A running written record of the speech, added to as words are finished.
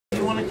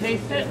want to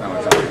taste it?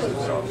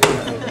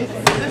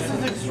 This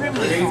is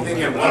extremely Good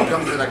evening and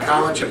welcome to the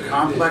College of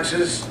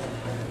Complexes.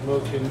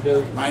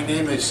 My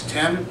name is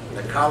Tim.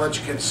 The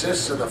college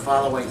consists of the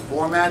following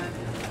format.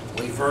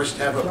 We first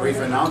have a brief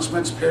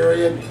announcements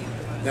period.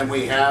 Then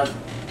we have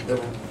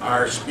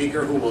our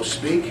speaker who will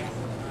speak.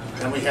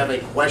 Then we have a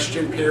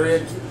question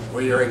period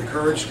where you're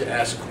encouraged to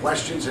ask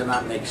questions and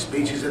not make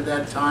speeches at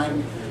that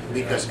time,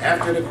 because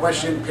after the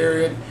question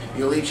period,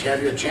 you'll each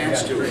have your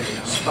chance to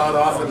spout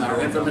off in our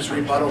infamous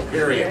rebuttal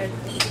period.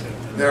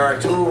 There are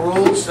two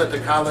rules that the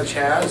college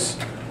has.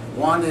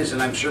 One is,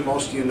 and I'm sure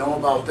most of you know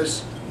about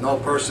this, no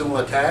personal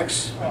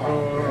attacks.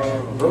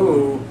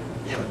 Ooh.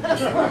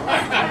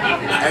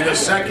 And the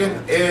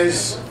second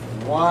is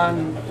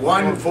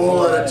one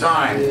fool at a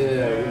time.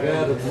 Yeah, we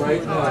got it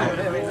right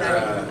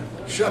now.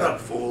 Shut up,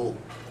 fool.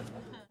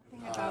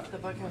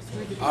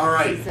 All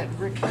right.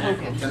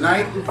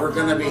 Tonight we're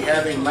going to be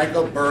having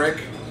Michael Burick,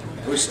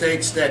 who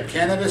states that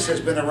cannabis has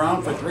been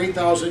around for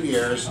 3,000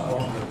 years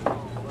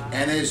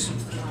and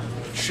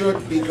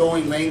should be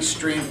going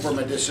mainstream for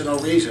medicinal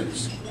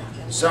reasons.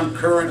 Some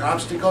current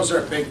obstacles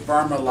are big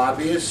pharma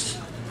lobbyists,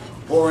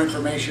 poor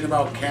information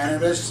about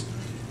cannabis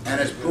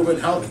and its proven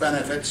health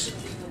benefits,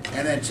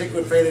 and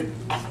antiquated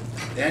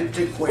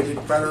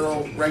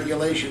federal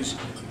regulations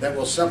that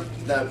will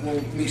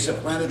be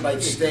supplanted by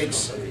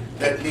states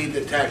that need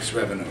the tax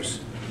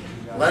revenues.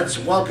 Let's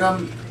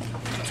welcome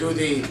to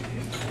the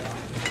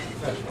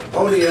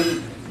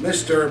podium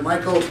Mr.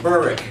 Michael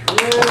Burick.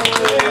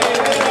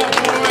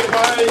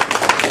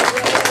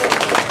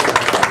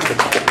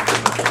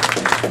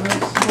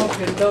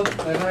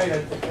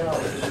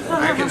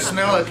 I can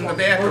smell it in the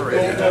back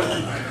already.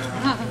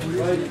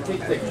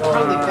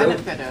 Probably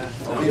benefit us.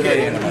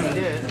 Okay.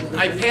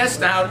 I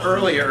passed out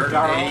earlier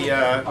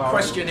a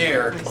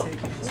questionnaire.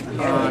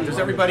 Did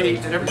everybody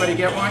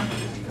get one?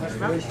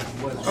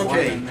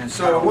 Okay,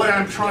 so what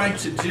I'm trying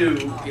to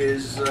do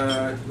is,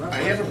 I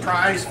have a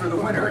prize for the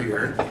winner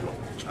here.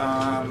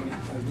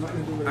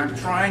 I'm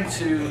trying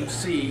to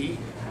see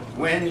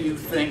when you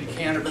think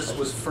cannabis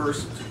was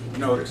first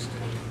noticed.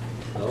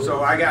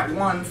 So I got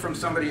one from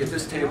somebody at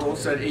this table,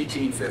 said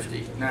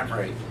 1850. Not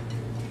right.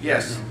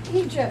 Yes?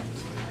 Egypt.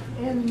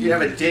 Do you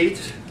have a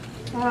date?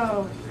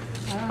 The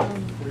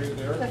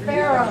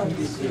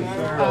pharaohs. The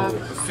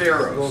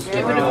pharaohs.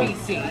 Give it a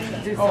BC.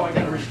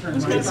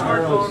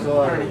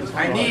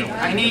 I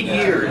need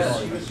years.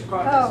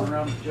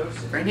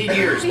 I need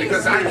years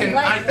because I can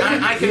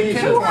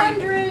pinpoint.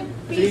 200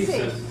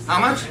 BC. How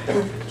much?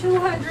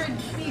 200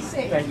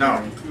 BC.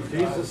 No.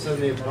 Jesus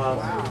and the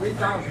apostles.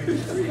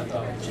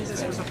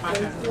 Jesus was a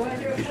pothead.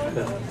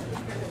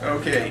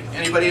 Okay.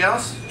 Anybody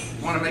else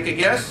want to make a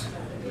guess?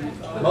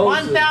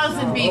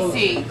 1000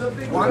 BC.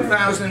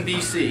 1000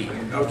 BC.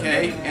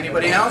 Okay.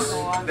 Anybody else?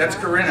 That's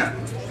Corinna.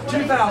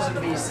 2000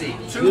 BC.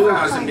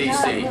 2000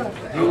 BC.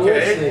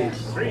 Okay.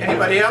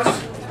 Anybody else?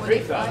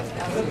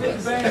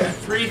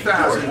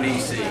 3000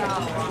 BC.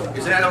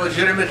 Is that a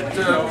legitimate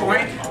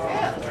point?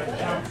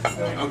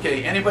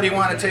 Okay. Anybody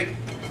want to take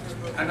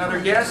another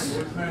guess?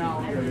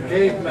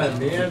 Cavemen,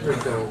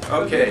 Neanderthal.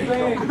 Okay.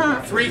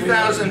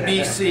 3000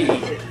 BC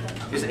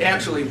is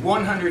actually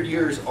 100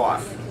 years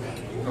off.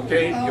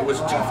 Okay, it was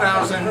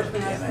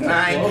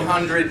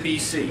 2900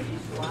 BC.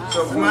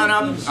 So come on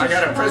up, I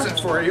got a present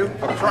for you,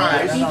 a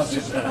prize.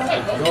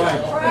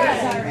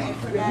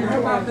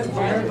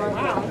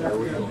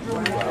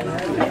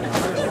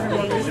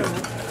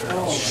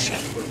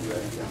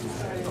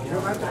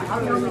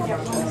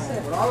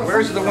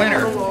 Where's the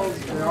winner?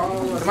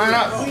 Come on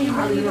up.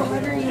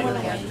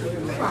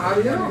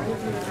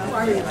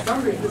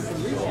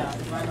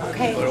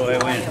 Okay. What do I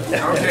win?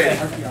 Okay,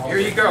 here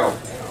you go.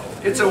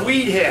 It's a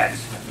weed hat.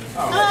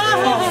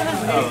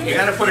 You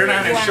gotta put it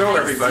on and show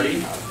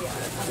everybody.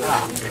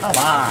 Come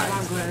on.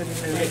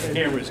 The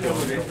camera's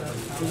going.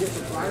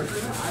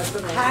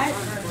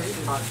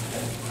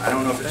 I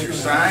don't know if it's your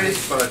size,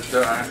 but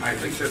I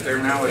think that they're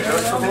now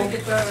adjustable.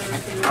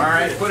 All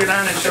right, put it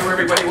on and show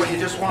everybody what you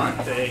just won.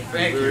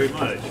 Thank you very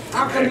much.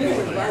 How come you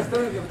were last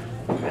Thursday?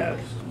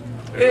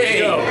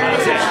 Hey!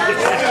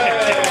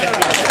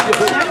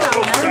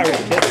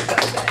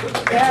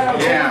 Yeah,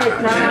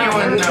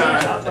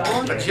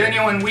 a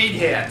genuine weed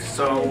hat.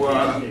 So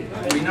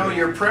we know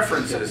your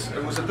preferences.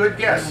 It was a good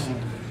guess.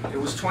 It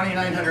was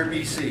 2900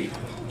 BC.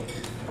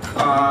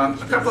 A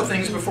couple of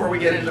things before we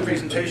get into the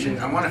presentation.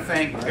 I want to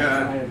thank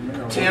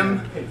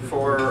Tim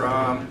for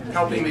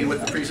helping me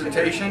with the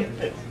presentation.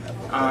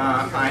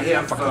 I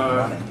have,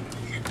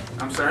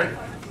 I'm sorry?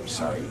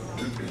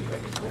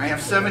 I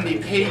have 70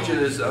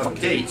 pages of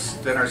dates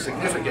that are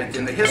significant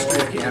in the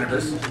history of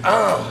cannabis,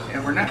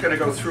 and we're not going to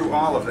go through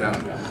all of them.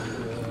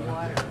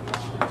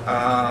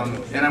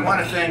 And I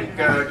want to thank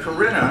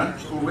Corinna,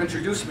 who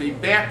introduced me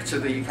back to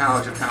the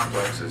College of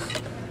Complexes.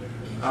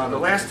 The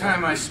last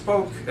time I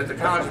spoke at the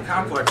College of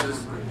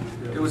Complexes,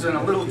 it was in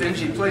a little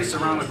dingy place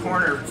around the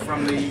corner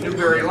from the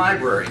Newberry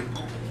Library.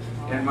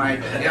 And my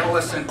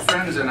adolescent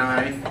friends and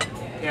I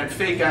had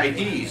fake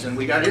IDs, and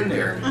we got in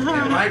there.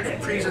 And my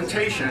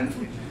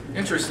presentation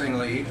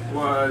interestingly,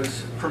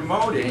 was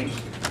promoting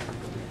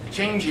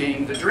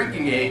changing the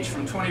drinking age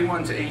from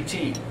 21 to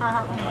 18.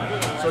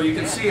 So you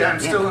can see I'm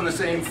still in the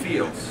same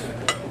fields,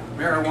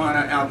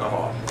 marijuana,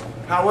 alcohol.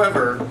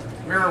 However,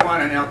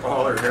 marijuana and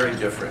alcohol are very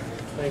different.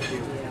 Thank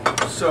you.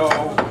 So,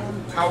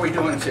 how are we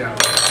doing, Tim?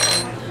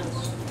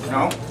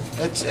 No?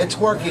 It's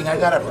working. I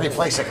gotta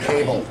replace a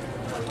cable.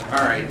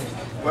 All right.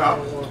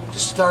 Well,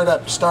 Just start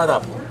up.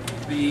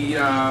 the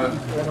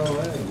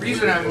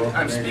reason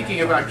I'm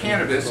speaking about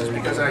cannabis is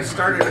because I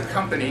started a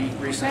company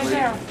recently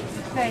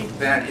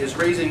that is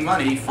raising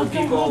money for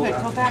people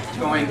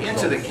going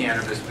into the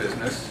cannabis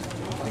business.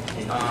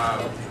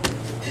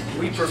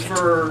 We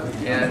prefer,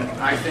 and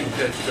I think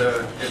that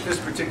at this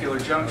particular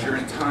juncture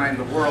in time,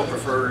 the world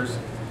prefers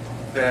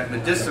that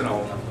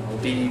medicinal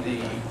be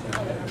the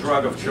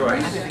drug of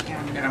choice.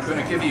 And I'm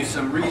going to give you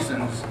some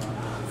reasons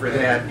for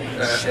that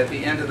at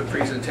the end of the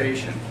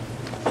presentation.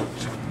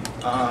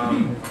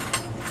 I'm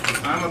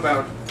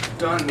about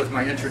done with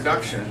my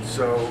introduction,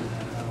 so...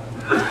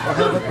 I'll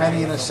have it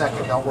ready in a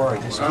second. Don't worry.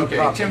 Just keep Okay,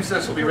 talking. Tim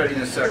says we'll be ready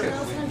in a second.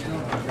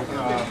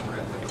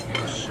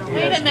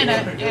 Wait a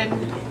minute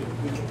and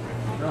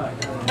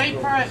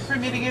wait for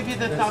me to give you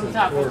the thumbs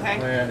up, okay?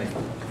 Planning.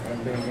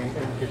 I'm being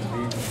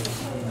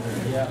inconvenienced.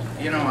 Yeah.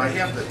 You know, I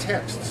have the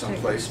text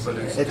someplace, but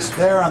it's... It's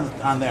there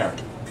on there.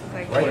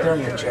 Right there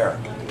in your chair.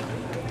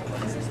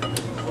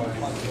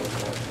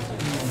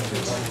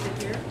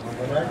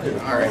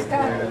 All right.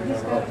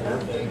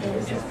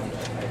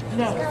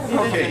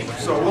 Okay,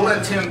 so we'll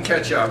let Tim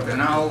catch up,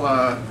 and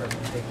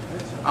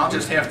I'll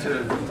just have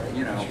to,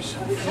 you know,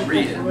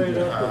 read it. You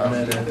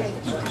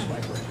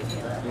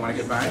want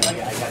to get by?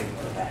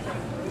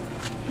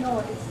 No,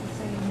 it's the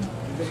same.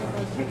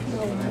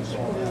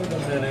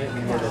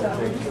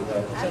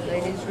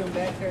 Ladies' room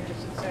back there,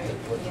 just inside.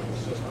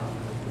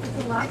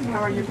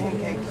 How are your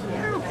pancakes?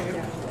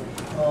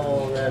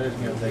 Oh, that is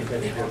going to make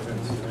any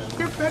difference.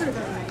 They're better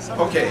than nice.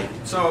 Okay,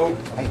 so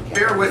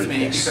bear with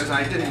me because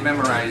I didn't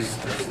memorize,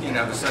 you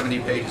know, the 70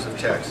 pages of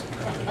text.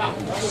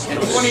 In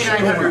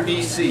 2900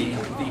 BC,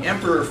 the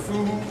Emperor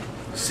Fu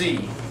Si,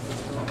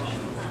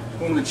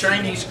 whom the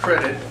Chinese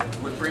credit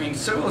with bringing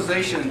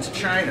civilization to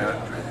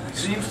China,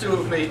 seems to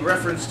have made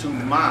reference to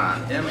Ma,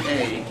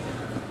 M-A,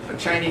 a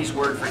Chinese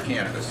word for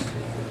cannabis,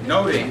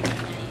 noting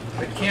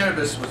that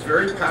cannabis was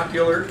very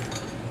popular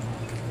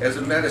as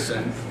a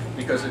medicine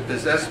because it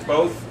possessed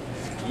both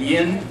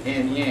yin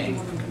and yang.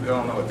 We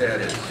all know what that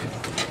is.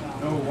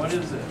 Oh, what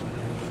is it?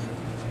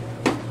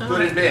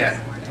 Good and bad.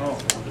 Oh.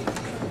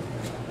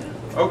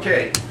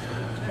 Okay,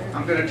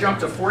 I'm going to jump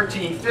to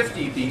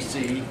 1450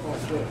 BC,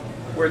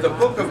 where the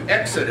book of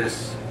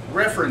Exodus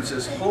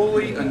references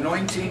holy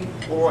anointing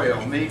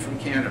oil made from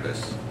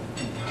cannabis.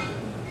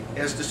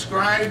 As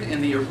described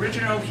in the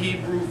original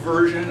Hebrew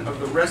version of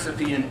the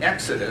recipe in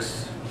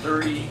Exodus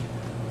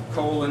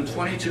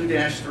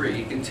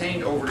 30:22-3,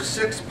 contained over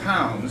 6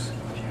 pounds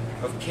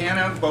of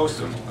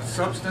cannabosum, a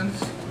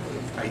substance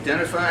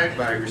identified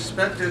by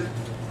respected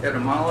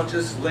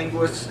etymologists,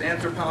 linguists,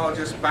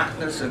 anthropologists,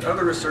 botanists, and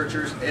other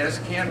researchers as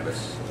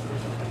cannabis.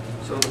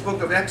 So the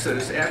book of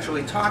Exodus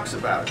actually talks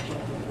about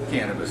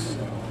cannabis.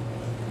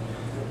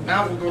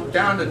 Now we'll go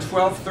down to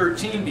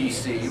 1213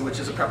 BC, which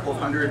is a couple of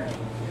hundred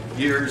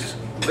years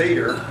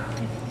later.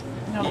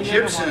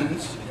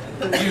 Egyptians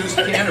used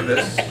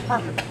cannabis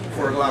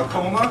for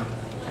glaucoma,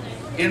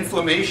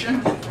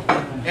 inflammation,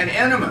 and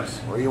enemas.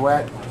 Where you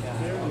at?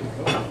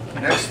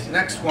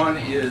 Next one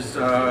is,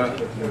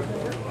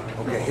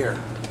 Okay, here.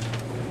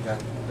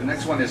 the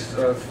next one is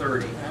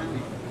 30.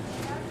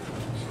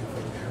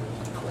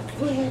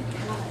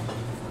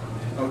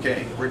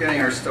 Okay, we're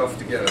getting our stuff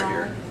together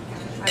here.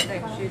 I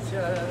think she's,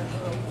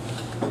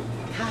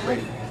 Wait,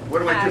 what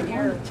do I do?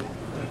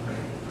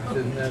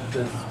 Shouldn't that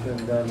have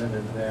been done in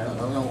advance?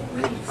 No,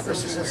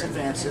 this is as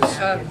advances.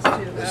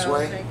 This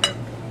way.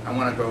 I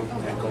want to go,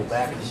 And go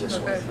back is this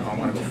way. I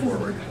want to go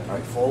forward. All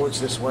right, forwards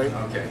this way.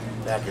 Okay,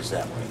 Back is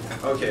that way.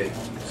 okay,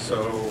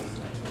 so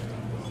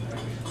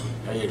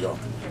There you go.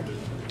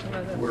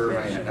 where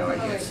am I at now? I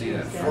can't see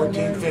that.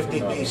 1450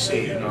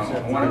 BC. No,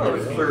 I want to go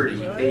to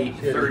 30,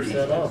 830.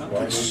 Set off,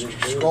 why?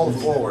 Scroll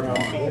forward.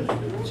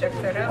 check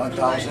that out.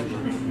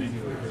 1000.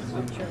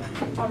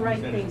 I'll write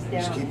things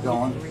Just down. keep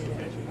going.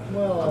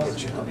 Well, I'll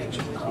get you.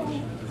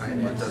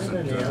 It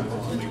doesn't,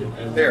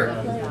 and there.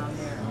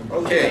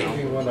 Okay,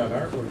 one on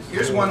artwork.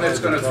 here's one that's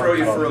going to throw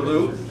you for a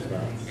loop.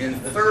 In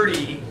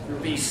 30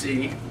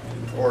 BC,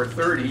 or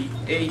 30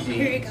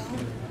 AD,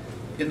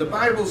 in the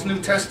Bible's New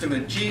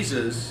Testament,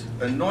 Jesus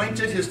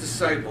anointed his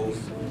disciples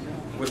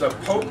with a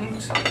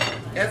potent,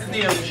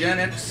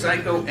 ethnogenic,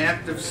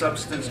 psychoactive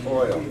substance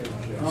oil,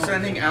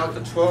 sending out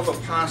the 12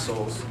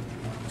 apostles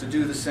to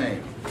do the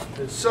same.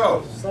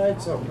 So,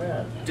 Side's so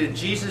bad. did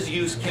Jesus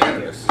use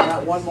cannabis?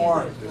 Got one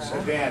more. Just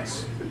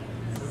advance.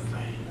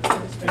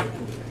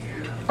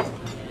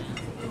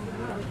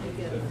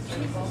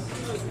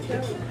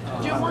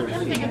 Do you want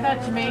them to give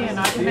that to me and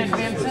I can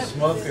advance it?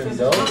 Smoking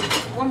dope?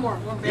 One more.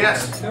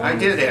 Yes, I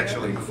did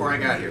actually, before I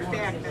got here.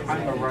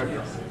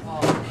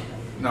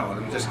 No,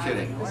 I'm just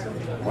kidding. One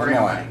Where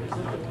am more. I?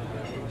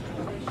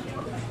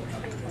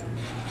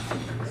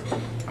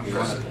 I'm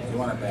pressing. You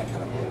want to back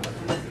it up?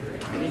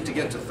 I need to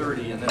get to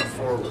 30 and then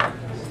forward.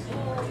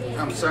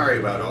 I'm sorry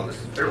about all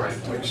this. They're right.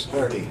 There's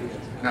 30.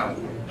 Now,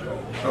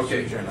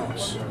 okay. Your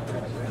notes.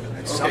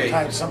 And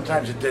Okay.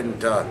 sometimes it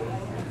didn't.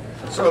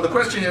 So the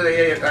question that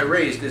I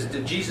raised is,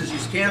 did Jesus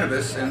use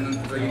cannabis?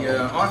 And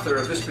the author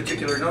of this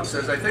particular note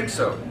says, I think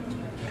so.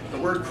 The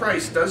word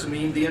Christ does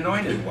mean the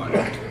anointed one.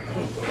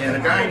 And a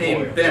guy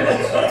named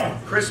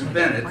Bennett, Chris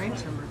Bennett,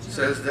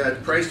 says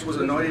that Christ was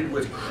anointed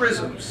with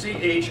chrism,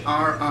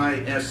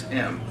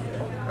 C-H-R-I-S-M,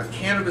 a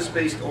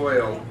cannabis-based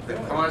oil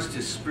that caused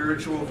his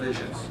spiritual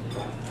visions.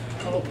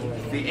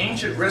 The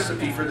ancient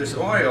recipe for this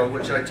oil,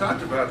 which I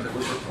talked about that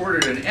was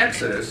recorded in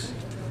Exodus,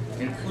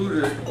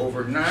 included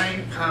over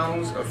 9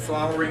 pounds of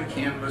flowering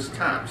cannabis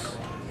tops,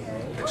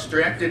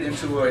 extracted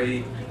into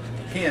a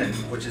hin,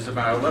 which is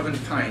about 11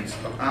 pints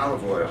of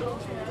olive oil,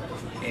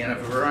 and a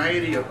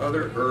variety of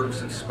other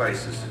herbs and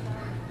spices.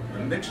 The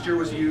mixture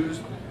was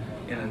used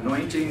in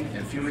anointing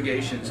and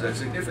fumigations that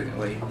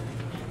significantly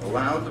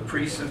allowed the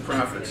priests and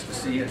prophets to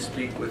see and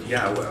speak with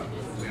Yahweh.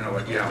 We know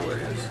what Yahweh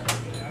is.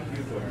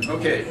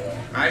 Okay,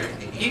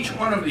 each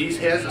one of these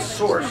has a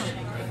source.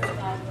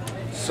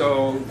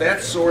 So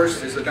that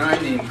source is a guy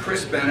named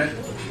Chris Bennett.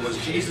 Was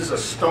Jesus a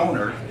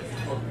stoner?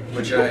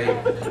 Which I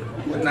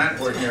would not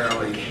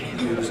ordinarily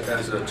use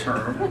as a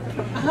term.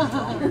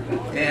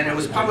 And it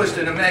was published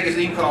in a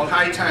magazine called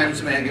High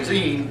Times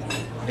Magazine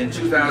in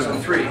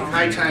 2003.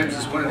 High Times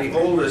is one of the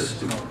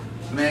oldest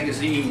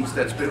magazines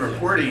that's been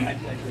reporting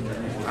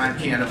on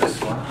cannabis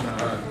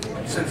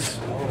since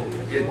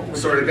it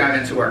sort of got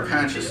into our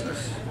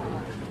consciousness.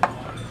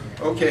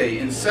 Okay,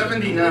 in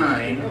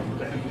 '79,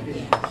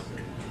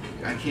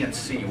 I can't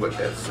see what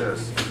that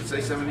says. Does it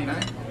say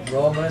 79?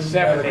 Roman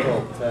 70.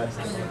 medical text.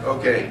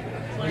 Okay.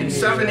 In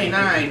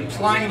 '79,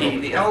 Pliny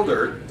the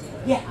Elder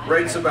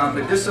writes about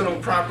medicinal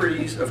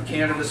properties of a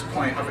cannabis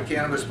plant.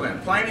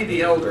 Pliny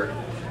the Elder,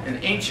 an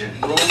ancient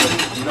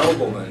Roman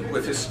nobleman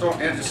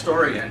and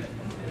historian,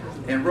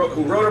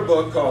 who wrote a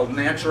book called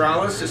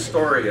Naturalis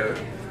Historia,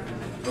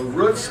 the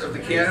roots of the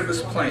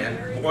cannabis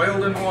plant,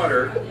 boiled in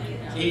water,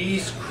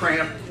 ease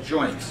cramped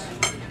joints,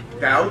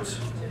 gout,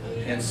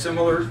 and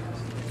similar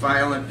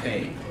violent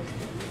pain.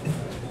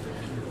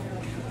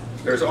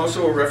 There's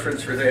also a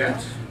reference for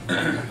that.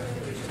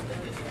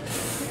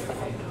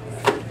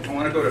 I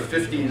want to go to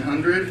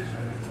 1500.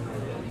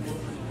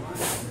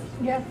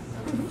 Yes.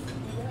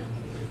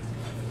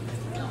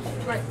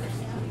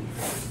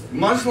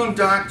 Muslim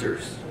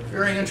doctors,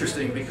 very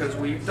interesting because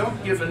we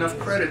don't give enough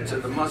credit to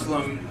the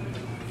Muslim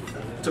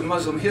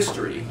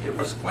history. It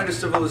was quite a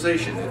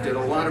civilization. It did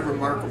a lot of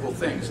remarkable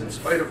things. In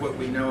spite of what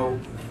we know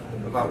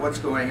about what's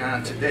going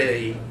on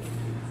today,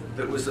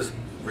 that was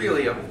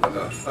really a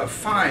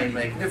fine,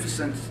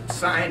 magnificent,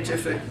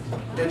 scientific,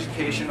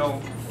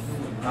 educational,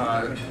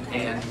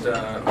 and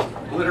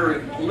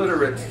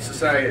literate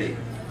society.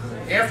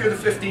 After the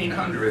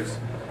 1500s,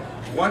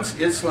 once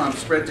Islam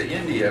spread to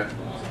India,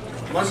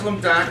 Muslim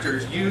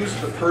doctors used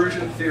the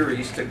Persian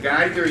theories to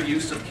guide their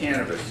use of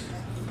cannabis.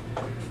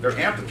 Their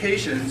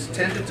applications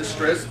tended to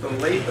stress the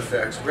late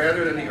effects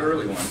rather than the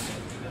early ones.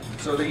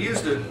 So they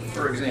used it,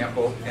 for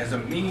example, as a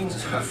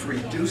means of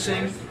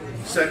reducing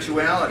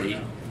sexuality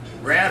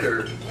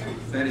rather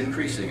than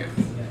increasing it.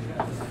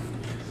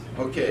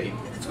 Okay,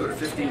 let's go to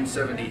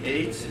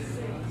 1578.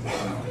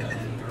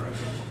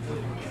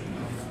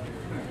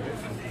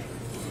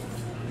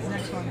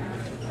 Next one.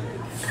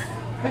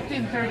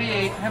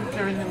 1538, hemp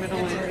during the Middle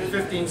Ages.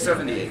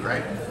 1578,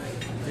 right?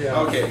 Yeah.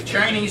 Okay,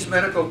 Chinese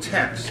medical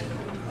text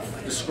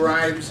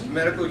describes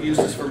medical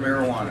uses for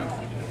marijuana.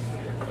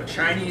 A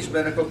Chinese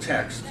medical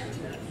text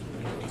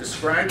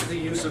describes the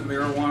use of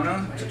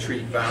marijuana to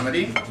treat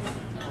vomiting,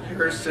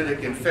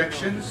 parasitic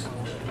infections,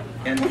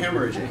 and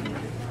hemorrhaging.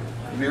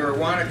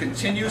 Marijuana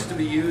continues to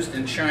be used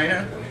in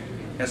China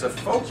as a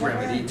folk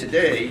remedy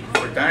today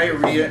for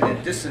diarrhea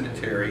and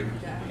dysentery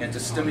and to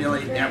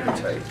stimulate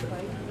appetite.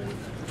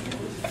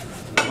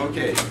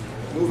 Okay,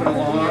 moving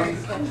along.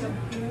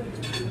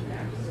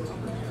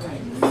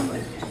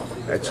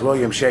 That's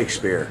William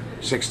Shakespeare,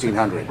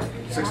 1600.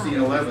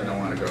 1611 I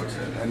want to go to.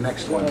 The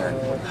next one then.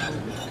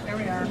 There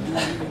we are.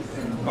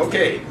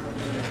 Okay,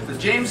 the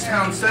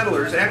Jamestown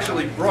settlers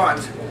actually brought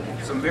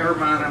some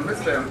marijuana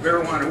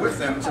with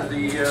them to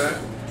the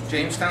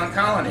Jamestown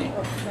colony.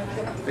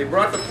 They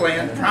brought the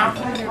plant,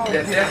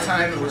 at that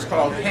time it was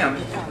called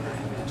hemp,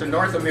 to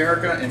North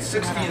America in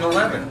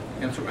 1611,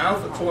 and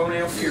throughout the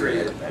colonial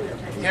period,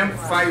 hemp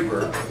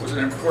fiber was an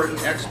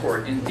important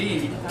export.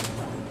 Indeed,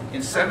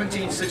 in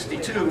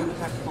 1762,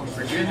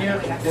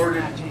 Virginia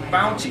awarded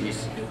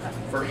bounties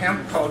for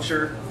hemp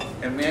culture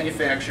and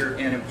manufacture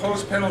and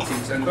imposed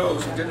penalties on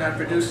those who did not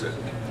produce it.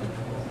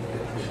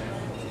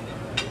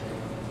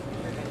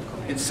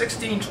 In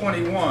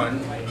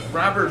 1621,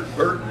 Robert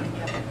Burton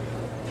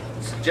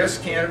suggests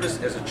cannabis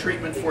as a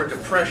treatment for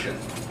depression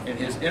in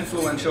his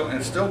influential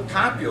and still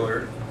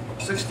popular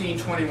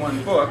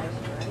 1621 book,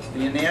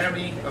 The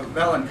Anatomy of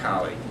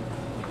Melancholy.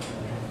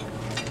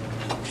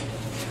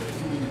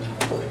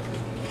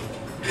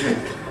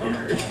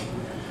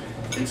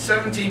 In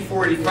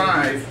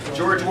 1745,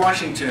 George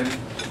Washington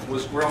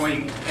was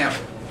growing hemp.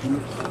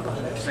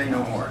 Say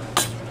no more.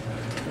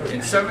 In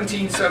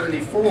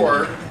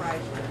 1774,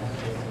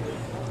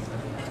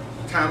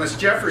 Thomas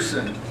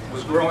Jefferson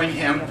was growing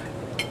hemp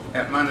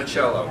at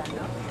Monticello.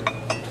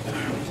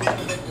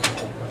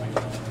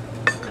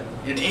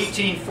 In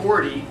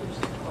 1840,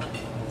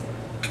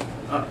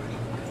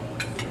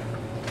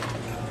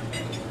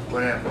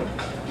 what happened?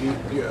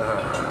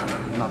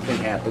 Nothing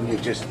happened, you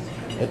just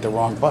hit the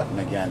wrong button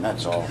again,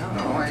 that's all.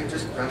 No, I've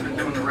been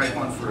doing the right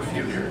one for a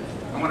few here.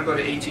 I want to go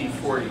to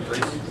 1840,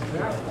 please.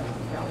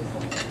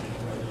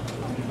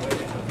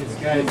 These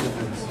guys have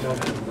been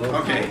smoking low.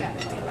 Okay,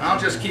 I'll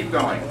just keep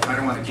going. I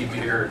don't want to keep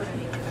you here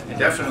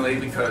indefinitely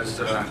because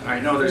I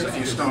know there's a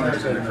few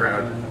stoners in the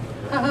crowd.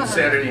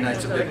 Saturday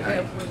night's a big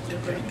night.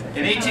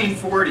 In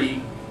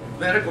 1840,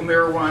 medical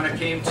marijuana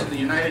came to the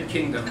United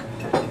Kingdom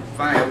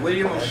via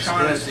William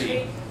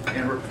O'Shaughnessy,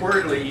 and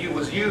reportedly it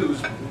was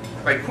used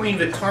by Queen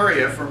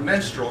Victoria for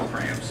menstrual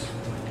cramps.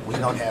 We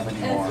don't have any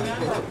more.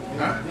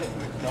 Huh?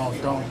 Don't.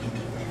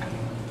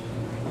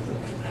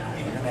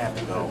 You're gonna have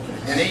to go.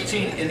 In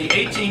the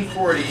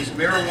 1840s,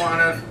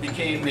 marijuana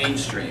became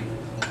mainstream.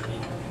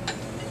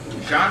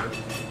 Jacques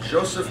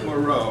Joseph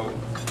Moreau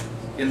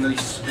in the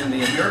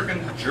American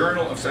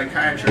Journal of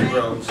Psychiatry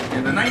wrote,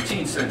 in the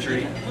 19th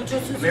century,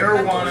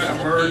 marijuana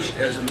emerged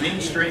as a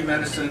mainstream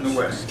medicine in the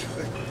West.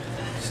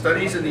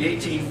 Studies in the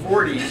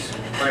 1840s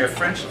by a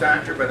French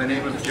doctor by the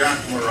name of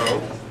Jacques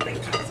Moreau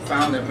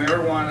found that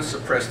marijuana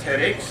suppressed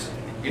headaches,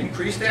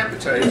 increased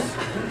appetites,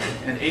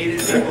 and aided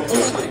people to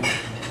sleep.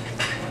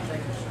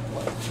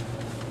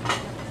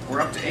 We're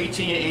up to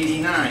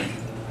 1889.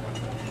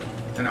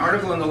 An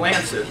article in The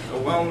Lancet, a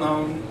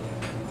well-known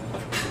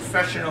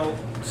professional,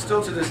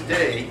 still to this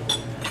day,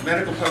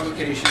 medical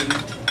publication,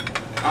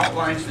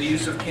 outlines the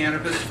use of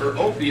cannabis for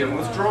opium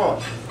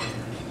withdrawal.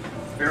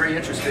 Very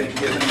interesting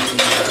given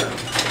the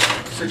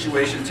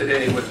situation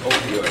today with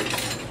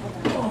opioids.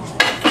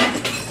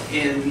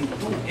 In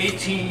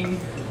 18...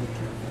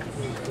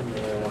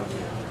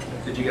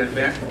 Did you get it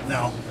back?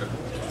 No.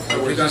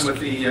 So we're done with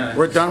the...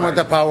 We're done with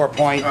the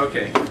PowerPoint.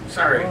 Okay,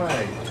 sorry.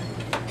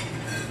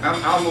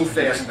 I'll move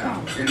fast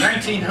now. In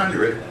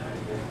 1900,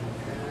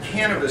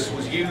 cannabis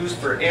was used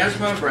for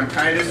asthma,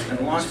 bronchitis, and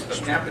loss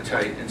of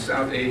appetite in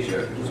South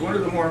Asia. It was one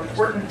of the more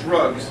important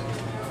drugs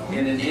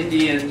in an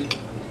Indian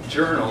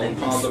journal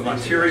called the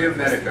Materia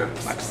Medica.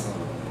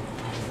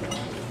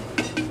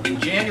 In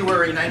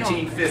January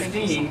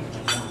 1915,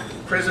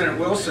 President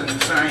Wilson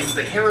signed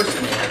the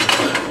Harrison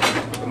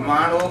Act, the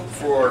model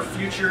for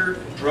future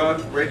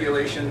drug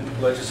regulation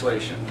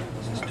legislation.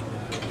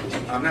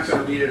 I'm not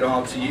going to read it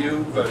all to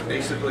you, but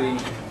basically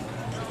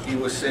he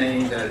was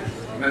saying that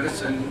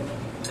medicine,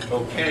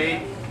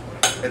 okay.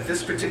 At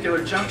this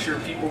particular juncture,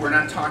 people were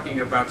not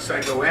talking about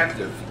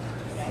psychoactive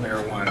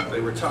marijuana.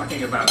 They were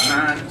talking about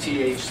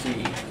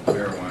non-THC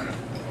marijuana.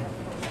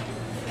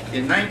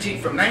 From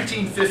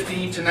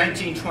 1915 to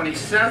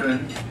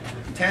 1927,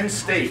 10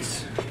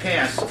 states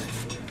passed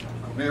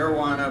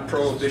marijuana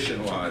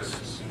prohibition laws.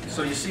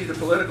 So you see the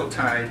political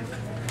tide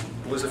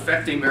was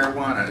affecting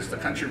marijuana as the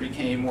country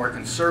became more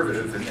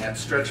conservative in that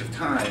stretch of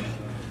time,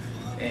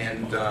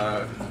 and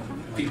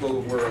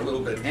people were a little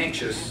bit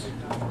anxious.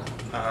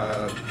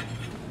 The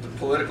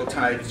political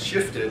tide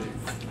shifted,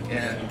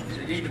 and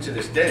even to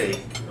this day,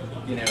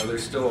 you know,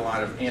 there's still a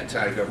lot of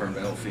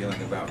anti-governmental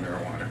feeling about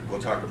marijuana.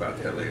 We'll talk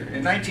about that later.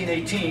 In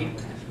 1918,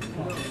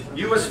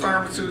 U.S.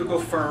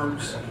 pharmaceutical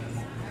farms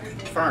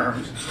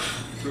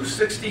grew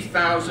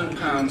 60,000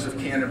 pounds of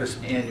cannabis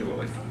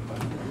annually.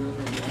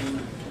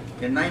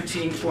 In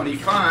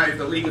 1925,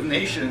 the League of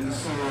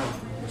Nations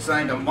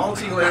signed a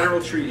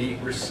multilateral treaty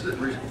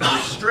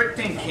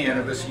restricting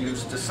cannabis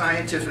use to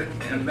scientific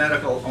and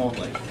medical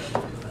only.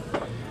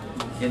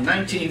 In the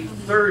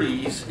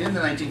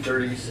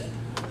 1930s,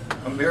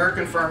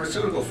 American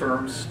pharmaceutical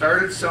firms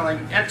started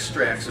selling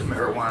extracts of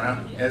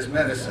marijuana as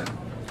medicine.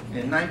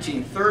 In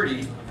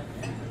 1930,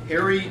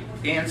 Harry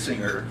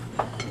Dansinger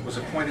was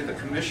appointed the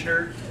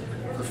commissioner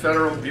of the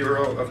Federal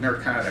Bureau of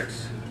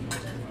Narcotics.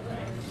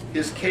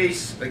 His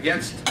case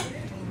against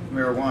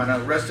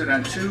marijuana rested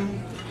on two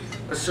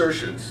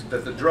assertions: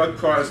 that the drug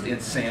caused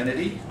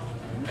insanity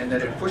and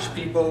that it pushed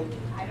people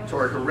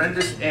toward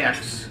horrendous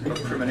acts of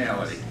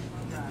criminality.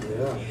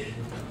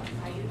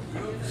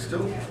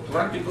 Still, a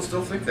lot of people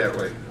still think that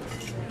way.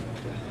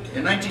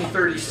 In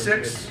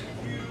 1936,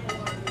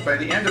 by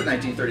the end of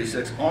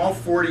 1936, all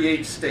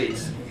 48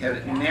 states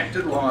had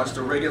enacted laws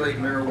to regulate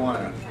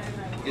marijuana.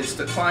 Its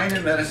decline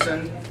in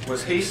medicine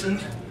was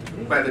hastened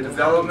by the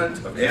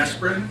development of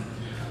aspirin,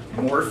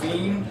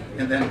 morphine,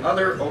 and then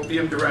other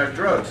opium-derived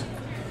drugs,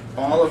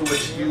 all of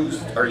which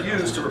are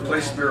used to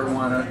replace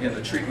marijuana in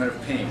the treatment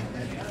of pain.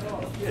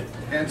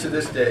 And to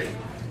this day.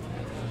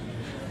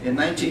 In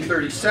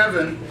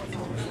 1937,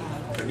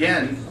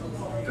 again,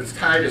 the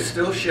tide is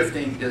still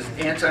shifting, is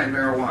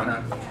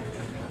anti-marijuana.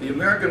 The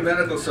American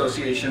Medical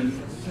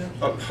Association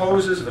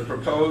opposes the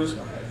proposed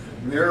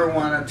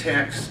Marijuana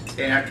Tax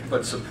Act,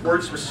 but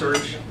supports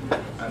research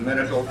on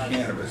medical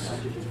cannabis.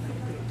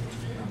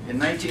 In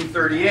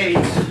 1938,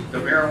 the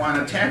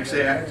Marijuana Tax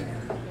Act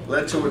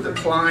led to a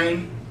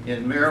decline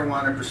in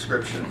marijuana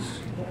prescriptions.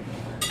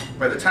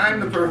 By the time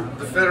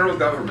the federal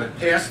government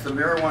passed the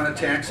Marijuana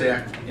Tax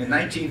Act in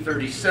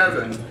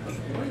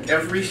 1937,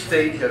 every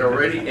state had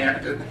already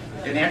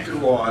enacted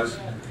laws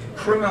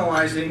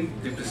criminalizing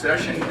the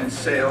possession and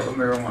sale of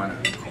marijuana.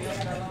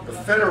 The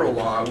federal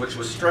law, which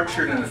was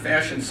structured in a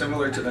fashion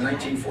similar to the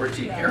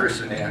 1914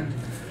 Harrison Act,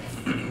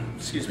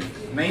 excuse me,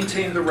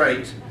 maintained the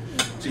right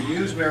to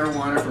use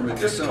marijuana for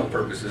medicinal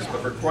purposes,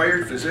 but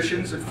required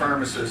physicians and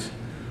pharmacists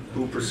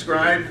who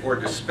prescribe or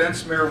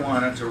dispense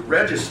marijuana to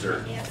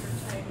register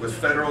with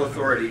federal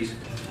authorities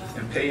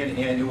and pay an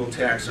annual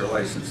tax or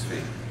license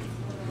fee.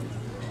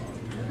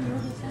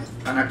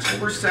 On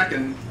October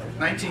 2nd,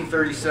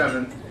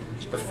 1937,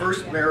 the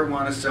first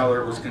marijuana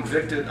seller was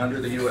convicted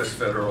under the U.S.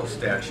 federal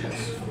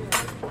statutes.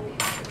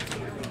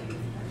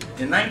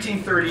 In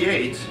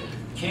 1938,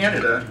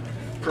 Canada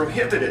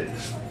prohibited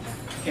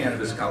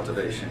cannabis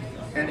cultivation.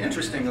 And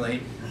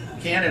interestingly,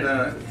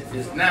 Canada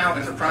is now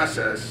in the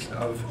process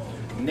of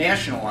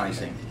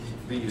nationalizing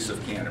the use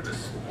of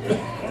cannabis.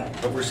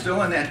 But we're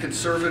still in that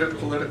conservative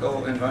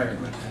political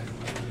environment.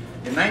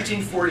 In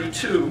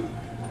 1942,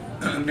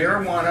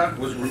 marijuana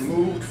was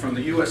removed from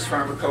the U.S.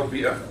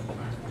 pharmacopoeia,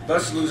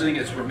 thus losing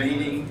its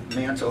remaining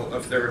mantle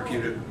of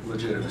therapeutic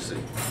legitimacy.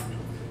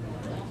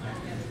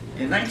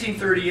 In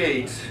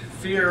 1938,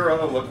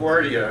 Fiorello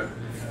LaGuardia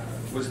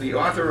was the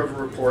author of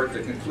a report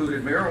that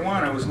concluded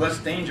marijuana was less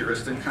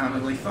dangerous than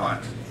commonly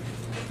thought,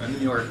 a New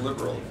York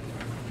liberal.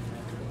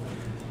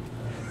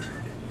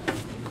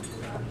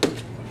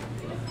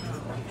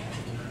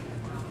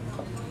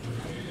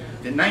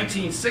 In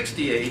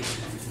 1968,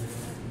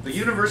 the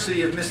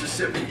University of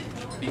Mississippi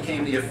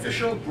became the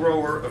official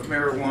grower of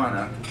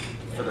marijuana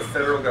for the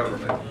federal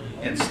government,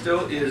 and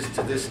still is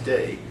to this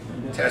day,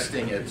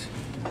 testing it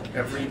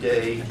every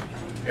day,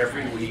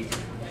 every week,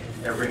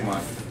 every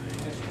month.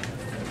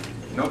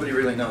 Nobody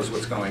really knows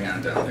what's going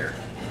on down there.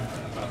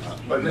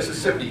 But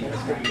Mississippi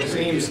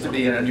seems to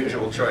be an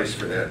unusual choice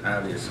for that,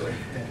 obviously.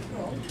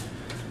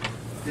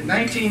 In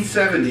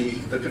 1970,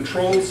 the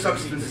Controlled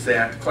Substances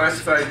Act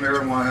classified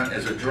marijuana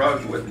as a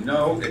drug with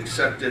no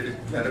accepted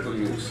medical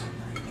use.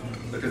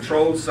 The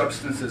Controlled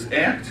Substances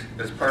Act,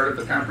 as part of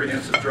the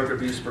Comprehensive Drug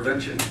Abuse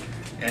Prevention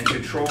and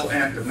Control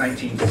Act of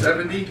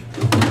 1970,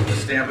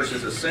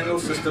 establishes a single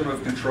system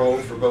of control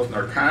for both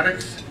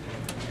narcotics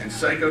and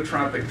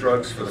psychotropic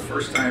drugs for the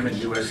first time in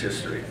U.S.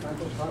 history.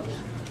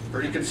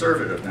 Pretty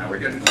conservative now. We're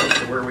getting close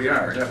to where we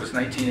are. That was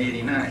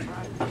 1989.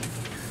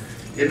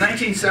 In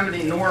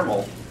 1970,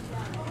 NORML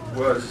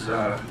was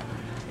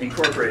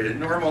incorporated.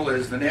 NORML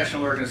is the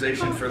National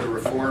Organization for the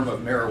Reform of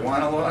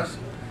Marijuana Laws.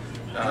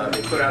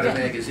 They put out a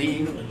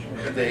magazine.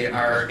 They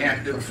are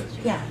active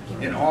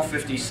in all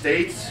 50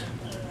 states.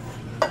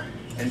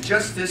 And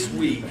just this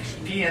week,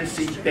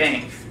 PNC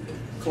Bank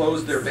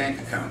closed their bank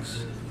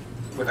accounts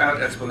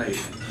without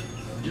explanation.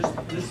 Just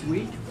this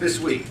week? This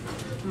week.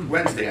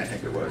 Wednesday, I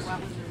think it was.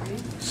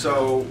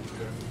 So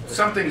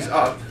something's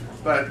up,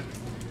 but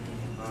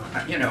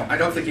you know, I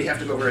don't think you have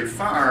to go very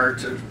far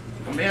to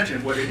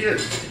imagine what it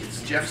is.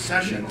 It's Jeff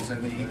Sessions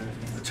in the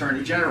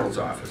Attorney General's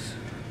office.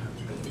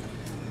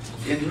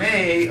 In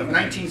May of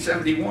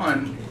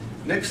 1971,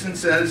 Nixon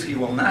says he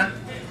will not...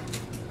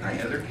 Hi,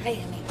 Heather. Hey,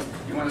 honey.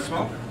 You want to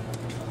smoke?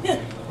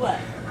 What?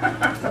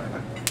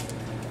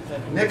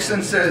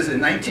 Nixon says in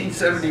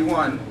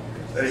 1971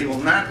 that he will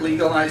not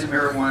legalize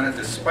marijuana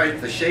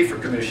despite the Schaefer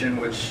Commission,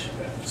 which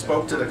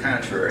spoke to the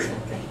contrary.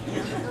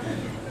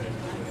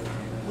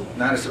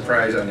 Not a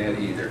surprise on that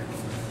either.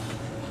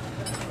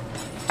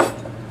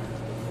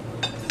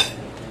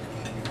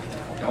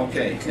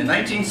 Okay, in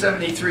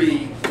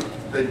 1973,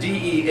 the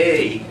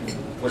DEA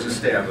was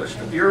established.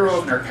 The Bureau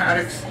of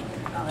Narcotics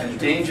and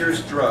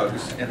Dangerous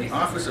Drugs and the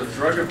Office of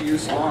Drug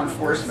Abuse Law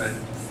Enforcement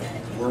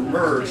were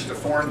merged to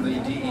form the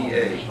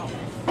DEA.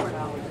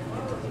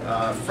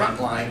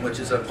 Frontline, which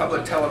is a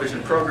public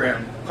television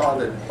program,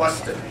 called it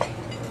Busted,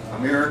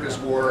 America's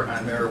War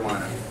on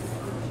Marijuana.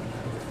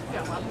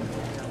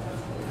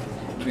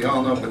 We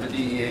all know what the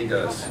DEA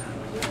does.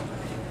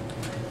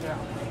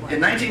 In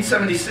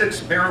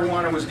 1976,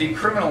 marijuana was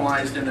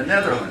decriminalized in the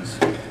Netherlands.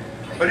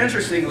 But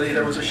interestingly,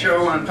 there was a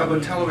show on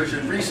public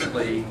television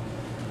recently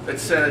that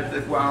said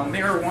that while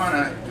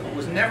marijuana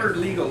was never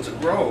legal to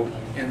grow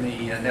in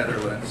the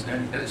Netherlands,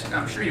 and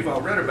I'm sure you've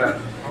all read about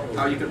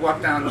how you could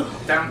walk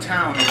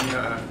downtown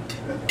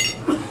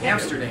in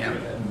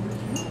Amsterdam,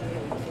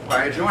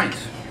 buy a joint.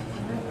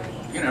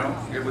 You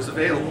know, it was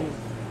available.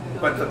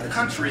 But the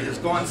country has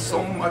gone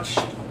so much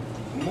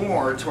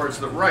more towards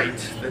the right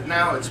that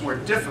now it's more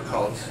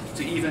difficult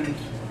to even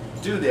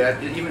do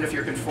that, even if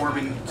you're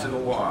conforming to the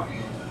law.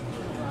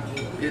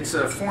 It's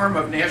a form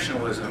of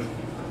nationalism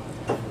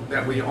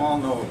that we all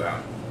know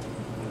about.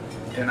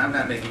 And I'm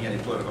not making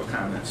any political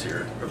comments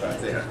here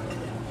about that.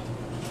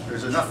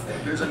 There's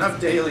enough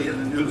daily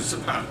in the news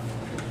about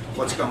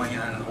what's going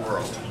on in the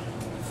world.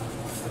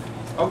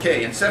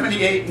 Okay, in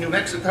 '78, New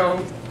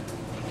Mexico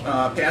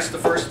passed the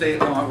first state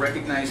law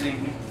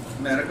recognizing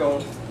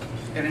medical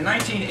And in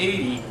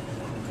 1980,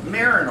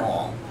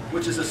 Marinol,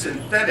 which is a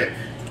synthetic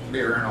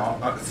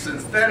Marinol, a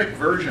synthetic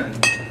version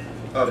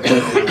of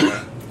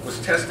marijuana, was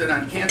tested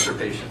on cancer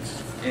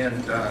patients.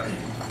 And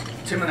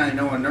Tim and I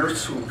know a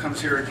nurse who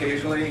comes here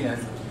occasionally,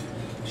 and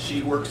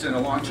she works in a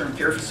long-term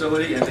care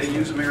facility, and they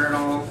use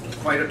Marinol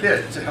quite a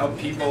bit to help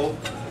people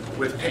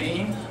with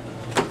pain,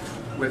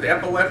 with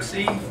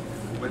epilepsy,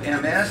 with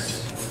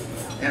MS,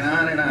 and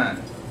on and on.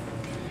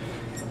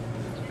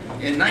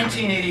 In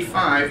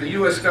 1985, the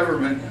US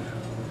government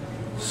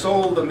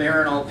sold the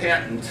Marinol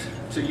patent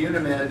to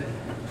Unimed,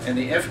 and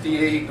the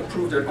FDA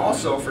approved it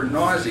also for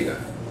nausea.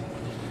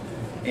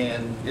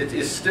 And it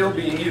is still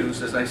being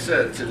used, as I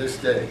said, to this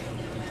day.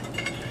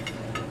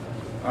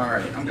 All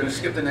right, I'm going to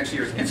skip the next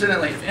years.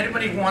 Incidentally, if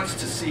anybody wants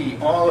to see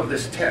all of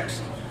this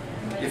text,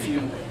 if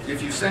you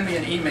send me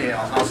an email,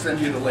 I'll send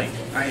you the link.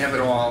 I have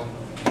it all,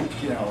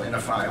 you know, in a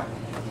file.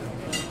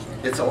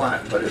 It's a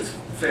lot, but it's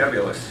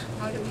fabulous.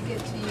 How do we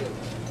get to you?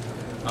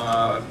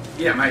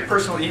 Yeah, my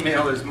personal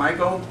email is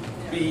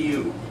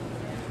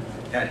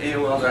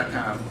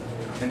michaelbu@aol.com,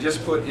 and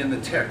just put in the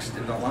text,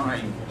 in the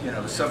line, you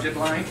know, the subject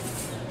line,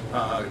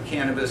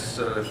 cannabis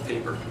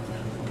paper.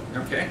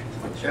 Okay?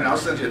 And I'll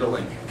send you the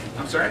link.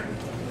 I'm sorry?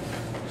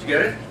 Did you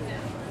get it?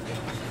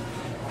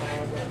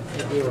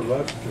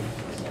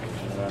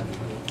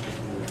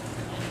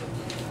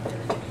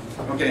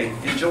 Okay,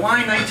 in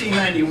July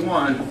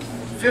 1991,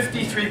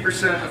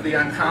 53% of the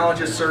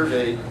oncologists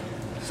surveyed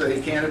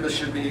say cannabis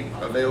should be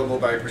available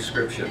by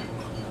prescription.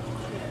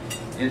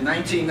 In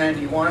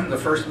 1991, the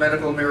first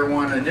medical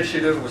marijuana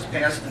initiative was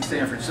passed in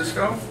San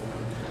Francisco.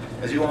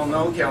 As you all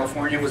know,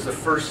 California was the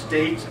first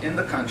state in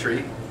the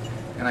country,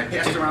 and I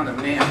passed around a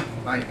map.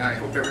 I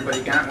hope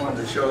everybody got one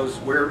that shows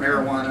where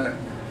marijuana,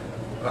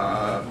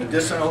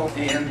 medicinal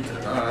and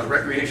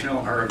recreational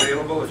are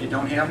available. If you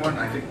don't have one,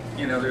 I think,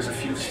 you know, there's a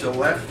few still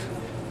left.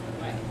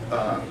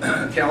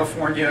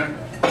 California,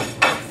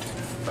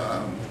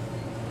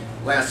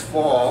 last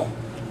fall,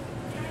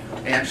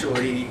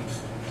 actually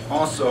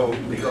also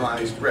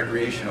legalized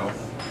recreational.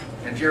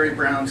 And Jerry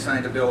Brown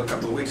signed a bill a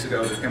couple of weeks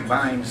ago that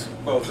combines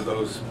both of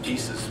those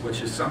pieces,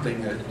 which is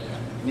something that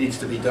needs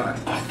to be done.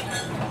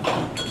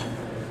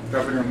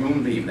 Governor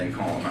Moonbeam, they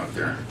call him out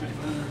there.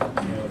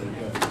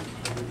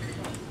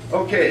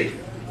 Okay.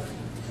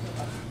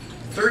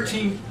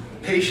 13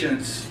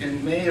 patients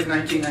in May of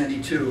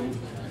 1992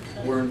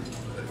 were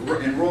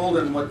enrolled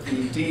in what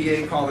the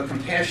DEA called a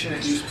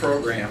compassionate use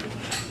program,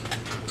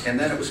 and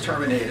then it was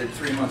terminated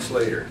 3 months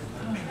later.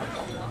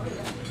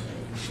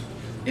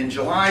 In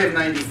July of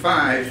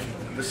 '95,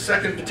 the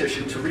second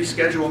petition to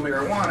reschedule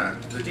marijuana.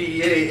 The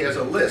DEA has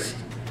a list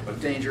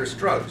of dangerous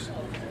drugs,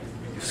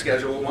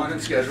 Schedule 1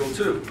 and Schedule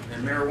 2,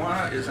 and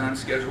marijuana is on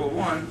Schedule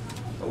 1,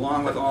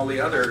 along with all the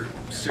other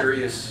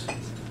serious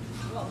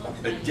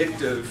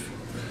addictive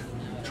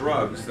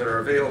drugs that are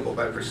available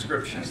by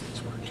prescription.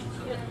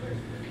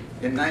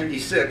 In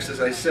 '96, as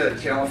I said,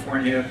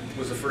 California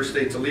was the first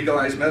state to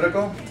legalize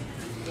medical.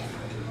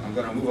 I'm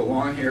going to move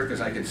along here because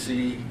I can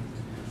see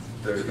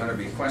there's going to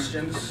be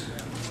questions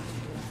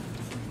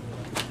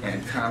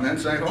and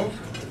comments, I hope.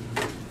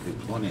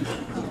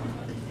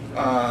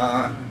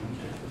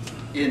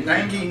 In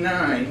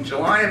 '99,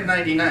 July of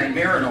 '99,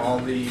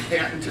 Marinol, the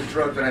patented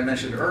drug that I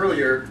mentioned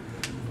earlier,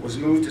 was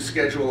moved to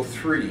Schedule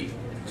 3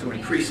 to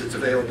increase its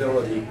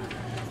availability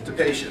to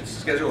patients.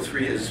 Schedule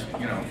 3 is,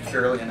 you know,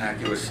 fairly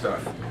innocuous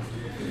stuff.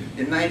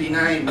 In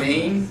 '99,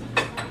 Maine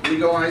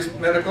legalized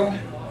medical.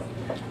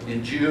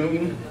 In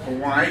June,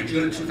 Hawaii,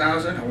 June of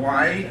 2000,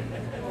 Hawaii,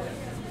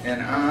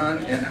 and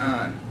on and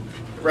on.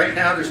 Right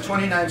now, there's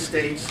 29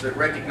 states that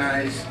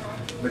recognize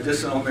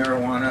medicinal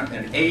marijuana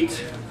and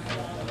 8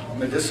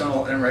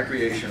 medicinal and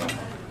recreational.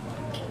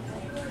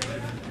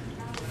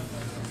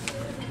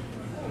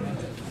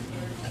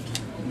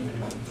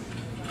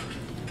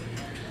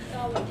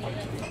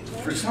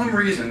 For some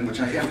reason, which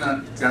I have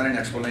not got an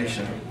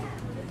explanation,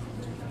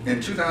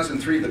 in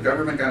 2003, the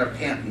government got a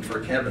patent for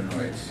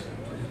cannabinoids.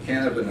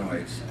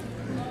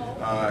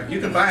 You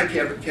can buy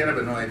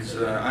cannabinoids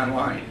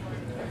online.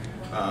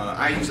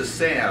 I use a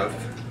salve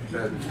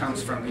that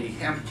comes from the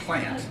hemp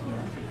plant.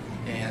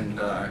 And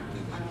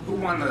you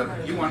won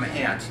the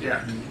hat?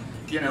 Yeah.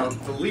 You know,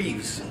 the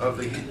leaves of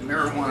the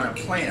marijuana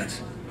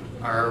plant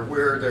are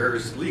where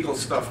there's legal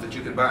stuff that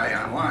you can buy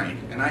online.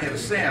 And I have a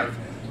salve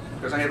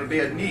because I have a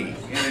bad knee,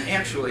 and it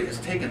actually has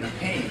taken the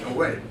pain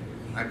away.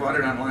 I bought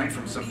it online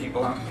from some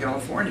people out in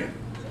California.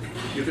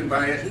 You can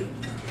buy it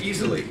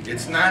easily.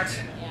 It's not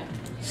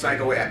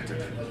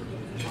psychoactive.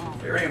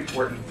 Very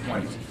important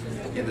point.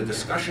 In the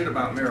discussion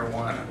about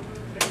marijuana,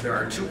 there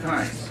are 2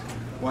 kinds.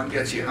 One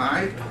gets you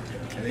high,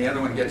 and the other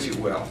one gets you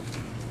well.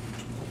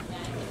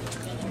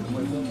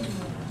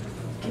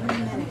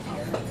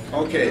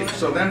 Okay,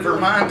 so then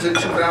Vermont in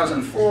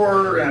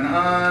 2004, and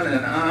on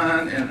and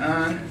on and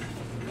on.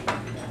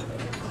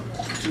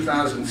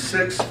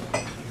 2006.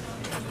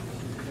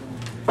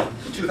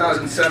 In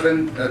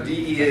 2007, a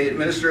DEA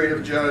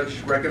administrative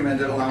judge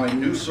recommended allowing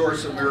new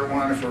source of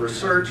marijuana for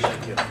research.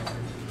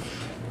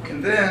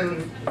 And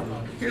then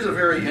Here's a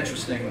very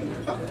interesting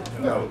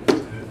note.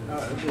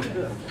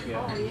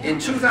 In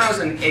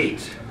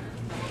 2008,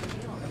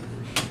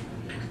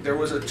 there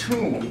was a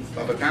tomb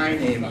of a guy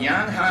named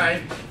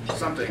Yanhai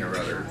something or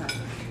other,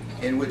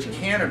 in which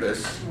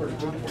cannabis,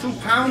 2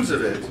 pounds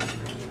of it,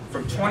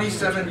 from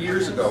 27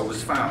 years ago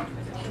was found.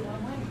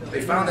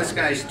 They found this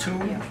guy's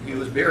tomb. He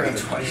was buried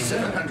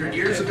 2,700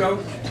 years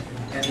ago,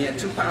 and he had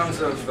 2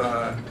 pounds of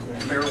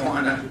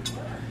marijuana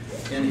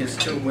in his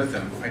tomb with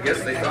him. I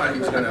guess they thought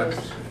he was going to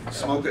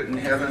smoke it in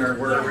heaven or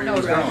wherever he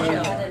was going.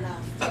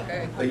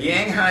 The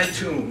Yanhai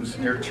tombs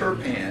near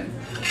Turpan,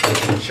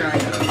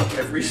 China,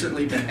 have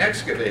recently been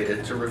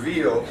excavated to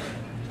reveal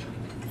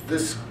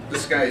this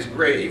guy's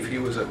grave. He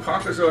was a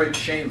Caucasoid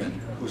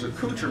shaman whose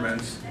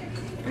accoutrements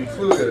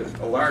included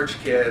a large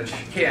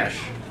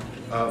cache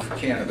of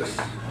cannabis.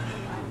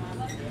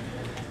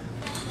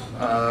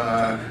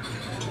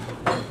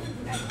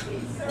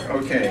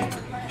 Okay.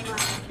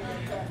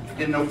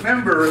 In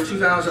November of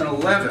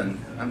 2011,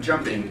 I'm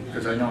jumping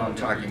because I know I'm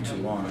talking too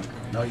long.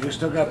 No, you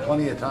still got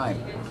plenty of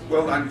time.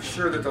 Well, I'm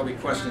sure that there'll be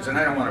questions, and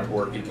I don't want to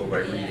bore people by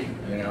reading.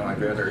 You know,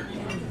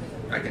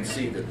 I can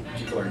see that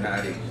people are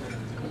nodding.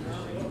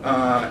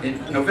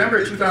 In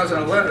November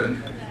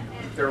 2011,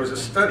 there was a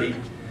study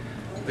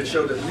that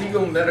showed that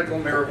legal medical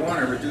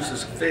marijuana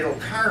reduces fatal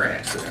car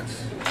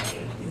accidents.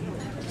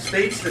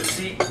 States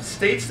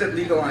that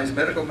legalize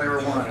medical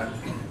marijuana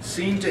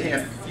seem to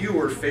have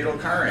fewer fatal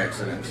car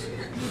accidents,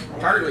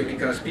 partly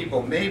because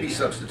people may be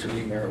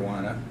substituting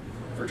marijuana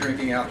for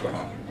drinking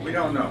alcohol. We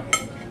don't know.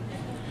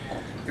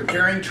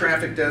 Comparing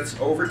traffic deaths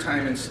over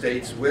time in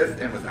states with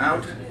and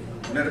without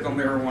medical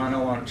marijuana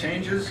law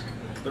changes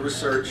the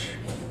research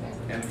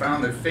and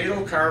found that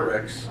fatal car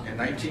wrecks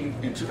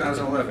in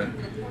 2011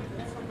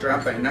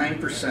 dropped by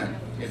 9%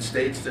 in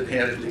states that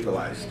had it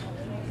legalized.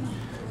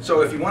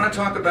 So if you want to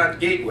talk about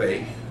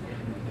gateway,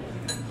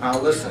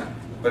 I'll listen.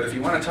 But if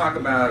you want to talk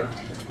about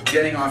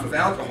getting off of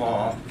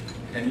alcohol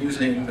and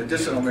using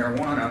medicinal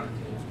marijuana,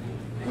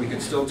 we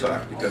can still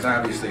talk, because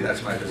obviously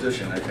that's my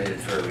position. I've made it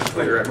fairly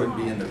clear I wouldn't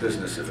be in the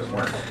business if it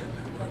weren't.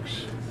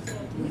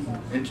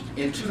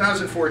 In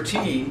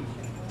 2014,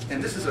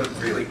 and this is a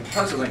really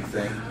puzzling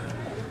thing,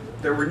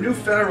 there were new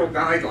federal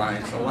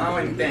guidelines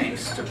allowing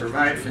banks to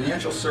provide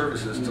financial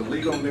services to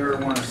legal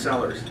marijuana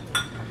sellers.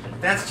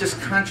 That's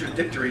just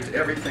contradictory to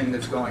everything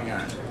that's going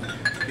on.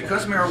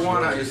 Because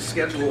marijuana is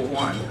Schedule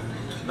 1,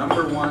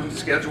 number 1,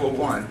 Schedule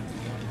 1,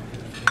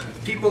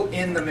 people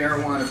in the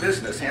marijuana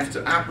business have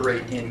to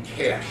operate in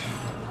cash.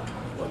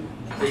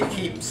 They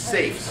keep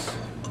safes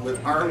with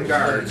armed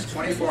guards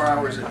 24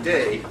 hours a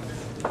day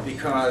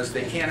because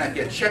they cannot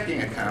get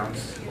checking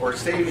accounts or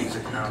savings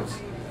accounts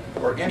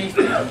or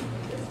anything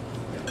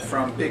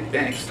from big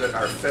banks that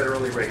are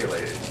federally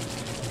regulated.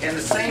 And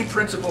the same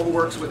principle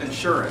works with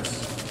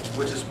insurance,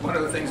 which is one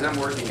of the things I'm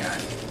working on.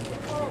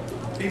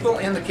 People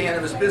in the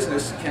cannabis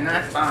business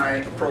cannot buy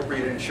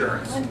appropriate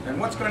insurance. And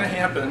what's going to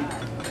happen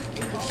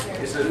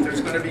is that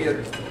there's going to be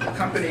a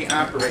company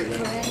operating,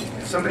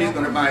 and somebody's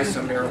going to buy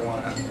some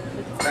marijuana.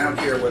 I don't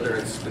care whether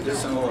it's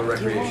medicinal or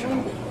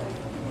recreational.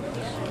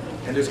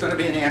 And there's going to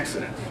be an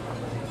accident.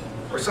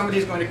 Or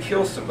somebody's going to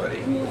kill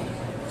somebody.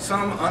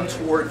 Some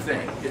untoward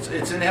thing.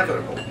 It's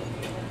inevitable.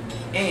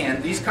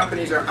 And these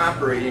companies are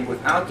operating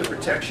without the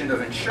protection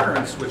of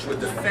insurance, which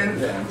would defend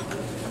them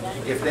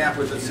if that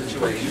was the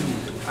situation.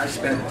 I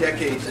spent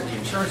decades in the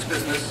insurance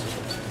business.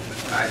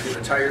 I've been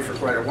retired for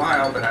quite a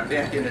while, but I'm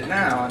back in it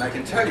now, and I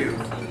can tell you,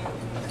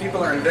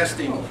 people are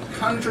investing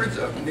hundreds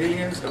of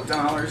millions of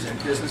dollars in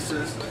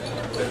businesses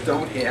that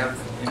don't have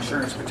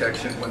insurance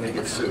protection when they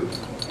get sued.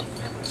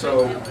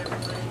 So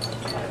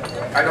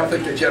I don't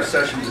think that Jeff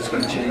Sessions is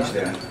going to change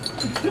that.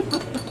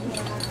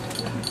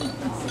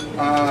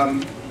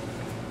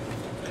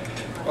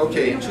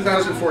 Okay, in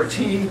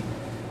 2014,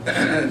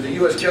 the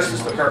U.S.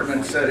 Justice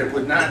Department said it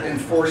would not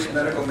enforce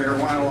medical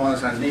marijuana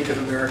laws on Native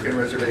American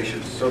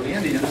reservations, so the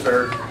Indians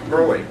are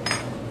growing.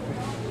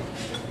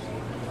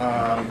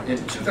 In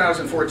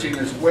 2014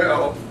 as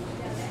well,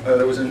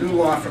 there was a new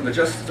law from the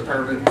Justice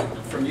Department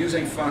from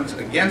using funds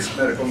against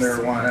medical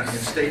marijuana in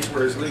states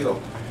where it's legal.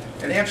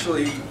 And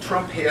actually,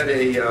 Trump had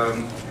a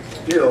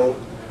bill,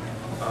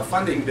 a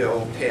funding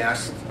bill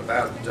passed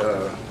about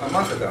a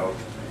month ago,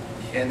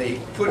 and they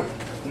put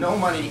no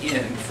money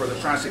in for the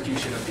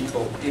prosecution of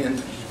people in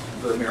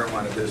the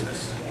marijuana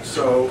business.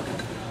 So,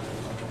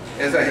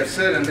 as I have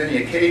said on many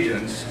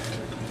occasions,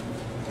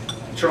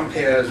 Trump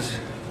has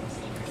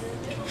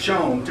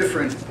shown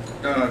different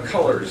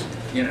colors,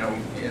 you know,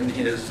 in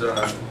his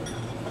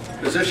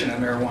position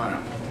on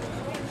marijuana.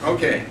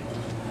 Okay,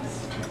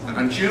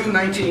 on June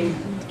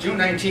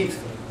 19th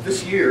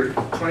this year,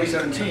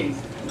 2017,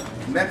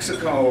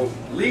 Mexico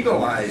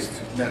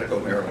legalized medical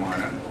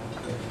marijuana.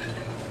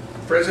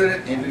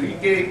 President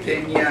Enrique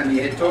Peña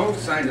Nieto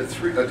signed a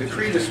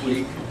decree this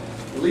week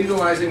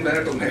legalizing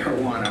medical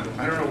marijuana.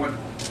 I don't know what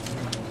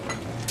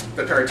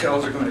the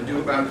cartels are going to do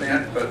about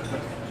that, but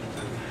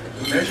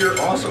the measure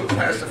also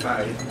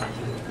classified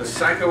the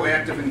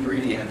psychoactive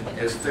ingredient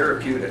as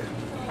therapeutic.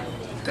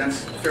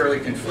 That's fairly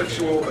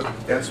conflictual,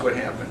 but that's what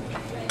happened.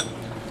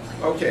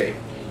 Okay,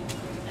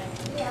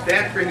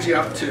 that brings you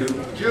up to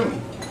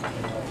June.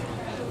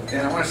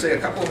 And I want to say a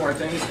couple more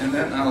things, and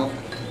then I'll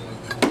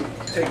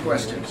take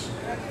questions.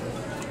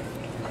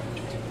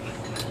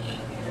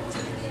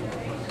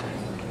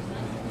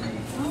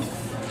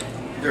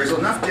 There's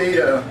enough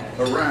data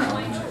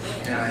around,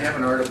 and I have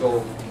an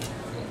article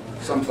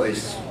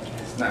someplace,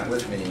 it's not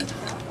with me,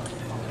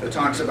 that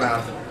talks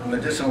about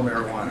medicinal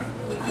marijuana.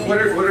 What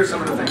are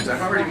some of the things?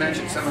 I've already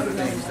mentioned some of the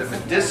things that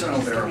medicinal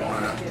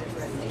marijuana,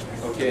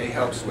 okay,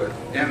 helps with.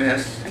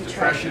 MS,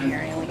 depression,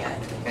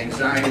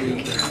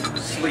 anxiety,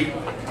 sleep.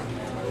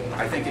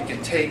 I think it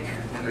can take,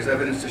 and there's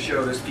evidence to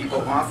show this,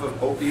 people off of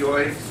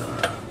opioids.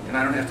 And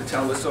I don't have to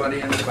tell this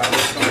audience about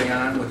what's going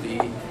on with the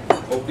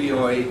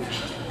opioid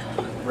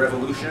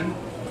revolution.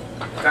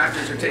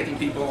 Doctors are taking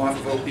people off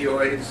of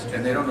opioids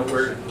and they don't know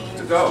where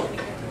to go.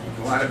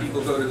 A lot of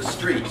people go to the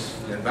streets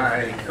and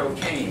buy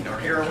cocaine or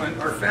heroin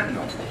or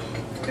fentanyl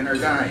and are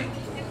dying.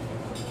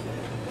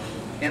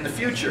 And the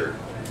future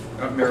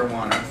of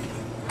marijuana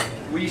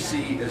we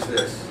see is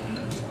this.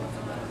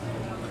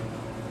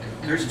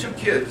 There's two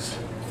kids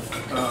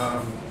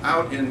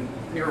out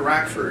near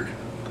Rockford.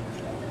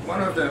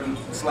 One of them,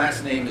 his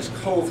last name is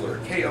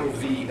Kovler,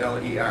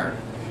 K-O-V-L-E-R.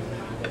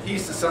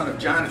 He's the son of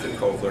Jonathan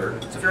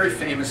Kovler. It's a very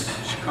famous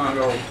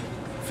Chicago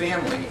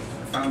family.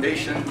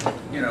 Foundation,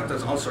 you know,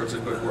 does all sorts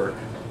of good work.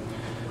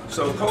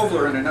 So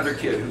Kovler and another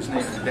kid, whose name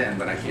is Ben,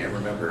 but I can't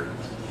remember,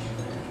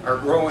 are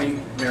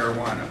growing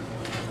marijuana.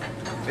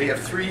 They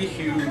have 3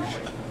 huge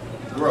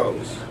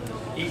grows.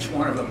 Each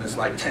one of them is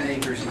like 10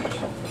 acres each.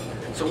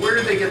 So where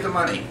did they get the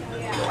money?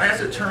 Well, as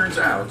it turns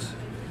out,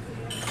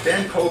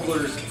 Ben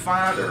Kovler's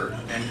father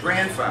and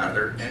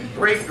grandfather and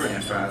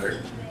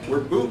great-grandfather were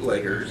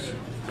bootleggers,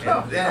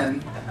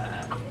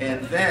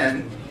 and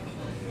then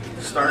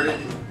started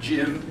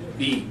Jim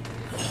Beam.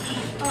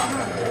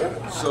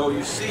 So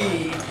you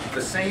see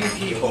the same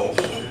people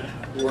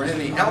who are in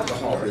the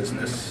alcohol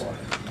business,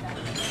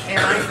 and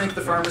I think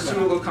the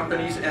pharmaceutical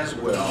companies as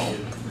well,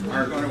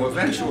 are going to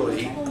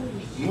eventually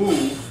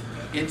move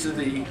into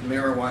the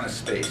marijuana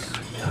space.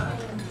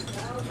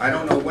 I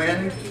don't know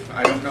when,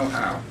 I don't know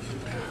how.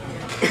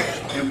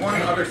 And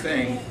one other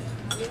thing,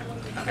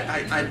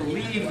 I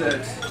believe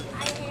that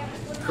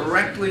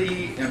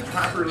correctly and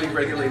properly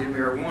regulated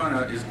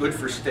marijuana is good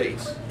for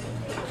states.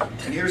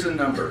 And here's a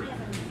number.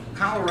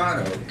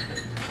 Colorado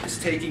is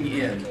taking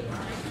in,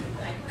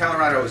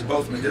 Colorado is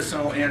both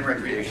medicinal and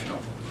recreational.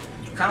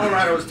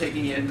 Colorado is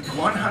taking in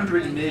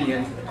 $100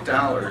 million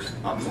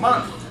a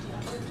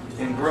month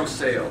in gross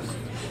sales,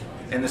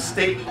 and the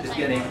state is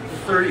getting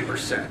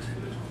 30%.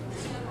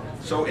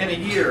 So in a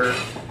year,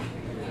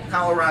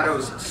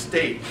 Colorado's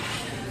state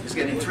is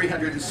getting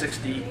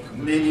 $360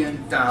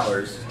 million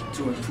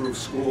to improve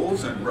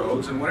schools and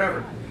roads and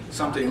whatever,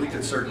 something we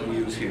could certainly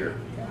use here.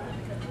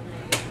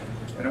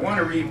 And I want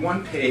to read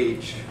one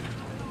page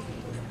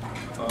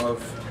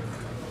of,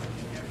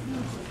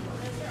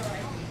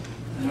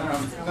 and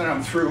then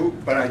I'm through,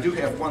 but I do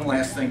have one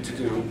last thing to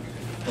do.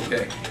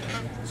 Okay,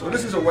 so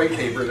this is a white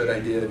paper that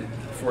I did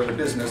for the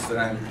business that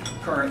I'm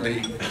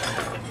currently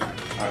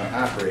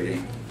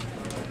operating.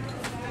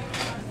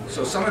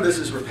 So some of this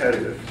is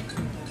repetitive.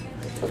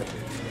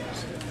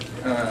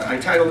 I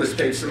titled this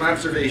page, Some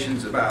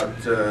Observations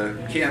About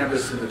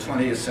Cannabis in the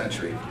 20th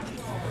Century.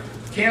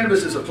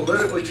 Cannabis is a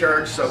politically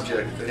charged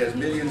subject that has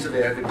millions of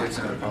advocates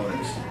and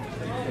opponents.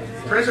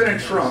 President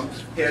Trump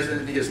has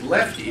in his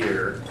left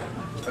ear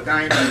a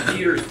guy named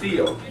Peter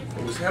Thiel,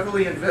 who was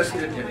heavily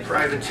invested in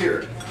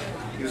privateer.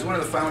 He was one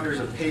of the founders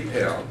of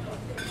PayPal.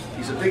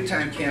 He's a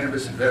big-time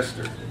cannabis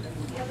investor.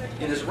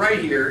 In his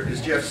right ear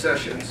is Jeff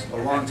Sessions, a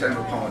longtime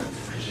opponent.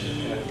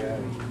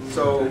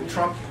 So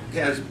Trump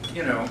has,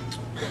 you know,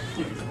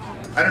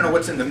 I don't know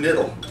what's in the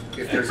middle.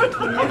 If there's, I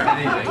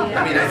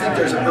mean, I think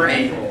there's a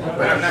brain,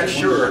 but I'm not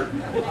sure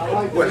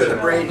whether the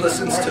brain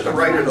listens to the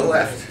right or the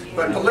left.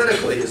 But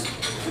politically,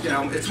 you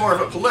know, it's more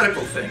of a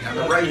political thing. On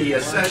the right he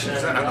has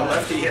Sessions, and on the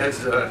left he has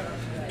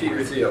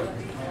Peter Thiel.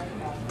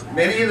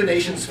 Many of the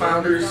nation's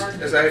founders,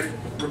 as I've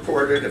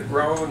reported, have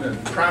grown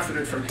and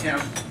profited from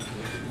hemp.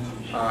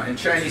 In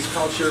Chinese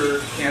culture,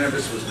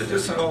 cannabis was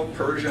medicinal.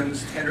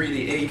 Persians, Henry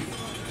VIII,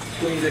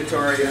 Queen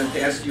Victoria, and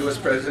past U.S.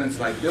 presidents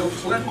like Bill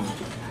Clinton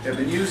have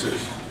been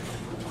users.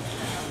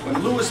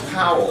 When Lewis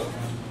Powell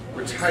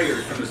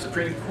retired from the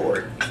Supreme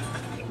Court,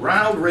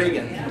 Ronald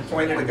Reagan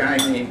appointed a guy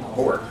named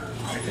Bork.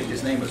 I think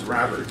his name was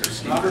Robert or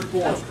Steve.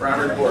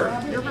 Robert Bork.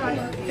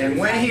 And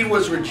when he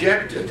was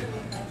rejected,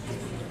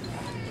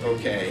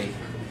 okay,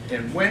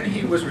 and when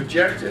he was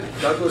rejected,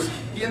 Douglas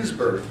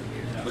Ginsburg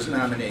was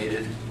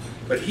nominated,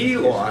 but he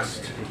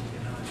lost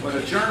when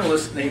a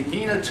journalist named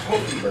Nina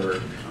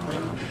Totenberg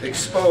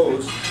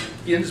exposed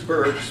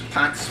Ginsburg's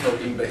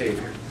pot-smoking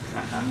behavior.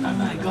 Oh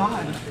my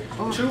God.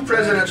 Oh. 2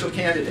 presidential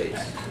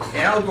candidates,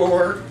 Al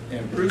Gore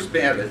and Bruce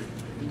Babbitt,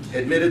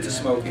 admitted to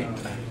smoking.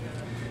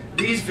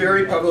 These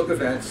very public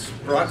events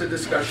brought the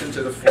discussion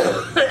to the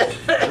fore.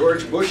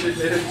 George Bush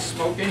admitted to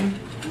smoking.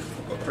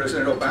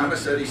 President Obama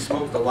said he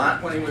smoked a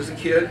lot when he was a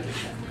kid.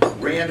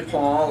 Rand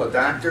Paul, a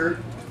doctor,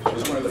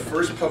 was one of the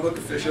first public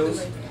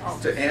officials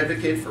to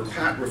advocate for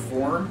pot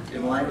reform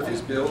in line with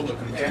his bill, the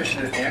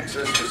Compassionate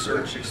Access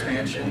Research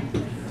Expansion,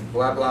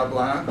 blah, blah,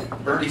 blah.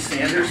 Bernie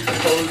Sanders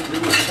proposed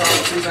numerous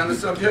policies on the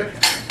subject.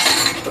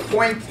 The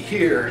point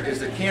here is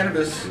that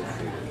cannabis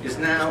is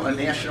now a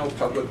national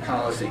public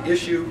policy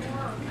issue,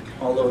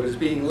 although it is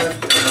being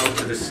left now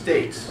to the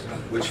states,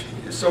 which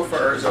so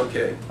far is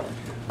okay.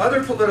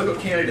 Other political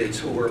candidates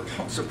who were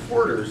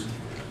supporters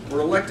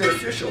were elected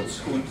officials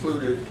who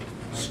included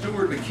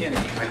Stuart McKinney,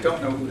 I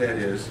don't know who that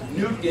is,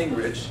 Newt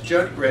Gingrich,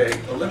 Judd Gregg,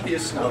 Olympia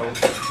Snowe,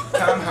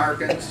 Tom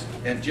Harkins,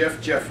 and Jeff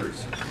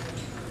Jeffers,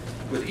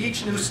 with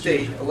each new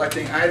state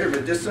electing either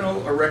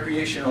medicinal or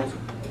recreational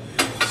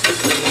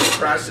systems and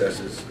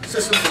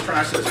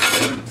processes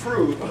to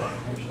improve,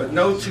 but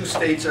no two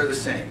states are the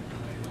same.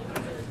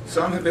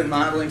 Some have been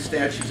modeling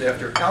statutes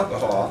after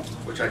alcohol,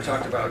 which I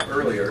talked about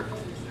earlier,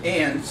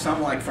 and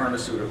some like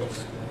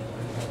pharmaceuticals.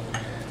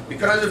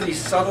 Because of these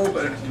subtle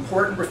but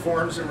important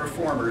reforms and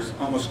reformers,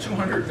 almost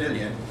 200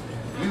 million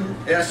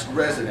U.S.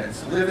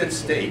 residents live in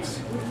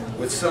states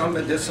with some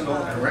medicinal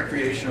and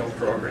recreational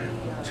program.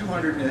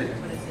 200 million.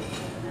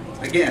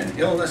 Again,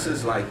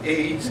 illnesses like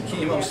AIDS,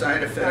 chemo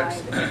side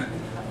effects,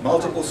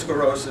 multiple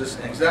sclerosis,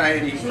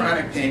 anxiety,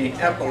 chronic pain,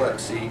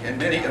 epilepsy, and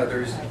many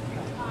others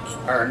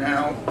are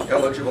now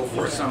eligible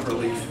for some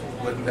relief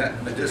with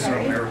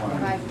medicinal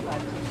marijuana.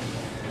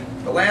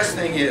 The last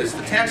thing is,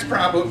 the tax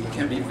problem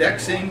can be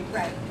vexing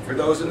for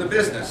those in the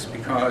business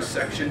because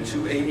Section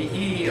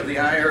 280E of the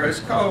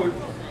IRS code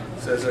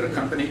says that a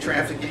company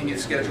trafficking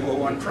its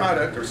Schedule I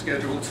product or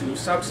Schedule II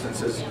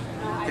substances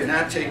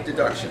cannot take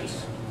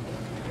deductions.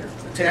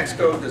 The tax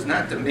code does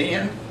not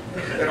demand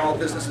that all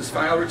businesses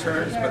file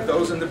returns, but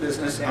those in the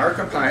business are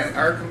complying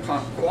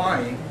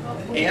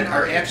and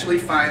are actually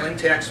filing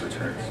tax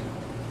returns.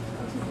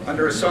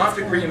 Under a soft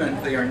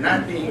agreement, they are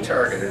not being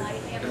targeted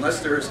unless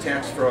there is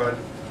tax fraud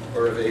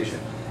or evasion.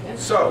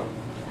 So,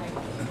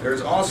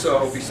 there's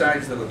also,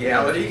 besides the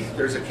legality,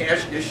 there's a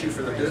cash issue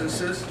for the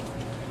businesses,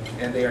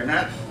 and they are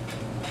not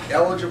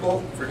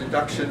eligible for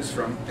deductions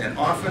from, and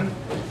often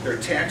their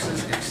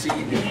taxes exceed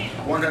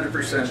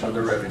 100% of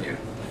the revenue.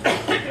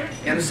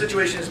 And the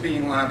situation is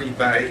being lobbied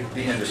by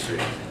the industry.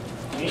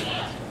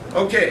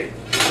 Okay,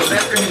 so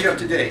that brings you up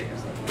to date.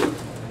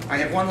 I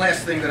have one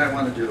last thing that I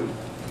want to do.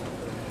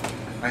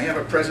 I have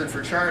a present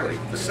for Charlie,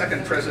 the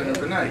second present of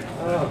the night.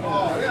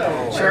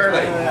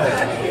 Charlie.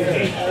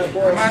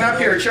 Come on up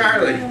here,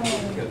 Charlie.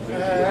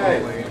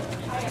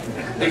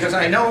 Because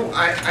I know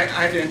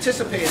I've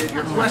anticipated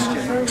your question,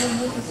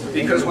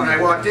 because when I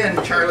walked in,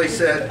 Charlie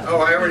said, "Oh,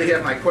 I already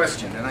have my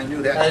question," and I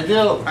knew that. I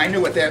do. I knew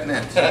what that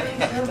meant. I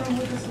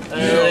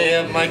already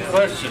have my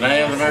question. I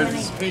haven't heard the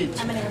speech.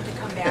 I'm gonna have to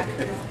come back.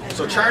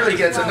 So Charlie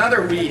gets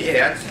another weed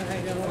hat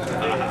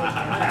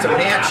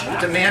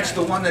to match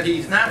the one that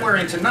he's not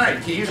wearing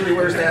tonight. He usually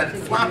wears that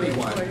floppy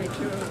one.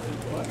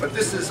 But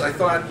this is, I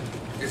thought,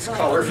 it's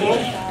colorful,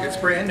 it's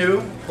brand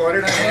new, bought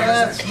it on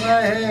Amazon. That's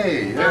my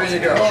hay. There you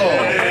go.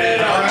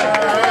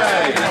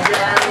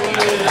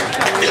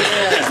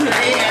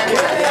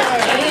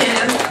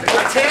 And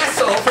a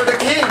tassel for the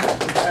king.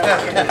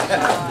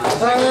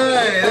 All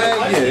right,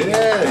 thank you.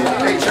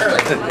 Hey,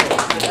 Charlie.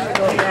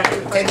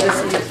 And this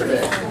is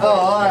today. Oh,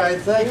 all right,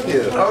 thank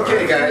you.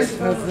 Okay, guys.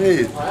 That's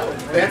neat.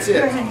 That's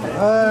it.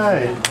 All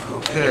right.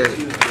 Okay.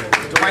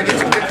 Do I get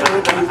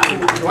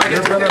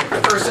to pick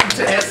the person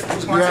to ask,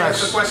 who wants to ask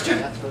the question?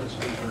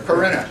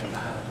 Corinna.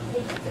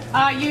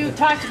 You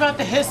talked about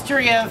the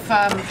history of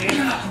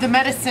the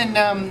medicine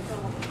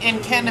in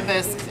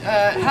cannabis.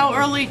 How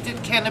early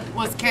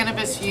was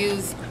cannabis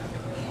used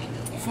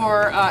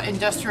for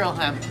industrial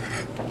hemp?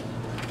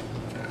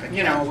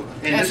 You know,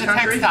 in As this a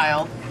country,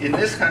 textile. in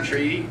this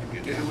country,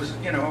 it was,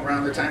 you know,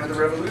 around the time of the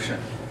revolution.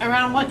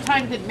 Around what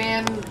time did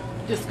man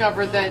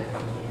discover that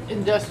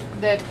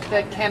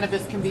that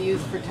cannabis can be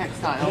used for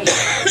textiles?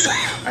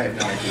 I have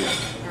no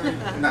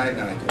idea. No, I have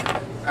no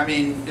idea. I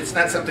mean, it's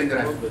not something that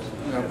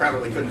I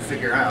probably couldn't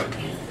figure out.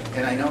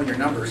 And I know your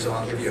number, so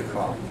I'll give you a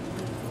call.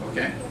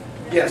 Okay?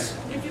 Yes?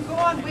 If you go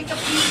on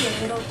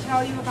Wikipedia, it'll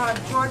tell you about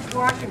George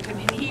Washington,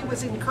 and he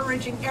was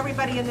encouraging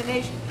everybody in the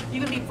nation,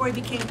 even before he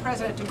became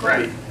president, to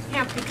grow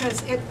hemp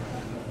because it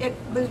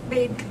was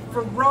made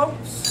for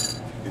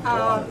ropes.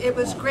 It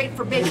was great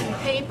for baking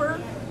paper.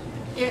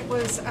 It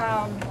was,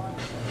 oh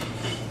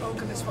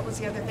goodness, what was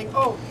the other thing?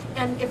 Oh,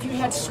 and if you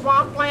had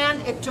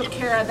swampland, it took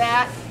care of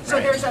that. So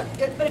there's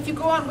but if you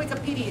go on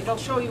Wikipedia, it'll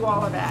show you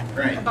all of that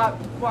about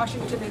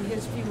Washington and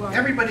his view on it.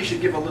 Everybody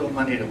should give a little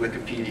money to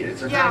Wikipedia.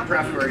 It's a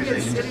nonprofit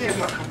organization. Just give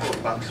them a couple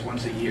of bucks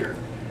once a year.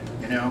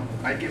 You know,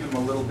 I give them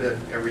a little bit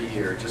every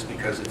year just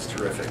because it's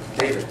terrific.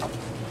 David.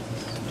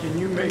 Can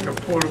you make a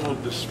potable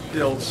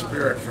distilled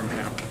spirit from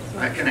hemp?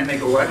 Can I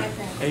make a what?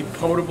 A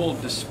potable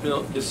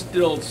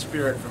distilled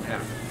spirit from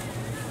hemp.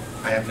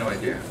 I have no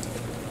idea.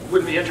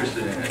 Wouldn't be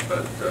interested in it,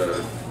 but,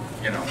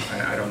 you know,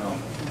 I don't know.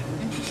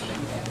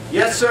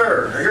 Yes,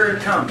 sir. Here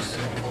it comes.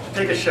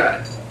 Take a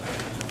shot.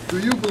 Do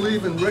you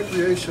believe in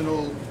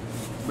recreational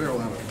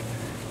marijuana?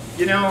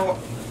 You know,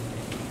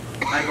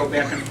 I go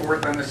back and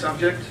forth on the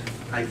subject.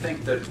 I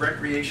think that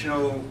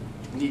recreational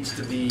needs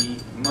to be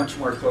much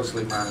more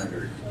closely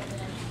monitored,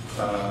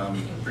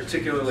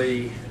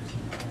 particularly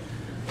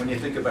when you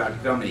think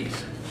about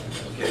gummies.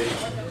 Okay,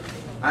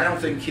 I don't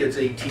think kids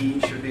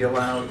 18 should be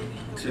allowed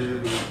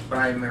to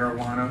buy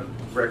marijuana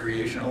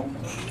recreational.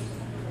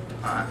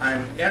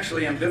 I'm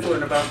actually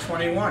ambivalent about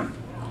 21.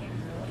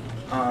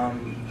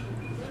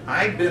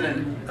 I've been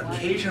an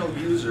occasional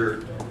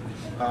user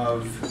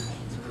of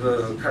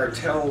the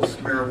cartel's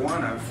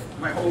marijuana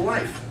my whole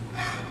life,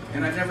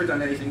 and I've never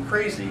done anything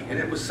crazy, and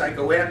it was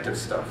psychoactive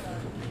stuff,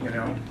 you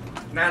know,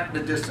 not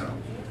medicinal.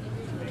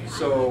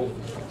 So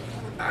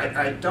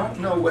I don't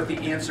know what the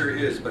answer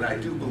is, but I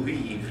do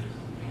believe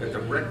that the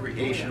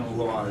recreational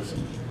laws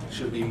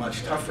should be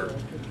much tougher.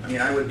 I mean,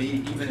 I would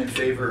be even in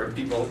favor of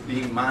people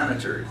being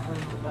monitored,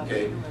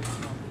 okay?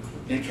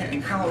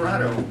 In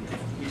Colorado,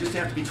 you just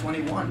have to be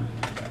 21.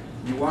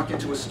 You walk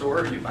into a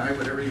store, you buy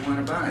whatever you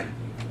want to buy.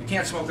 You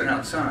can't smoke it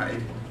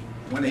outside.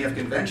 When they have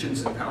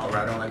conventions in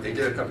Colorado, like they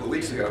did a couple of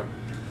weeks ago,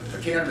 a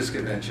cannabis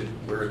convention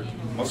where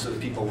most of the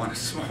people want to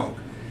smoke,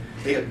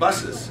 they had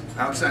buses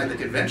outside the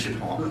convention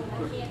hall.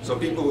 So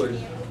people would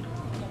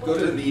go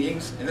to the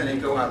meetings and then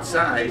they'd go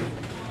outside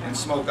and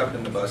smoke up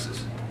in the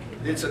buses.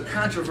 It's a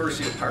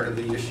controversial part of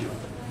the issue.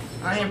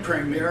 I am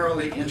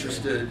primarily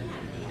interested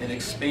in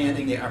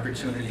expanding the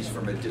opportunities for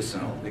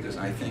medicinal because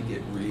I think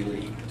it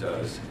really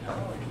does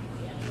help.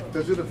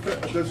 Does it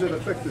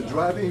affect the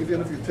driving even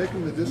if you're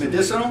taking medicinal?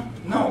 Medicinal?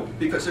 No,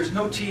 because there's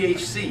no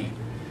THC.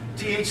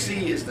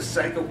 THC is the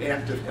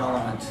psychoactive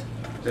element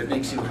that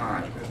makes you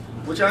high,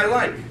 which I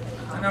like,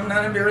 and I'm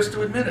not embarrassed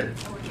to admit it.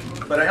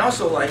 But I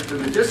also like the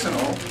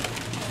medicinal,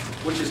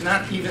 which is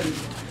not even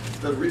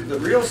the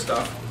real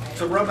stuff,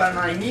 to rub on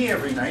my knee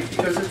every night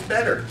because it's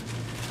better.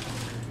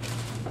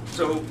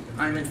 So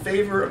I'm in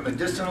favor of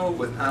medicinal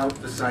without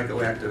the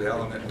psychoactive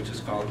element, which is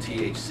called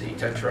THC,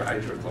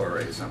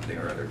 tetrahydrochloride, something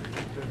or other.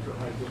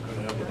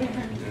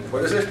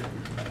 What is it?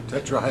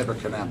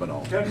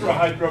 Tetrahydrocannabinol.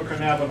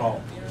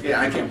 Tetrahydrocannabinol.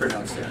 Yeah, I can't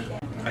pronounce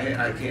that.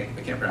 I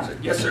can't pronounce it.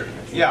 Yes, sir.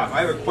 Yeah,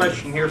 I have a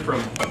question here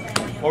from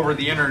over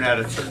the internet.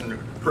 A certain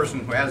person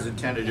who has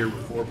attended here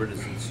before, but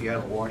is in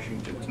Seattle,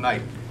 Washington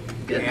tonight.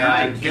 Getting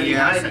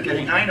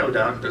high, no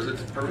doubt, because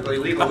it's perfectly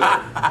legal.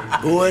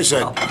 Who is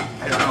it?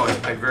 I don't know.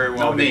 I very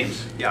well. No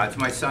names. Yeah, it's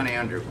my son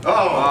Andrew.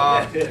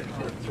 Oh.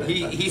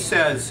 He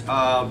says,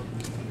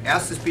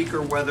 ask the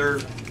speaker whether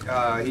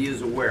he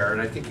is aware,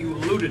 and I think you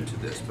alluded to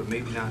this, but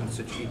maybe not in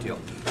such detail,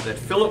 that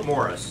Philip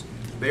Morris,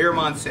 Bayer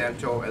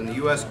Monsanto, and the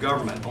U.S.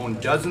 government own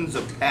dozens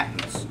of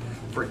patents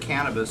for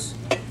cannabis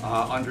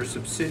under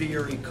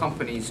subsidiary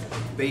companies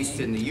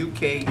based in the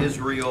UK,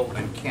 Israel,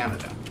 and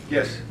Canada.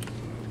 Yes.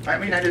 I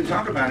mean, I didn't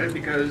talk about it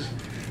because,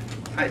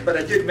 but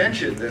I did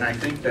mention that I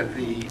think that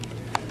the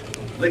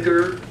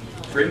liquor,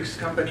 drinks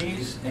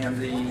companies and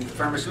the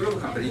pharmaceutical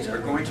companies are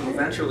going to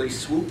eventually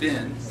swoop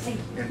in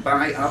and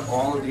buy up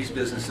all of these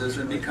businesses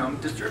and become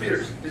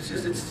distributors. It's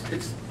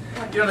just,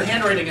 you know, the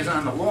handwriting is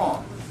on the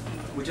wall.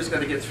 We just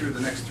got to get through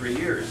the next 3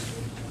 years.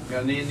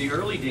 Yeah, in the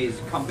early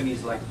days,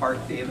 companies like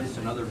Park Davis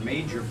and other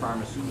major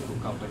pharmaceutical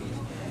companies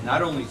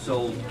not only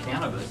sold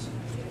cannabis,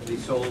 they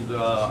sold,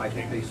 I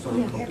think they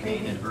sold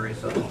cocaine and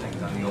various other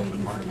things on the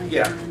open market.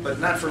 Yeah, but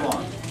not for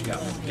long. Yeah.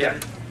 Yeah,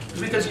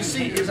 because you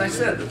see, as I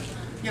said,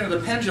 you know,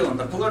 the pendulum,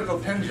 the political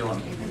pendulum,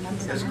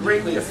 has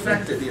greatly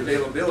affected the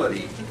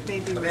availability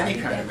of any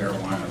kind of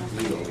marijuana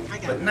legally.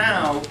 But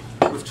now,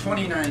 with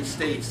 29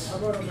 states,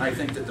 I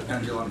think that the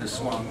pendulum has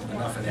swung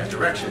enough in that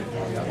direction,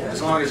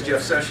 as long as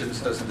Jeff Sessions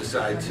doesn't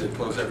decide to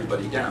close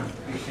everybody down.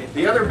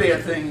 The other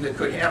bad thing that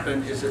could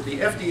happen is that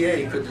the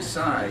FDA could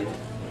decide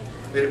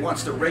that it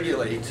wants to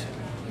regulate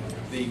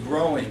the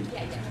growing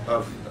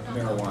of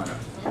marijuana.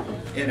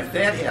 And if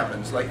that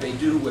happens, like they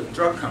do with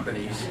drug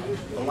companies,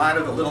 a lot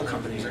of the little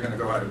companies are going to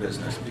go out of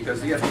business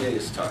because the FDA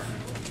is tough.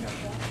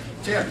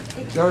 Tim?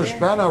 There's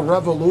been a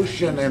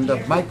revolution in the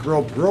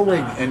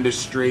microbrewing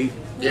industry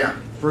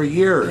for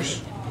years.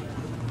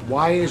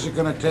 Why is it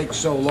going to take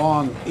so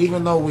long?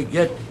 Even though we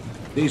get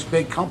these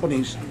big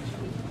companies,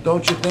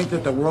 don't you think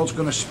that the world's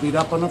going to speed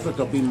up enough that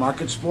there'll be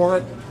markets for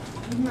it?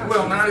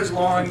 Well, not as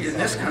long in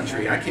this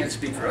country. I can't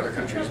speak for other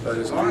countries, but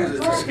as long as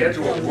it's a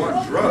Schedule I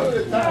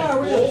drug.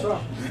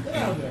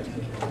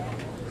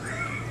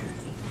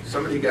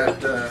 Somebody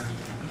got,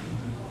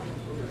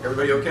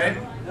 everybody okay?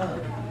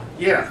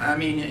 Yeah, I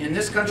mean, in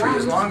this country,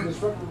 as long as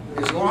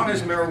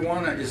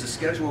marijuana is a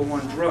Schedule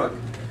I drug,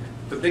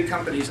 the big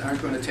companies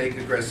aren't going to take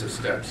aggressive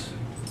steps.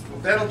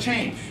 That'll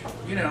change.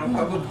 You know,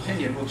 public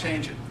opinion will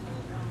change it.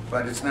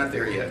 But it's not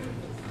there yet.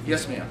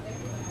 Yes, ma'am.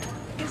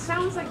 It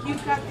sounds like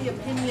you've got the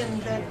opinion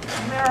that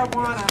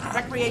marijuana,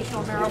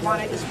 recreational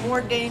marijuana, is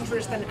more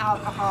dangerous than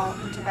alcohol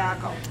and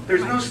tobacco.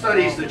 There's no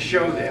studies that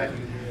show that,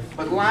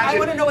 but logic, I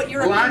want to know what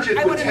your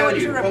logic would tell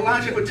you. Well,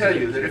 logic would tell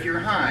you that if you're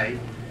high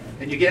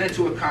and you get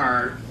into a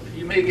car,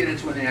 you may get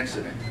into an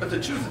accident. But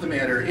the truth of the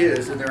matter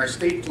is, and there are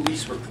state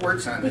police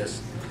reports on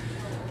this,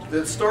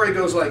 the story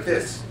goes like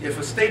this. If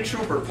a state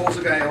trooper pulls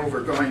a guy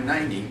over going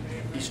 90,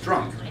 he's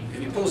drunk. If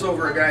he pulls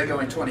over a guy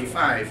going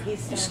 25,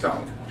 he's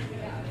stoned.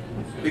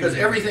 because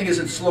everything is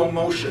in slow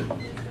motion.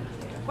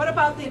 What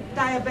about the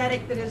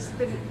diabetic that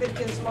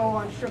is low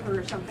on sugar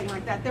or something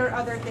like that? There are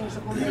other things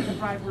that will make a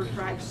driver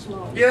drive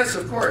slow. Yes,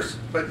 of course,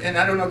 and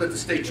I don't know that the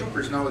state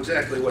troopers know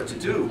exactly what to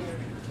do,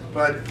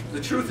 but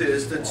the truth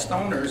is that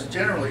stoners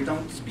generally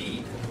don't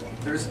speed.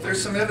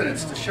 There's some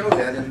evidence to show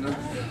that in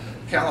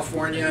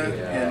California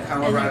and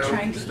Colorado. And they're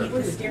trying to eat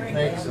the steering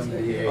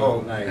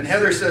wheel. Oh, and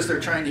Heather says they're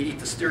trying to eat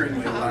the steering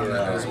wheel on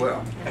that as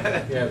well.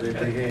 Yeah, they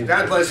behave.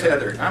 God bless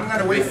Heather. I'm going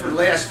to wait for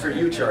last for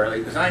you, Charlie,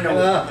 because I know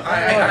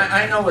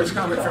I know what's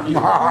coming from you.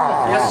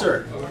 Yes,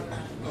 sir.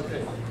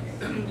 Okay.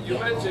 You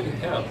mentioned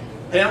hemp.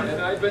 Hemp?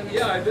 And I've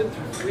been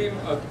through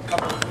a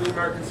couple of flea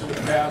markets in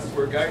the past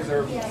where guys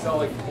are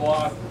selling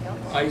cloth,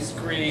 ice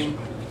cream,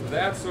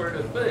 that sort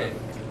of thing.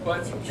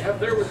 But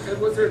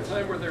was there a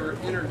time where they were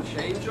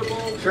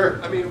interchangeable?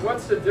 Sure. I mean,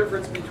 what's the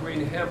difference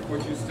between hemp,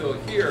 which you still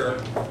hear,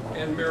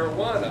 and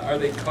marijuana? Are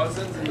they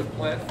cousins in the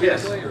plant family?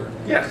 Yes. Or?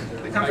 Yes.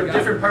 They come from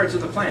different parts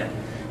of the plant.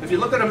 If you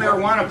look at a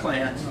marijuana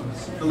plant,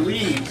 the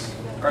leaves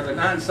are the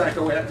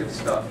non-psychoactive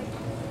stuff.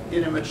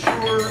 In a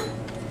mature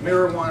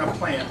marijuana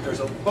plant, there's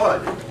a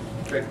bud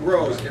that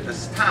grows at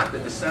the top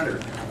in the center.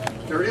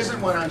 There isn't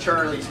one on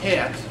Charlie's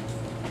hat,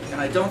 and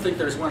I don't think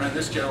there's one on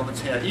this gentleman's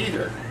hat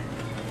either.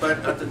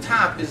 But at the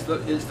top is the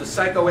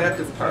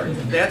psychoactive part.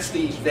 That's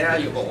the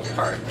valuable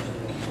part.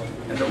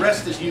 And the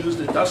rest is used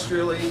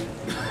industrially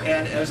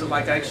and as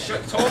like I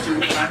told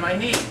you on my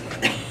knee.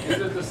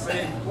 Is it the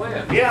same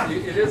plant? Yeah.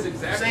 It is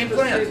exactly same the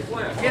plant. same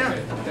plant. Yeah.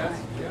 Okay.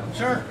 Yeah.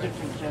 Sure.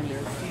 Different gender,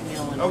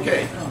 female and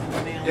Okay.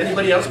 male.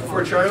 Anybody else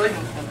before Charlie?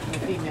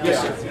 Female.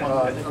 Yes, sir.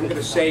 I'm going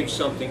to save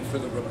something for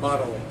the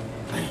rebuttal,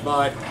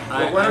 but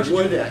Well, why don't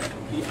you do that?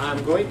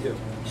 I'm going to.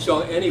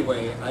 So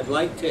anyway, I'd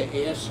like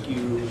to ask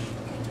you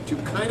to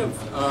kind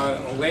of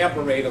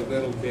elaborate a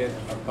little bit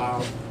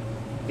about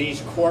these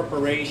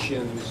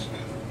corporations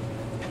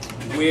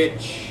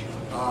which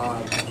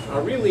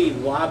are really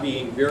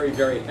lobbying very,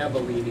 very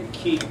heavily to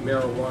keep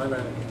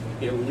marijuana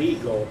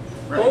illegal,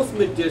 Right. both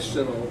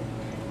medicinal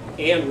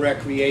and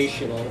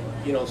recreational,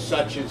 you know,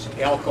 such as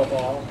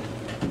alcohol,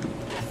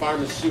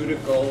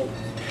 pharmaceutical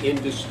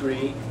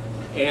industry,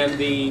 and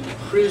the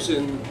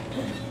prison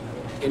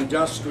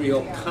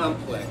industrial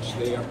complex.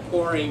 They are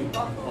pouring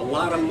a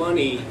lot of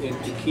money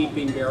into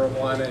keeping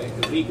marijuana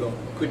illegal.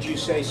 Could you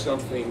say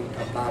something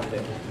about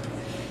that?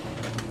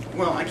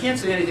 Well, I can't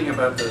say anything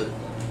about the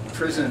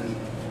prison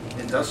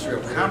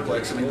industrial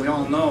complex. I mean, we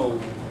all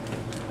know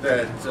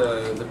that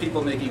the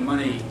people making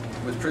money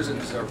with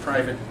prisons are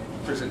private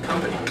prison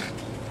companies.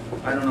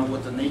 I don't know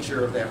what the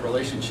nature of that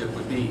relationship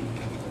would be.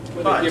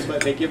 Well,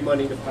 they give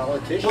money to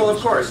politicians. Well, of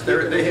course,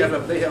 they have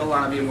a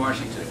lobby in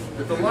Washington.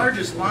 But the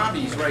largest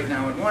lobbies right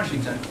now in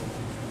Washington,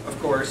 of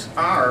course,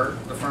 are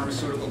the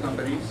pharmaceutical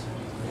companies,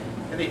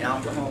 and the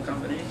alcohol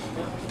companies,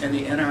 and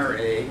the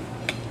NRA,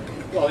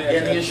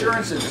 and the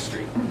insurance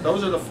industry.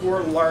 Those are the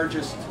four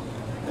largest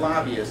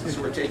lobbyists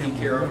who are taking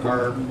care of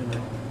our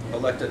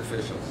elected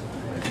officials.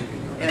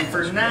 And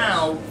for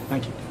now,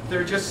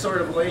 they're just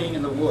sort of laying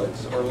in the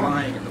woods or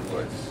lying in the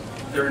woods.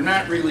 They're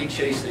not really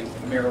chasing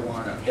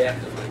marijuana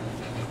actively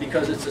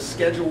because it's a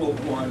Schedule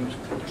I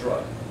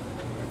drug.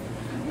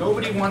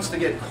 Nobody wants to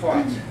get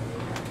caught,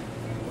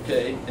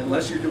 okay,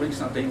 unless you're doing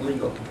something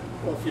legal.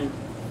 Well,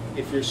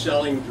 if you're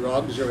selling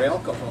drugs or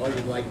alcohol,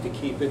 you'd like to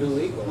keep it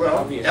illegal. Well,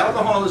 obviously.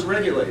 alcohol is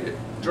regulated.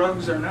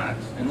 Drugs are not,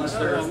 unless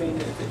they're... I mean,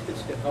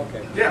 it's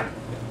okay. Yeah.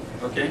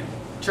 Okay.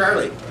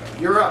 Charlie,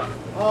 you're up.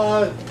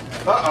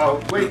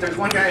 Uh-oh. Wait, there's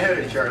one guy ahead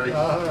of you, Charlie.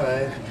 All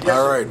right. Yes,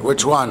 All right,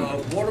 which one?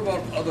 What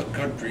about other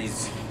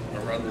countries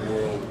around the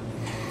world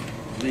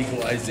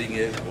legalizing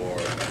it, or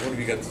what have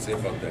you got to say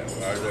about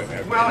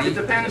that? Well, it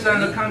depends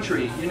on the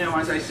country. You know,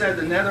 as I said,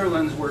 the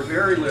Netherlands were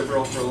very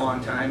liberal for a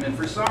long time, and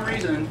for some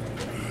reason,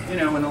 you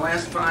know, in the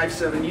last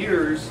 5-7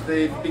 years,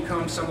 they've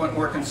become somewhat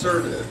more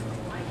conservative.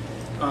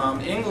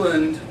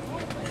 England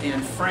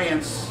and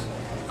France,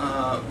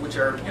 which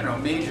are, you know,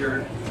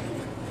 major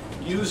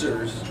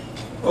users,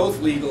 both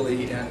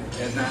legally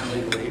and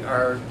non-legally,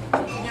 are,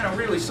 you know,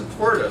 really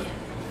supportive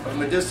of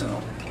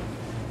medicinal.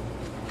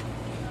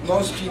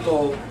 Most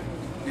people,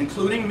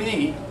 including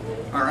me,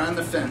 are on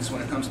the fence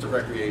when it comes to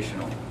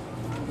recreational.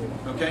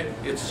 Okay?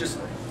 It's just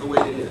the way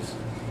it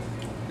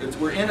is.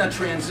 We're in a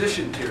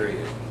transition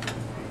period.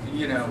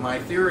 You know, my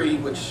theory,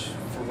 which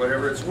for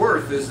whatever it's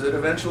worth, is that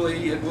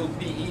eventually it will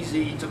be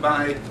easy to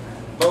buy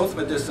both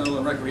medicinal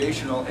and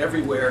recreational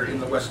everywhere in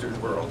the Western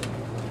world.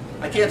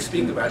 I can't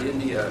speak about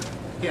India,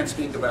 can't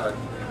speak about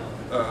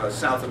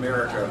South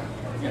America,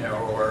 you know,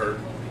 or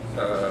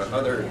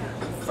other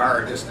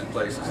far distant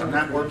places. I'm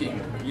not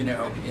working, you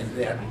know, in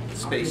that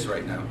space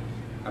right now.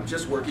 I'm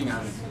just working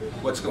on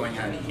what's going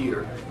on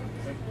here.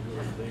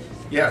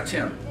 Yeah,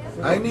 Tim.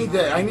 I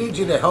need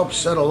you to help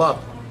settle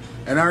up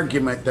an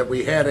argument that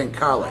we had in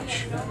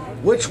college.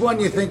 Which one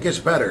you think is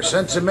better,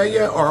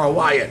 Sensimilla or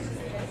Hawaiian?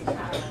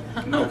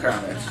 No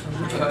comments.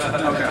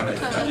 No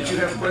comments. Did you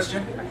have a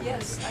question?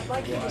 Yes, I'd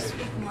like you to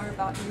speak more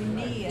about your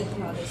knee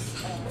and how this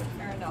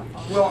fair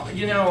enough. Well,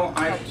 you know,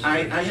 I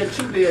had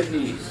 2 bad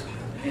knees.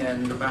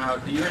 And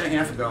about a year and a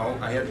half ago,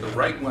 I had the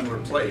right one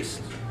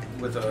replaced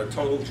with a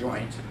total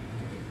joint.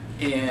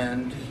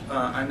 And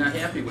I'm not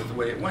happy with the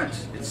way it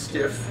went. It's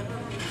stiff.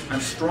 I'm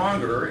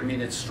stronger. I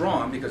mean, it's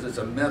strong because it's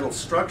a metal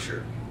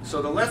structure.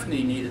 So the left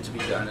knee needed to be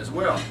done as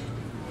well.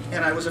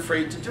 And I was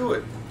afraid to do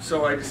it.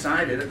 So I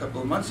decided a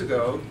couple of months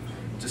ago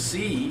to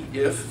see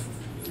if,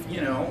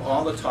 you know,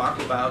 all the talk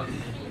about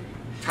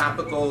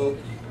topical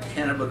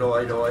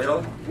cannabinoid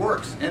oil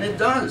works. And it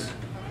does.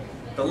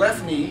 The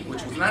left knee,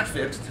 which was not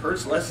fixed,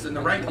 hurts less than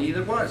the right knee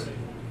that was.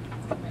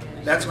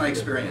 That's my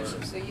experience.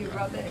 So you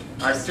rub it?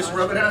 I just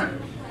rub it on.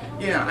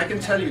 Yeah, I can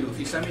tell you, if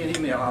you send me an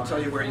email, I'll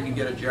tell you where you can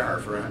get a jar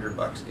for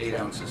 $100, 8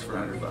 ounces for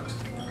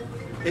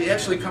 $100. It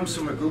actually comes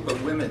from a group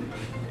of women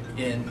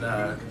in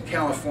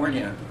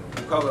California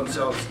who call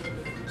themselves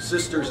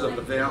Sisters of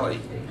the Valley,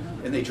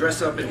 and they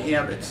dress up in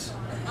habits,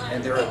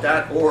 and they're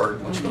a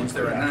 .org, which means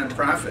they're a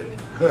non-profit.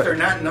 They're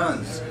not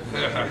nuns.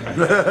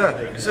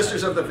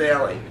 Sisters of the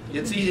Valley.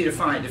 It's easy to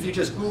find. If you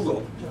just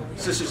Google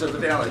Sisters of the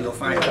Valley, you'll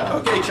find it.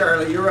 Okay,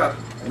 Charlie, you're up.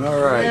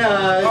 All right.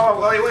 Yeah. Oh,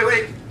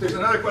 wait. There's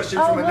another question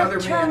from another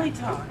let man. Charlie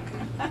talk.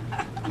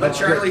 Let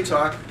Charlie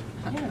talk.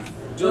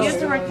 Just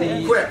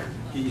Quick.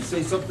 Can you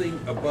say something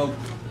about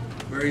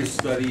various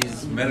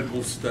studies,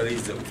 medical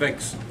studies,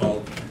 effects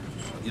of,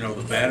 you know,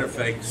 the bad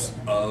effects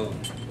of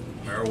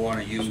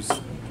marijuana use,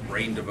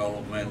 brain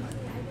development,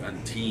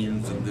 on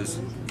teens and this?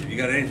 Have you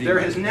got anything? There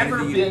has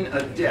never been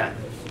a death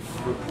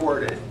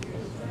reported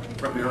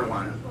from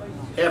marijuana,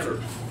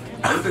 ever.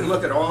 You can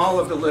look at all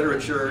of the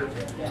literature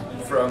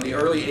from the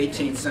early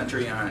 18th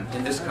century on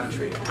in this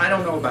country. I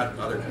don't know about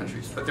other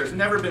countries, but there's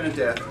never been a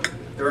death.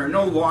 There are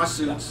no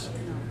lawsuits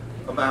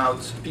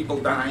about people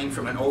dying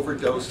from an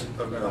overdose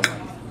of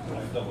marijuana.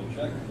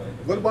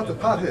 What about the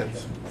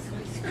potheads?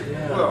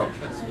 Well,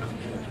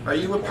 are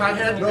you a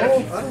pothead? No,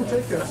 I don't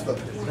take that stuff.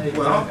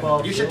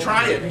 Well, you should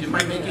try it. It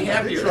might make you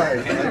happier.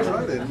 I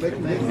tried it. It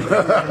made me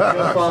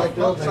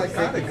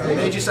psychotic. It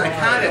made you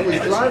psychotic. I was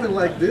driving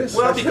like this.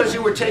 Well, because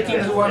you were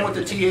taking the one with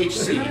the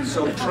THC.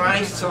 So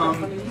try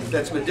some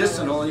that's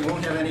medicinal, and you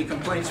won't have any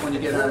complaints when you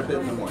get out of bed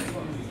in the morning.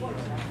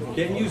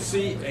 Can you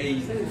see a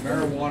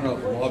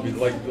marijuana lobby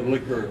like the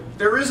liquor?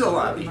 There is a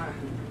lobby.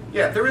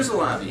 Yeah, there is a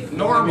lobby.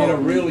 Normal. I mean, a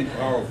really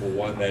powerful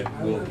one that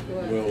will.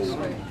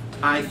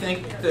 I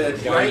think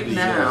that right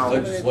now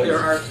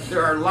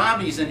there are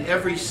lobbies in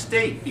every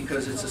state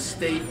because it's a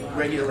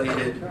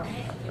state-regulated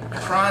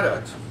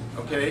product.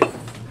 Okay.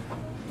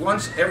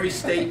 Once every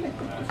state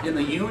in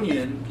the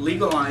union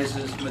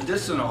legalizes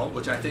medicinal,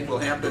 which I think will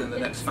happen in the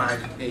next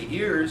 5 to 8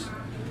 years,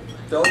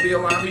 there'll be a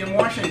lobby in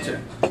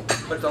Washington.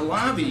 But the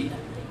lobby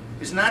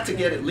is not to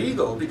get it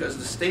legal because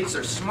the states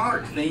are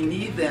smart. They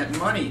need that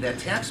money, that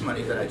tax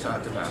money that I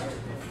talked about.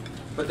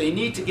 But they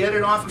need to get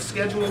it off of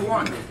Schedule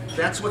 1.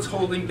 That's what's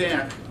holding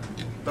back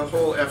the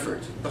whole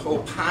effort, the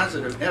whole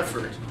positive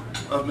effort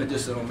of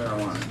medicinal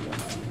marijuana.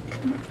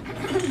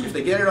 If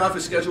they get it off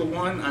of Schedule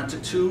 1 onto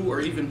 2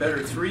 or even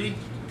better 3,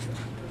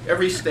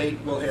 every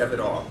state will have it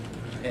all.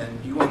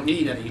 And you won't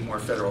need any more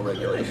federal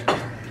regulation.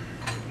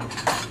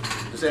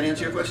 Does that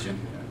answer your question?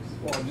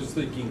 Well, I'm just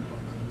thinking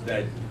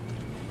that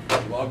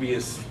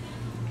lobbyists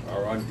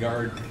are on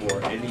guard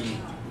for any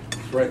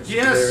threats to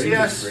their industry.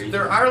 Yes,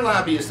 there are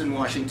lobbyists in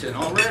Washington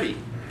already,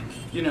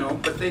 you know,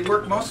 but they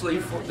work mostly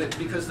for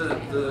because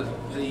the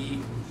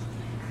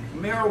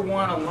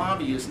marijuana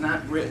lobby is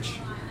not rich.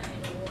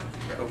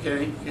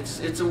 Okay,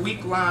 it's a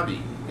weak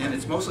lobby, and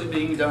it's mostly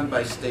being done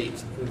by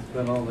states.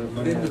 Spend all their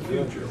money in the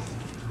future.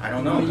 I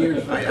don't know. I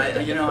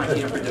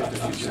can't predict the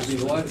future.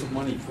 There'll be lots of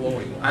money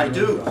flowing. I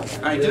do.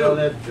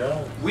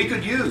 We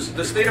could use,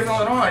 the state of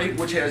Illinois,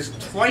 which has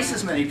twice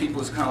as many people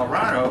as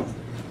Colorado,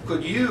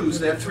 could use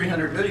that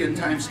 300 million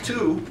times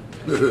 2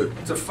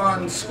 to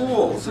fund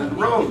schools and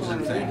roads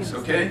and things,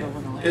 okay?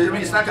 I mean,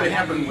 it's not going to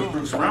happen with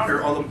Bruce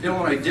Rauner, although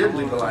Illinois did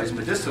legalize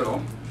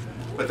medicinal,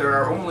 but there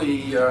are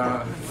only,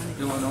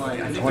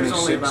 Illinois, I think there's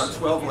only about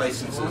 12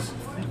 licenses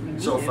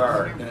so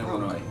far in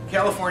Illinois.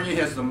 California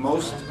has the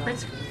most,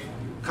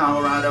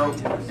 Colorado,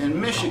 and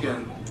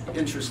Michigan,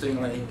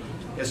 interestingly,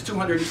 has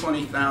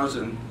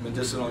 220,000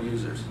 medicinal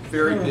users.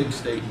 Very big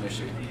state in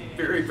Michigan.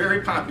 Very,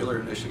 very popular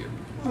in Michigan.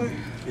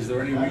 Is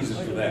there any reason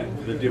for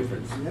that, the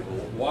difference?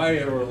 Why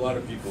are a lot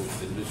of people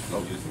in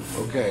Michigan using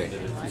it? Okay.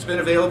 It's been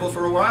available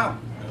for a while.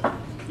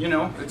 You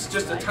know, it's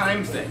just a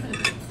time thing.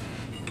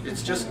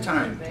 It's just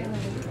time.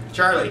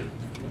 Charlie,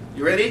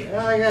 you ready?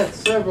 Yeah, I got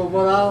several,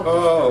 but I'll...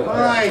 Oh. All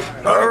right.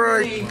 All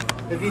right.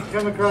 If you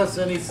come across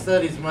any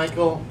studies,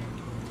 Michael,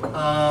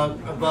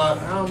 about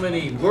how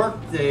many work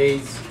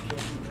days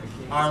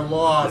are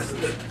lost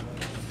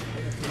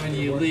when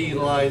you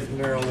legalize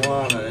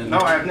marijuana. And, No,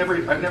 I've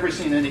never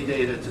seen any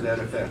data to that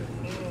effect.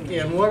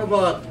 and what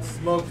about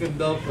smoking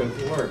dope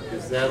at work?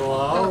 Is that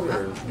allowed?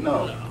 Or?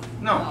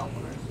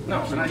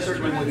 No, and I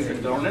certainly wouldn't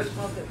condone it.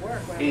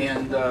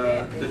 And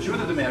the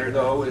truth of the matter,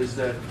 though, is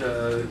that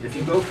if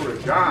you go for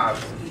a job,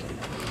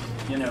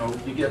 you know,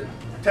 you get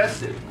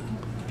tested.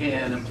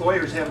 And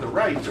employers have the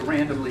right to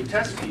randomly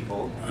test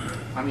people.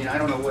 I mean, I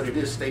don't know what it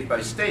is state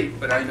by state,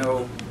 but I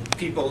know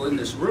people in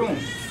this room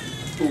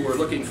who were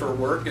looking for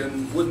work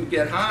and wouldn't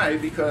get high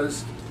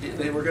because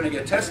they were going to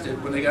get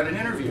tested when they got an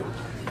interview.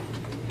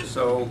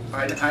 So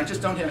I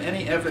just don't have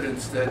any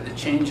evidence that it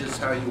changes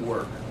how you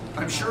work.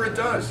 I'm sure it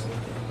does.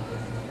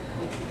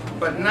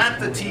 But not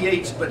the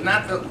but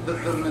not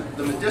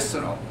the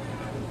medicinal.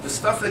 The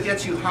stuff that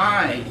gets you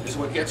high is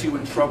what gets you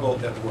in trouble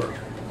at work.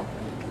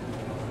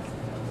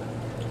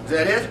 Is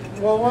that it?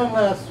 Well, one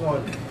last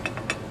one.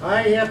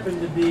 I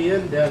happened to be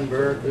in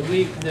Denver the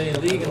week they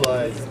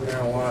legalized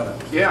marijuana.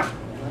 Yeah.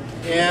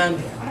 And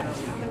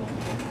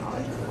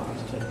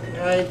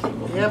I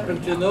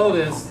happened to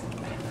notice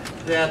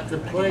that the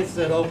place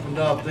that opened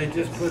up, they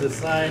just put a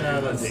sign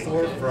on a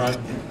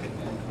storefront,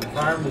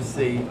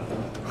 pharmacy,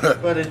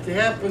 but it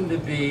happened to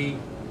be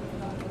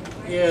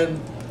in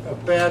a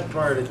bad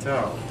part of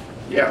town.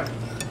 Yeah.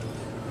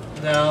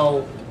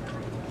 Now,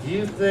 do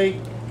you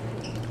think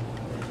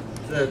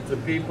that the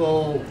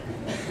people,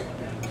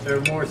 there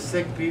are more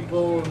sick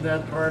people in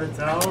that part of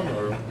town,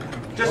 or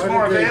just why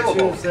more did they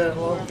available? choose that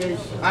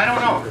location? I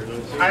don't know.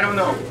 I don't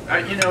know.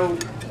 You know,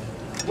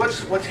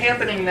 what's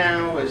happening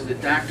now is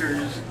that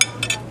doctors,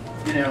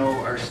 you know,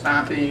 are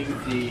stopping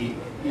the,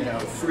 you know,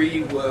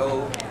 free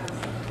will,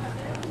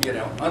 you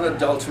know,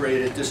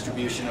 unadulterated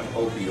distribution of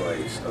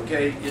opioids.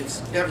 Okay,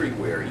 it's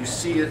everywhere. You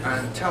see it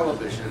on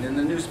television, in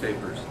the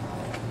newspapers,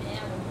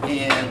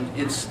 and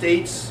in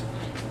states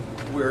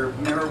where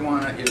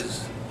marijuana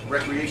is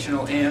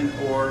recreational and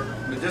or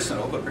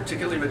medicinal, but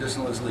particularly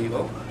medicinal is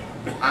legal.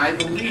 I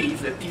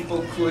believe that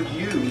people could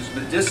use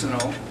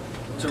medicinal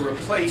to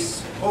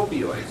replace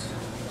opioids.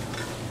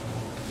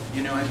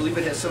 You know, I believe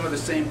it has some of the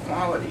same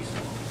qualities.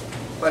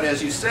 But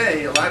as you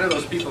say, a lot of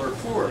those people are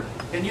poor.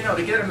 And you know,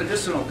 to get a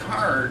medicinal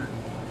card,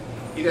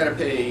 you got to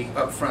pay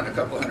up front a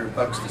couple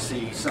 $100 to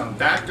see some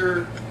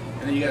doctor,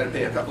 and then you got to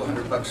pay a couple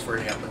 $100 for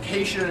an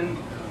application,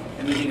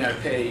 and then you got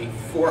to pay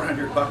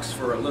 $400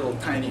 for a little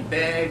tiny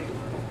bag.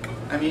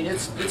 I mean,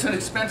 it's an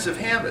expensive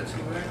habit.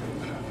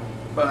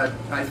 But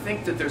I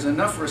think that there's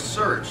enough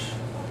research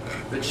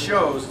that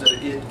shows that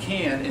it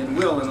can and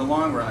will, in the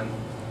long run,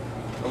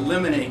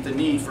 eliminate the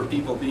need for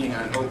people being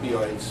on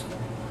opioids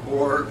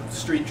or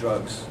street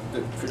drugs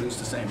that produce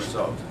the same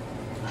result.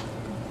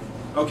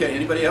 Okay,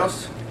 anybody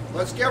else?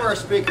 Let's give our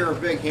speaker a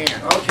big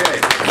hand. Okay.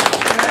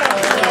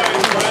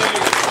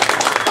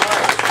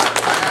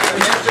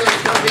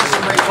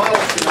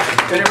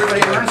 And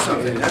everybody learned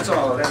something. That's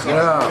all. That's all.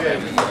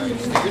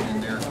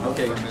 Yeah.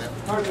 Okay.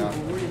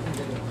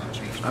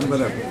 I'm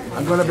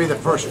gonna be the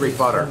first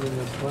rebutter.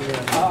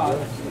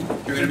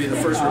 You're going to be the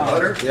first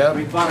rebutter? Yeah.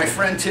 My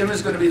friend Tim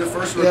is going to be the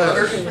first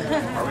rebutter?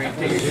 Are we going to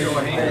take a show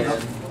of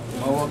hands?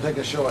 Well, we'll take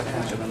a show of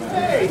hands in a minute.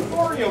 Hey,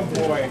 Oriole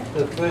boy.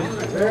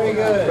 Very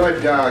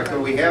good. Good.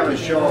 Could we have a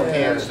show of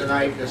hands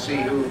tonight to see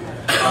who,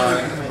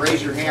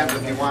 raise your hands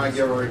if you want to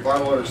give a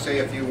rebuttal or say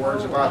a few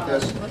words about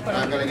this.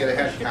 I'm going to get a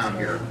head count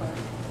here.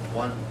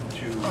 1,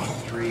 2,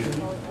 3,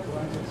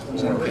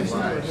 4,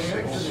 5,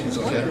 6,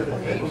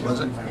 7, 8, 9,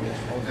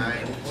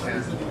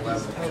 10,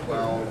 11,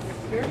 12.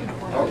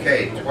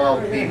 Okay,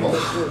 12 people.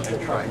 Let's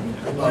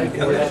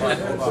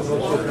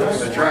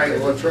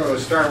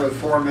start with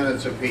 4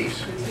 minutes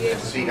apiece and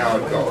see how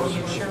it goes.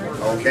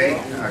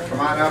 Okay, come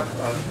on up.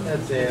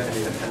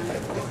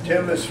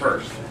 Tim is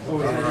first. All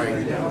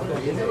right.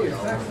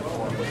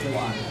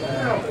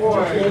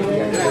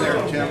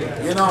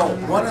 You know,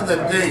 one of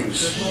the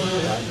things,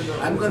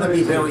 I'm going to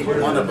be very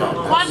blunt about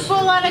this. One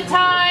pull at a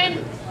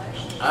time.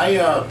 I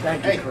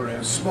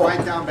smoke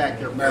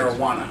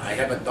marijuana. I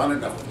haven't done it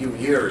in a few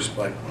years,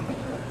 but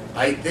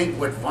I think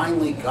what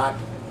finally got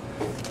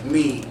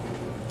me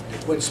to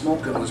quit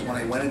smoking was when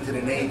I went into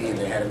the Navy and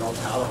they had a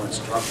no-tolerance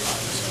drug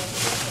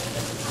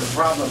policy. The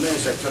problem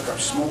is I took up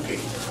smoking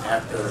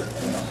after,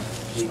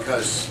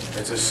 because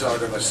it's a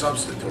sort of a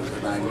substitute,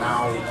 and I'm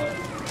now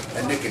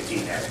a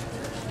nicotine addict.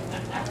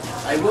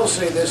 I will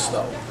say this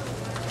though,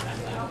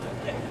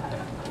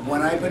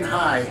 when I've been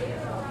high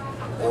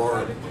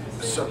or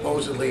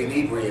supposedly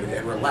inebriated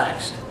and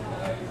relaxed,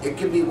 it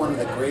can be one of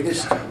the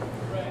greatest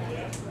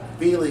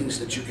feelings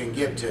that you can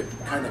get to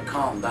kind of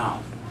calm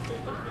down.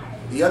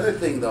 The other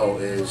thing though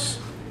is,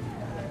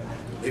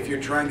 if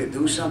you're trying to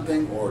do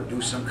something or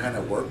do some kind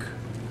of work,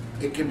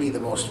 it can be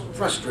the most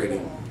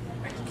frustrating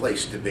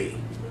place to be.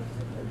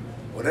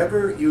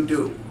 Whatever you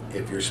do,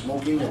 if you're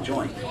smoking a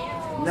joint,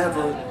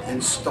 never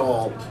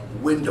install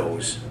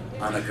Windows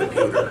on a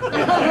computer.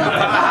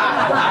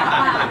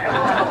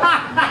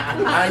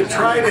 I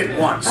tried it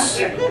once.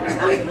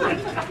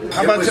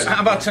 How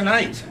about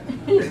tonight?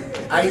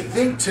 I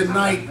think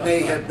tonight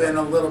may have been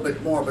a little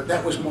bit more, but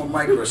that was more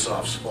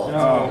Microsoft's fault.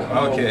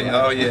 Oh, okay.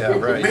 Oh, yeah,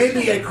 right.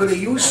 Maybe I could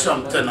have used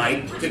some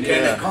tonight to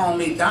kind of calm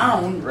me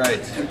down,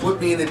 right, and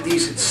put me in a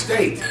decent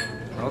state.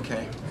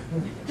 Okay.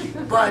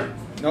 But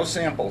no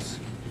samples.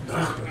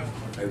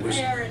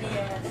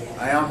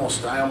 I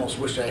almost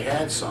wish I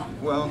had some.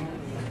 Well,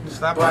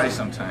 stop by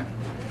sometime.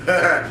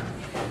 The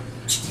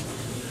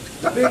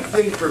big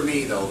thing for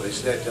me though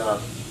is that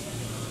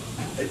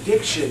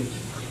addiction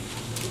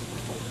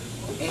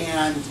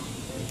and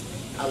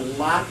a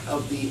lot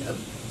of the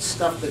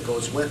stuff that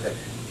goes with it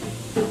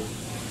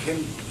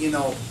can, you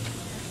know,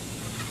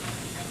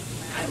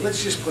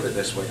 let's just put it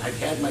this way. I've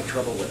had my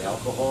trouble with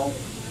alcohol,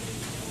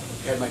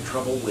 had my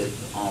trouble with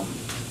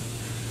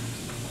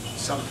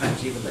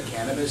sometimes even the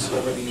cannabis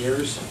over the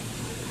years.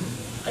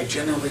 I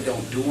generally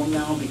don't do them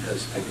now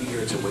because I figure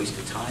it's a waste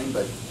of time,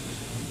 but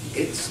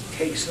it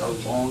takes a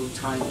long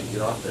time to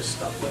get off this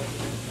stuff.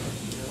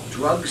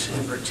 Drugs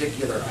in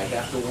particular, I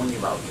have to warn you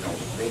about. You know,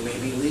 they may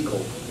be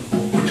legal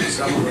in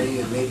some way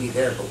and maybe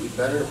there, but we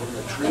better, if we're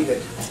going to treat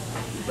it,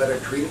 we better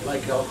treat it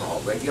like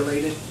alcohol.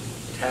 Regulate it,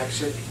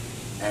 tax it,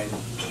 and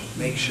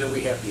make sure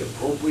we have the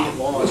appropriate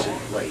laws in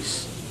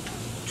place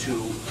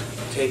to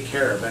take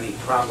care of any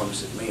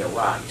problems that may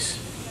arise.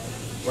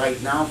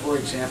 Right now, for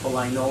example,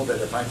 I know that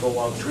if I go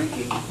out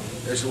drinking,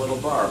 there's a little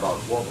bar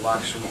about 4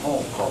 blocks from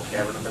home called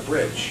Tavern on the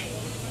Bridge.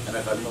 And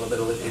if I'm a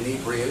little bit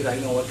inebriated, I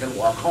know I can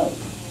walk home.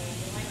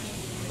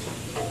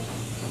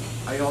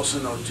 I also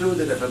know, too,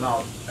 that if I'm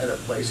out at a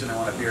place and I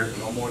want a beer,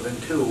 no more than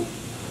 2,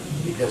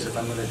 because if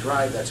I'm going to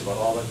drive, that's about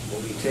all that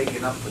will be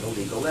taken up for the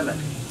legal limit.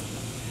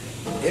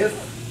 If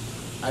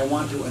I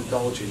want to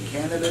indulge in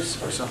cannabis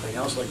or something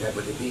else like that,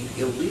 but it being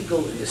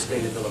illegal in the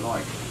state of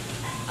Illinois,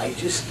 I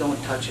just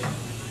don't touch it.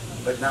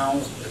 But now,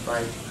 if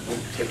I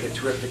would take a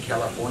trip to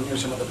California or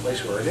some other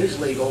place where it is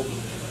legal,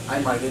 I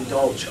might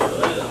indulge.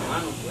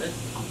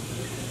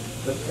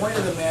 The point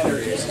of the matter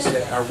is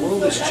that our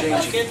world is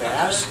changing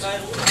fast.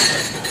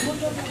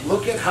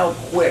 Look at how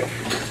quick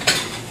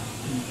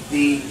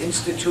the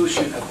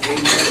institution of gay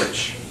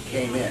marriage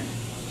came in.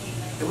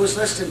 It was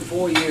less than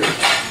 4 years.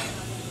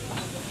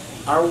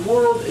 Our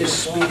world is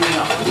speeding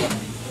up.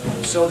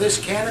 So this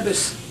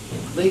cannabis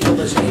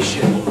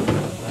legalization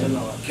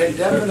can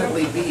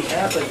definitely be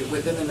happening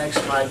within the next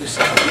 5 to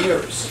 7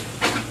 years.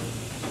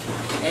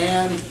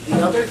 And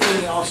the other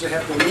thing you also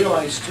have to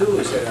realize too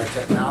is that our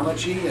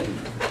technology and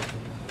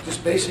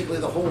just basically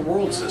the whole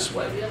world's this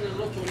way.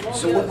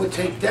 So what would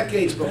take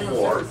decades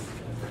before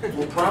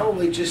will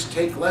probably just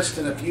take less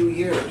than a few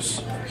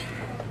years.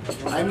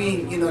 I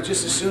mean, you know,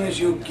 just as soon as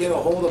you get a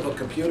hold of a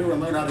computer and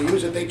learn how to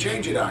use it, they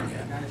change it on you.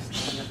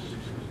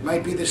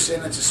 Might be the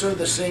same, it's sort of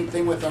the same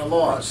thing with our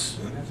laws.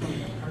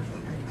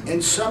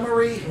 In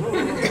summary,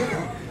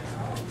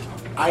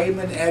 I am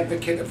an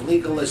advocate of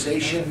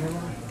legalization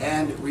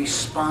and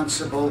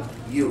responsible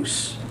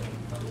use.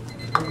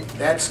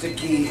 That's the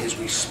key, is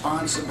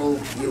responsible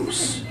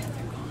use.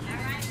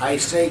 I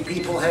say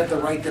people have the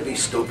right to be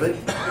stupid,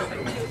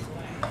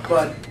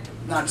 but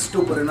not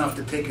stupid enough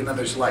to take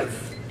another's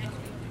life.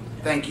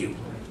 Thank you.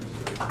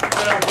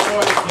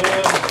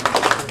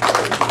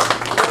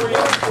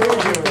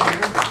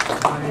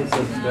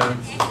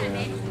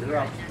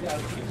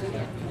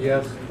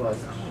 Yes, but.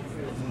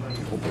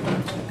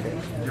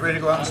 You ready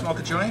to go out and smoke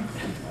a joint?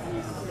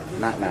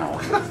 Not now. All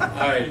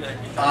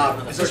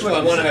right. Is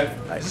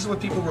this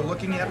what people were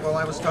looking at while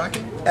I was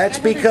talking? That's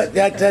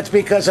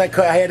because I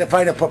had to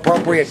find an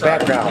appropriate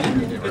background.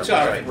 It's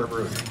all right. We're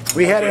rude.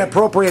 We had an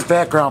appropriate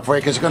background for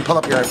you because you're going to pull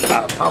up your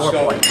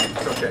PowerPoint.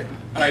 It's okay.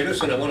 All right,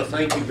 listen, I want to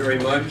thank you very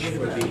much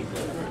for the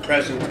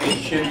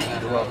presentation.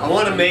 I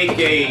want to make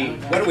a,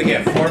 what do we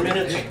have, 4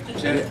 minutes?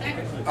 Is that it?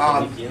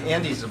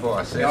 Andy's the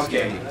boss.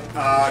 Okay,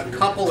 a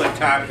couple of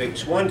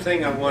topics. One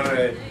thing I want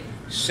to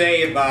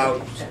say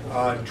about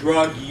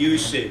drug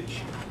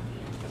usage.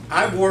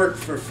 I worked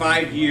for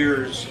 5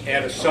 years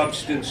at a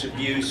substance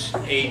abuse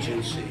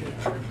agency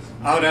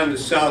out on the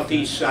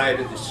southeast side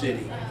of the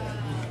city.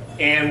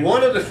 And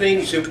one of the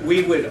things that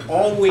we would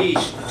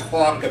always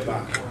talk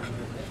about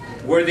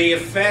were the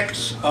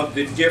effects of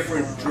the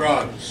different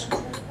drugs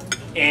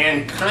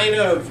and kind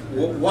of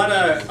what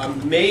an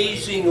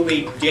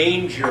amazingly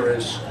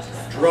dangerous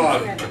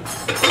drug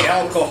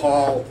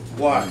alcohol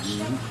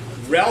was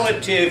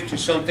relative to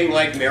something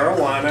like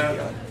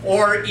marijuana,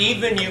 or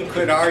even you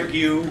could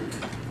argue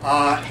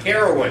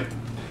heroin,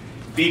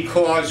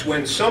 because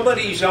when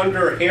somebody's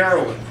under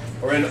heroin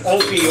or an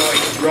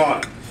opioid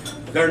drug,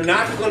 they're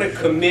not going to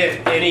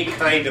commit any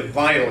kind of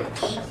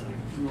violence.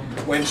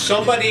 When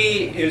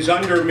somebody is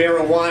under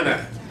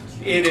marijuana,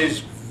 it is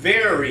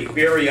very,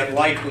 very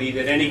unlikely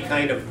that any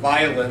kind of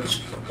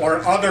violence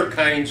or other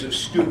kinds of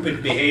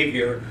stupid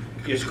behavior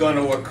is going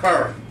to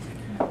occur.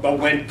 But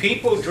when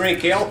people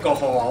drink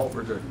alcohol,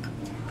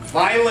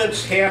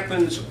 violence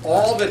happens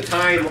all the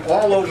time,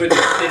 all over the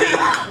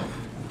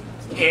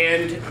city,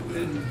 and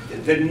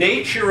the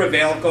nature of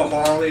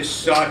alcohol is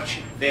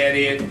such that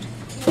it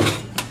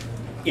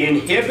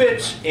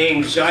inhibits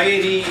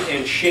anxiety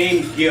and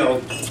shame,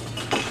 guilt,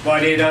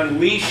 but it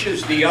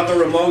unleashes the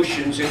other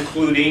emotions,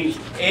 including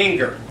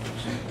anger.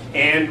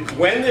 And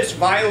when this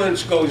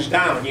violence goes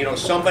down, you know,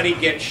 somebody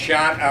gets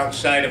shot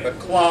outside of a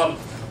club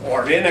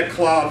or in a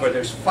club, or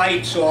there's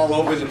fights all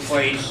over the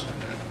place,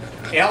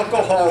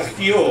 alcohol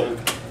fueled,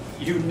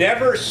 you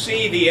never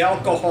see the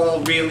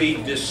alcohol really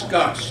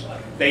discussed.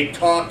 They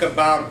talk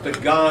about the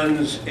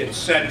guns,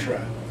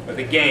 etc., or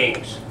the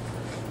gangs.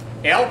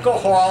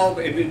 Alcohol,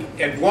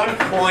 at one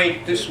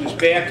point, this was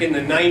back in the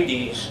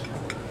 90s,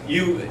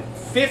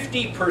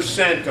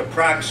 50%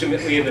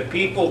 approximately of the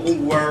people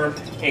who were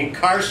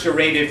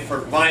incarcerated for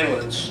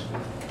violence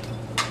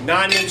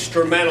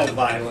non-instrumental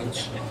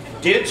violence,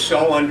 did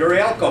so under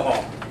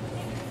alcohol.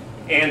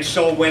 And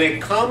so when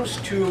it comes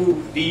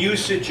to the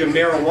usage of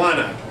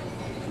marijuana,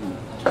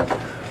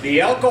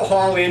 the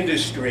alcohol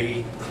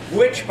industry,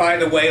 which by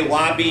the way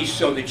lobbies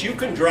so that you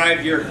can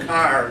drive your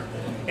car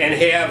and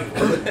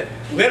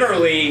have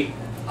literally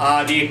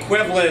the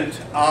equivalent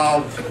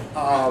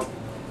of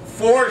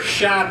 4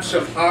 shots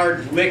of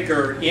hard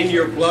liquor in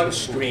your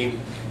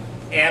bloodstream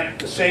at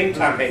the same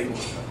time,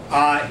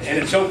 and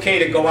it's okay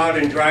to go out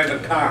and drive a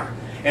car.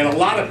 And a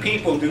lot of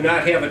people do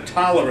not have a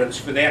tolerance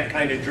for that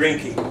kind of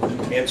drinking.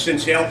 And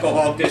since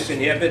alcohol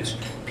disinhibits,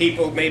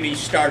 people maybe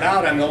start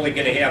out, I'm only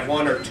going to have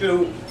 1 or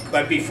 2,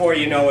 but before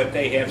you know it,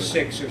 they have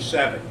 6 or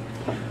 7.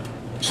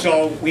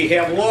 So we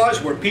have laws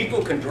where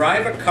people can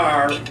drive a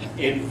car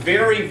in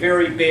very,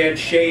 very bad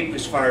shape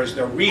as far as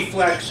their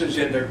reflexes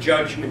and their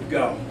judgment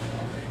go.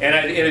 And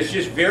it's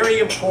just very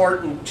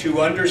important to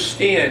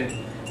understand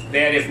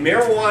that if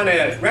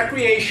marijuana,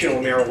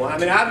 recreational marijuana, I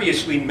mean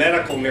obviously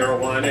medical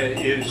marijuana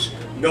is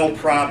no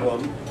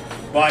problem,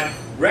 but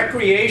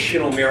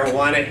recreational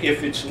marijuana,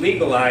 if it's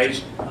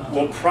legalized,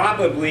 will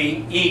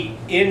probably eat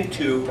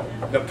into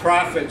the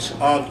profits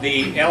of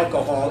the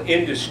alcohol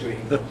industry.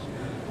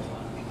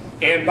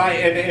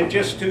 And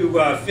just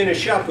to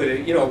finish up with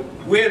it, you know,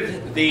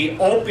 with the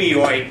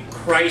opioid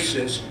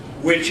crisis,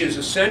 which has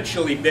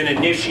essentially been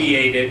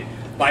initiated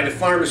by the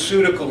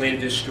pharmaceutical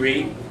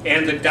industry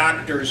and the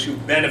doctors who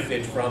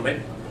benefit from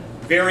it,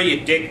 very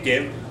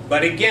addictive.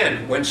 But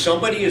again, when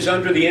somebody is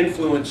under the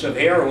influence of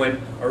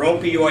heroin or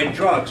opioid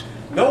drugs,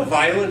 no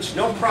violence,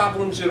 no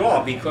problems at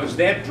all, because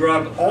that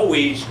drug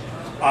always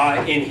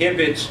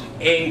inhibits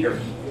anger.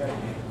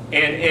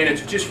 And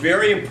it's just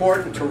very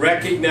important to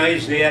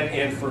recognize that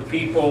and for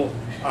people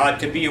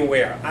to be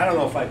aware. I don't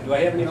know if do I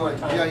have any more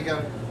time? Yeah, you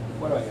got,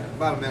 what do I got?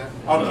 About a minute.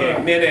 Okay, a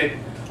minute.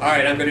 All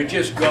right, I'm going to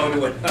just go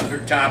to another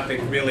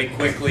topic really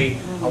quickly.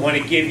 I want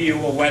to give you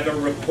a weather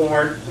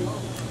report,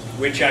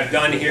 which I've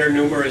done here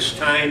numerous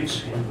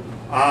times.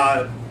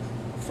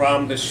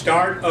 From the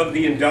start of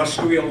the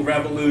Industrial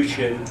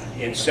Revolution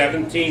in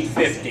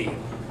 1750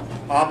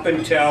 up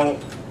until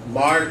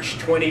March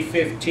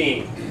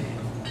 2015,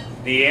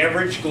 the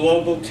average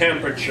global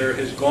temperature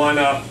has gone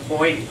up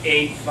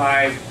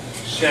 0.85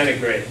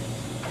 centigrade.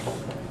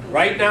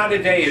 Right now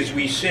today, as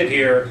we sit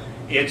here,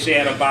 it's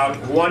at about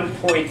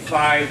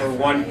 1.5 or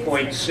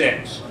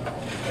 1.6.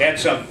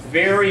 That's a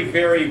very,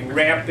 very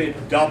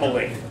rapid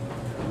doubling.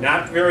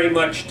 Not very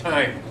much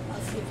time.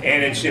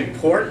 And it's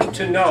important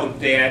to note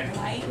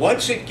that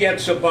once it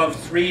gets above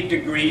 3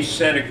 degrees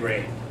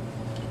centigrade,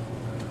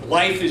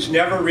 life is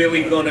never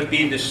really going to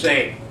be the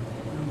same.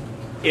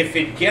 If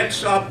it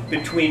gets up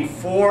between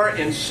 4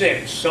 and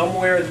 6,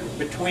 somewhere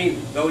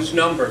between those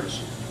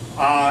numbers,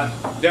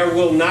 there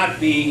will not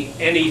be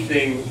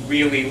anything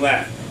really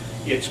left.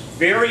 It's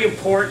very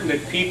important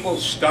that people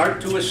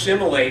start to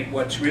assimilate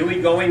what's really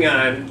going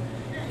on,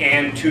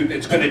 and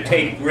it's going to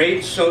take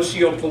great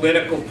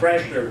socio-political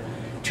pressure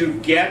to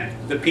get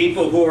the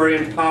people who are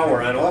in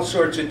power on all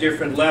sorts of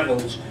different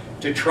levels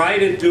to try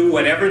to do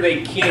whatever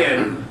they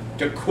can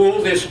to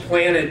cool this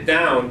planet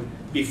down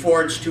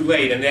before it's too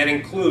late. And that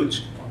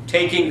includes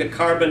taking the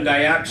carbon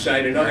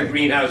dioxide and other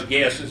greenhouse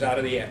gases out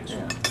of the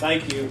atmosphere.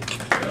 Thank you.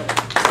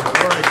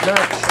 All right,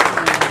 next.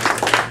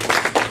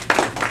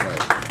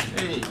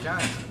 Hey,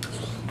 John.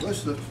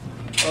 Listen,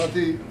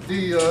 the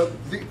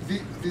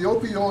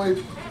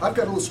opioid, I've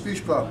got a little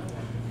speech problem.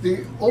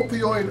 The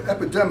opioid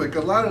epidemic, a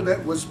lot of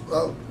that was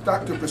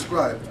doctor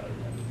prescribed.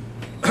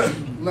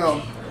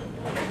 Now,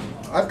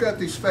 I've got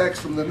these facts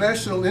from the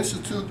National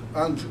Institute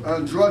on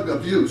Drug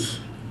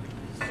Abuse,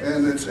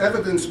 and it's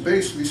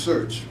evidence-based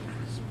research.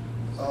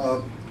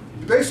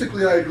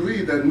 Basically, I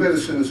agree that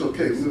medicine is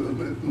okay,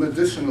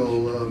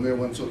 medicinal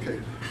marijuana is okay,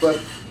 but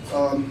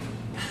an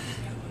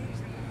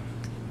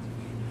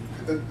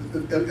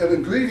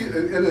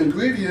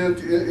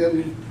ingredient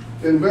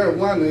in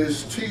marijuana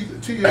is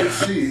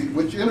THC,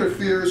 which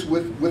interferes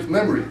with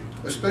memory,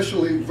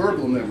 especially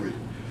verbal memory.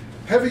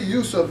 Heavy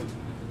use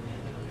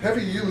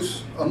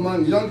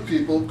among young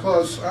people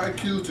cause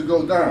IQ to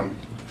go down.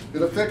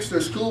 It affects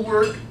their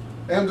schoolwork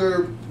and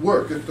their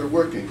work if they're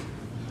working.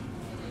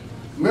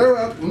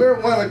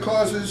 Marijuana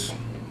causes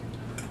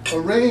a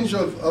range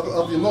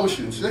of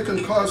emotions. It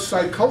can cause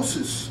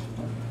psychosis.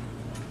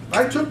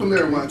 I took the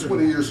marijuana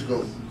 20 years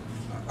ago.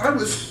 I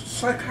was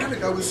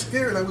psychotic. I was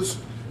scared. I was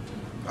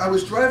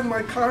driving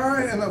my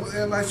car and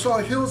I saw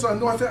hills on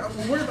North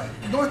Avenue.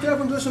 North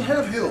Avenue doesn't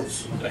have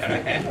hills.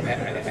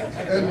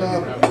 And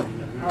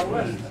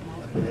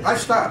I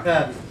stopped.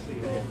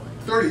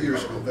 30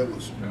 years ago, that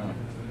was.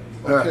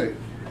 Okay.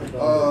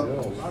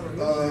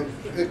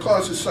 It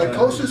causes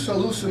psychosis,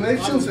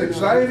 hallucinations,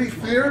 anxiety,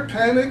 fear,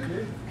 panic,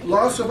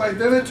 loss of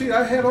identity.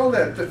 I had all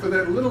that for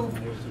that little,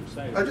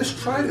 I just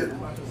tried it.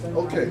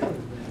 Okay.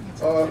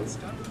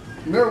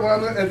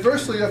 Marijuana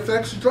adversely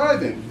affects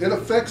driving. It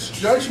affects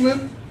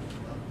judgment,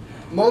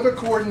 motor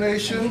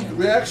coordination,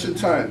 reaction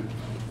time.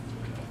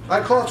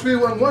 I called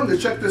 311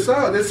 to check this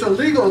out. It's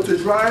illegal to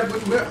drive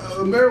with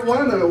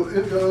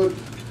marijuana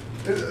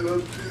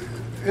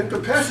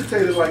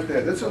incapacitated like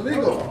that. It's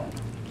illegal.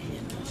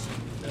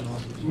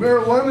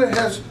 Marijuana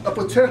has a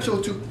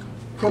potential to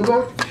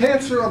promote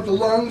cancer of the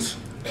lungs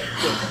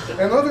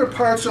and other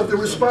parts of the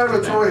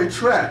respiratory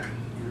tract.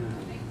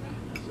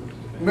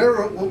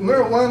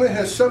 Marijuana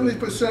has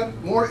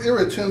 70% more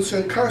irritants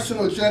and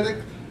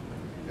carcinogenic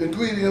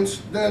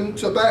ingredients than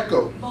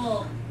tobacco.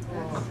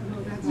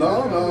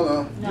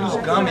 No.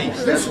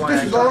 Gummies. This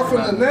is all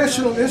from the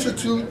National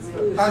Institute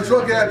on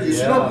Drug Abuse.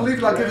 You don't believe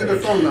it, I'll give you their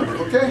phone number,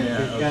 okay?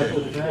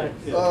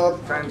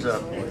 Time's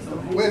up.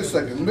 Wait a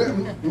second.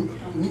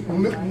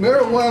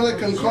 Marijuana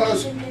can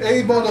cause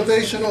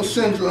amotivational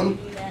syndrome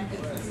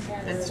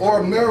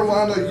or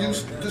marijuana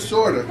use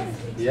disorder.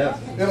 Yeah.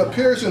 It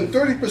appears in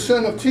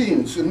 30% of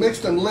teens. It makes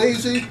them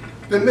lazy.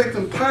 They make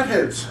them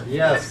potheads.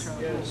 Yes.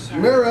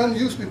 Marijuana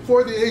use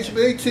before the age of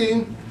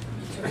 18,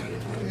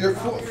 you're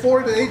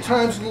 4 to 8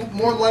 times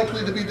more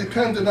likely to be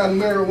dependent on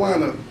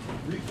marijuana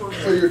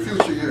for your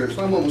future years.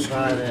 I'm almost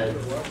Pothead.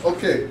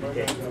 okay.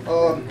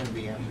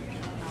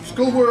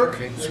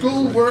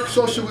 Schoolwork,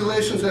 social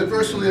relations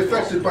adversely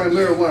affected by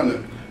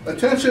marijuana.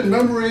 Attention,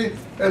 memory,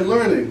 and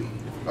learning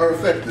are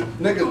affected,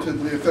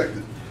 negatively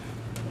affected.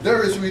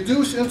 There is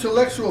reduced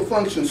intellectual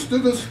function.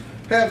 Students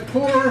have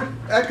poor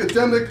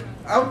academic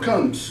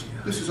outcomes.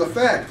 This is a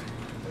fact.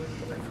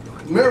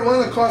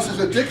 Marijuana causes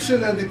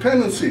addiction and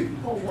dependency.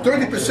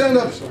 30%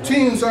 of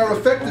teens are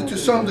affected to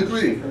some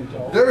degree.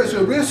 There is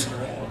a risk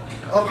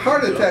of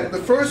heart attack the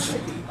first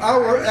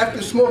hour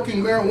after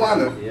smoking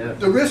marijuana.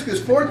 The risk is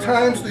 4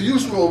 times the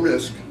usual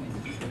risk.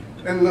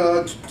 And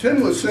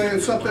Tim was saying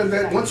something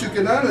that once you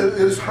get on it,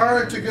 it is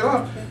hard to get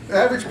off. The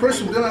average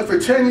person has been on it for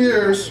 10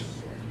 years,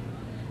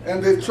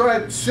 and they've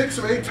tried 6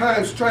 or 8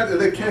 times,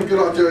 they can't get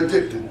off, they're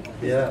addicted.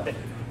 Yeah.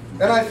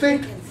 And I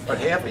think But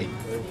happy.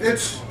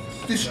 it's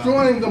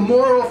destroying the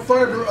moral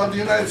fiber of the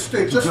United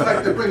States, just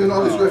like they're bringing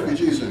all these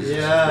refugees in.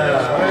 Destroying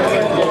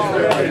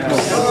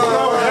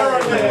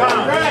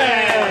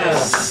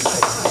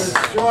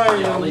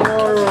the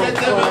moral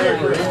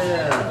fiber.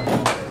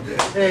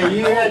 Yeah. Hey,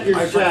 you had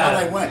your shot.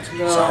 I went.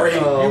 No, Sorry.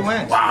 no. You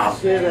went. Wow.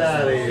 Get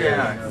out of here.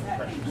 Yeah.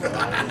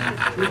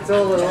 You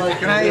told her like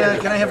Can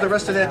I have the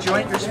rest of that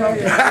joint you're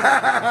smoking?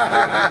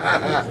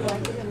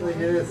 Look at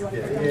this guy.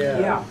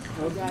 Yeah.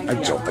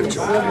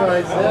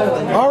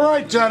 All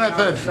right,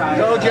 Jonathan.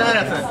 Go,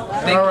 Jonathan.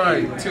 Thank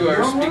you to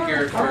our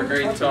speaker for a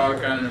great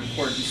talk on an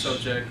important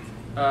subject.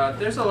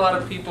 There's a lot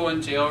of people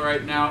in jail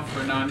right now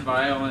for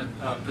nonviolent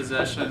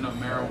possession of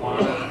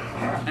marijuana.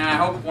 And I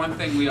hope one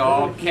thing we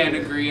all can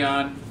agree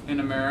on in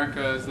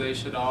America is they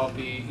should all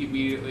be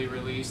immediately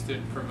released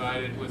and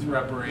provided with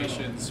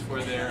reparations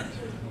for their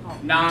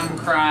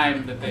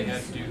non-crime that they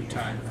had to do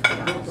time for.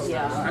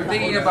 I'm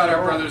thinking about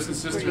our brothers and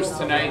sisters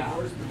tonight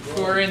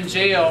who are in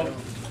jail,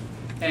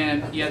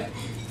 and yet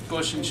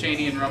Bush and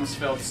Cheney and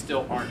Rumsfeld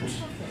still aren't.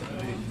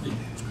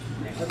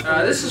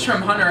 This is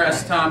from Hunter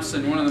S.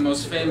 Thompson, one of the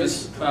most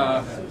famous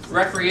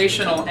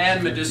recreational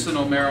and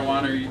medicinal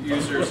marijuana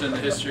users in the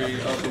history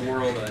of the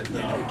world.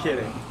 You're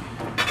kidding.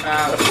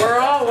 We're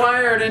all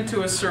wired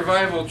into a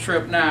survival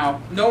trip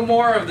now. No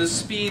more of the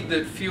speed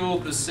that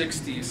fueled the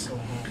 60s.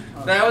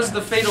 That was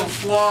the fatal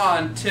flaw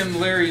in Tim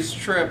Leary's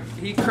trip.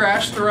 He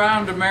crashed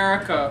around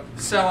America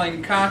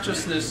selling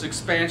consciousness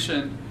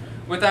expansion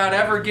without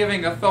ever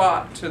giving a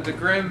thought to the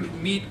grim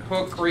meat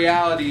hook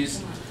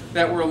realities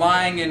that were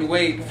lying in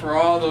wait for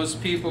all those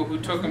people who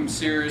took him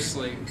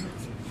seriously.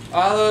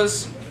 All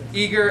those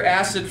eager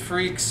acid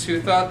freaks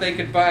who thought they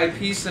could buy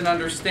peace and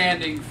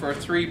understanding for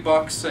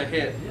 $3 a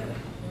hit.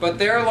 But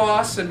their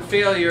loss and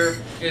failure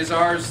is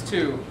ours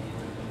too.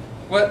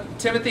 What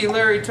Timothy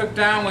Leary took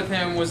down with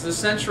him was the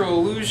central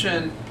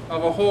illusion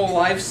of a whole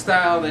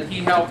lifestyle that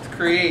he helped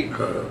create.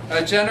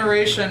 A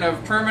generation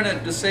of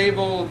permanent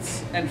disabled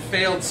and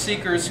failed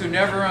seekers who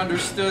never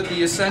understood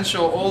the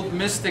essential old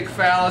mystic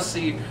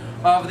fallacy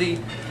of the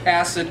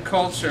acid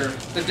culture.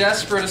 The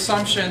desperate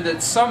assumption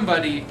that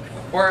somebody,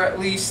 or at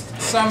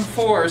least some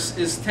force,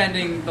 is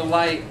tending the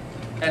light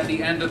at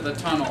the end of the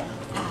tunnel.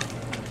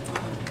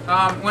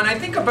 When I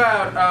think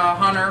about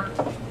Hunter,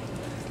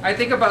 I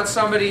think about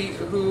somebody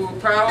who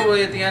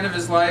probably at the end of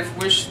his life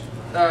wished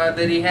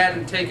that he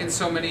hadn't taken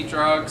so many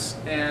drugs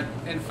and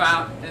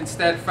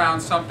instead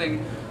found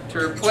something to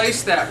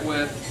replace that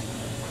with.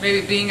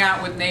 Maybe being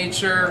out with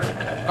nature,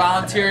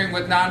 volunteering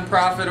with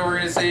nonprofit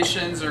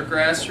organizations or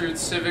grassroots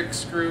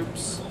civics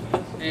groups,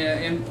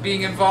 and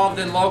being involved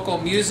in local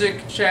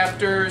music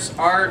chapters,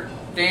 art,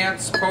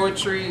 dance,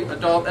 poetry,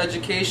 adult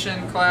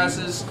education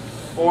classes,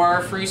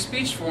 or free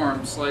speech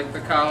forums like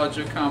the College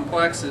of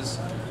Complexes.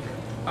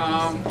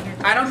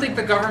 I don't think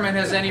the government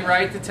has any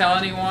right to tell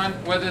anyone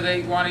whether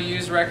they want to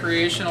use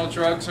recreational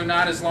drugs or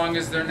not, as long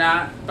as they're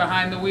not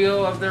behind the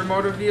wheel of their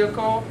motor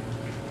vehicle.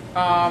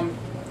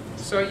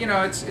 So, you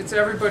know, it's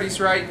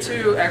everybody's right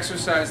to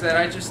exercise that.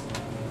 I'm just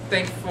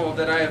thankful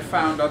that I have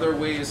found other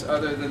ways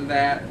other than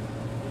that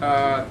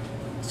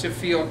to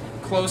feel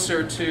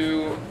closer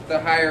to the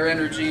higher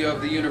energy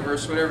of the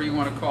universe, whatever you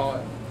want to call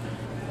it.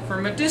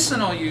 For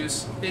medicinal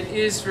use, it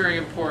is very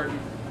important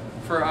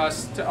for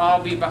us to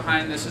all be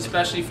behind this,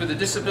 especially for the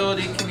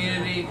disability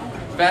community,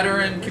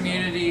 veteran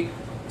community,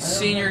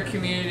 senior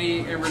community,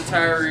 and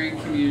retiree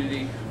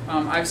community.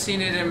 I've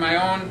seen it in my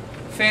own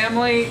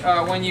family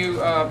when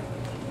you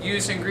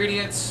use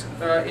ingredients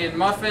in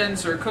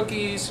muffins or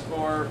cookies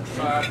or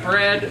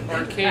bread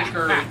or cake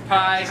or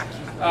pie.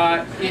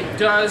 It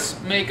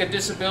does make a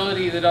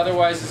disability that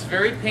otherwise is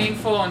very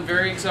painful and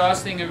very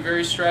exhausting and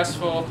very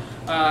stressful,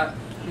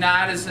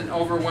 not as an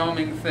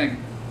overwhelming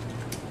thing.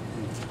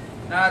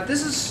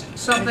 This is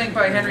something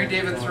by Henry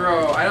David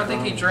Thoreau. I don't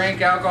think he drank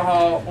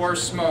alcohol or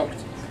smoked,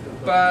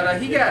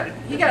 but he got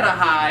a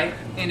high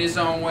in his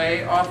own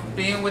way off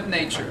being with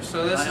nature.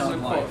 So this is a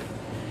quote.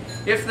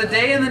 If the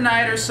day and the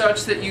night are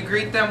such that you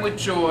greet them with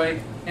joy,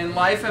 and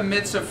life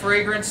emits a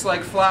fragrance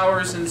like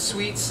flowers and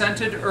sweet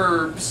scented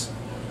herbs,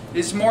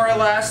 is more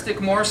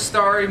elastic, more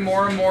starry,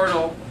 more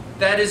immortal,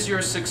 that is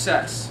your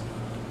success.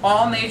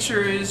 All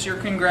nature is your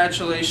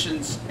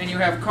congratulations, and you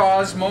have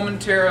cause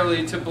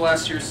momentarily to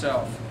bless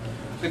yourself.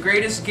 The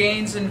greatest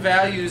gains and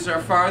values are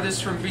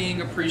farthest from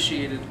being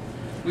appreciated.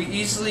 We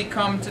easily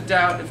come to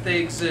doubt if they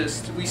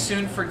exist. We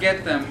soon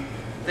forget them.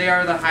 They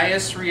are the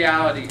highest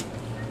reality.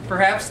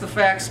 Perhaps the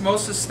facts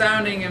most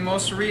astounding and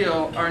most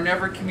real are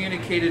never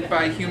communicated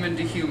by human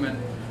to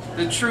human.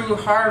 The true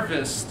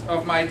harvest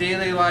of my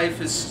daily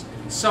life is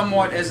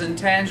somewhat as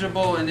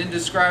intangible and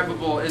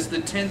indescribable as the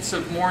tints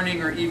of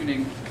morning or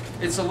evening.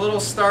 It's a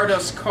little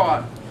stardust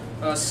caught,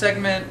 a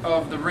segment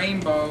of the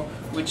rainbow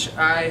which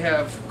I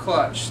have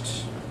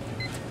clutched.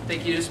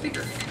 Thank you to the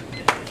speaker.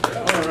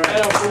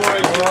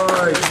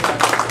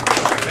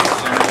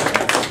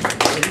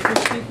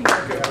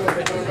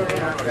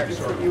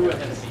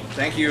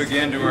 Thank you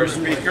again to our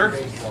speaker.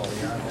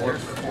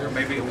 Or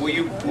maybe will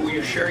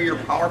you share your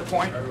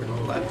PowerPoint?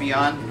 Will that be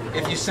on?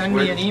 If you send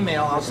me an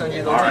email, I'll send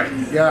you the link. All right.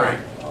 Yeah.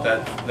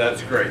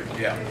 That's great.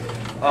 Yeah.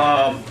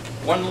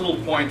 One little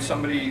point.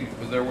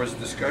 There was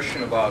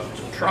discussion about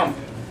Trump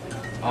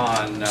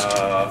on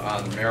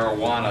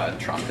marijuana.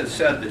 Trump has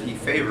said that he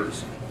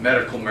favors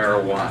medical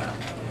marijuana,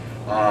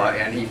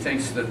 and he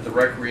thinks that the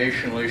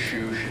recreational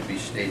issue should be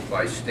state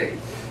by state.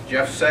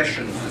 Jeff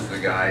Sessions is the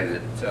guy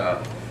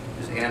that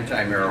is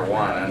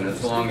anti-marijuana, and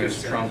as long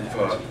as Trump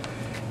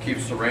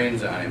keeps the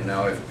reins on him.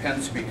 Now, if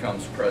Pence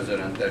becomes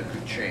president, that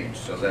could change,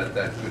 so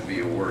that could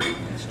be a worry.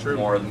 It's true.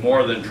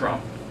 More than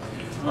Trump.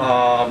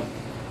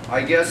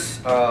 I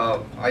guess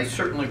I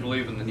certainly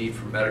believe in the need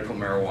for medical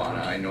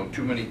marijuana. I know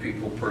too many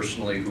people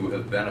personally who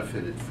have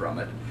benefited from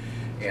it,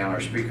 and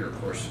our speaker,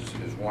 of course,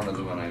 is one of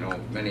them, and I know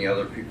many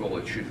other people.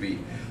 It should be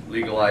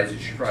legalized. It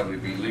should probably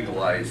be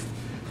legalized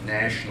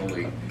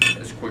nationally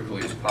as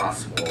quickly as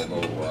possible,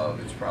 although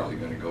it's probably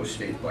going to go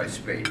state by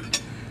state.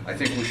 I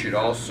think we should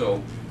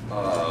also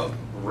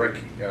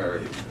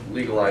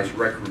legalize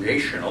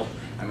recreational.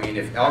 I mean,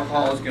 if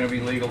alcohol is going to be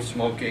legal,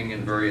 smoking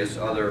and various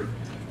other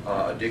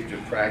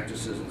addictive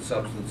practices and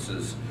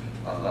substances,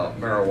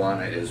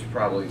 marijuana is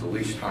probably the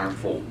least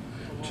harmful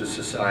to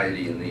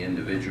society and the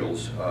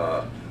individuals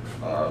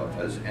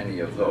as any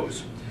of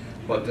those.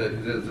 But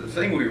the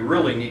thing we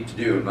really need to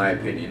do, in my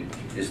opinion,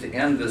 is to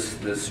end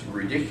this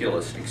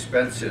ridiculous,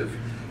 expensive,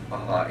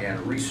 and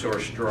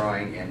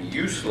resource-drawing and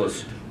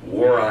useless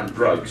war on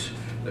drugs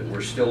that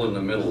we're still in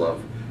the middle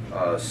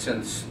of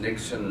since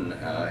Nixon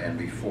and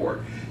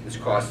before. It's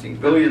costing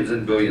billions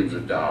and billions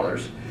of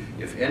dollars.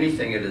 If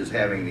anything, it is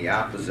having the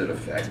opposite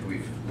effect.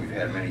 We've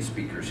had many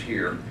speakers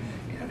here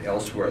and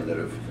elsewhere that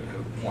have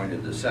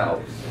pointed this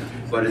out.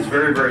 But it's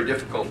very, very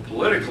difficult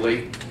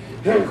politically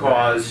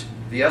because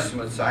the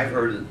estimates I've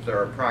heard that there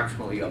are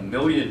approximately 1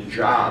 million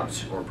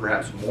jobs, or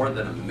perhaps more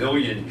than 1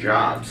 million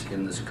jobs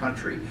in this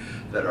country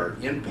that are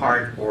in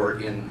part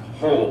or in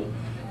whole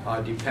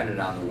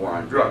dependent on the war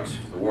on drugs.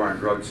 If the war on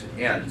drugs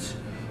ends,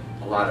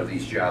 a lot of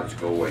these jobs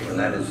go away, and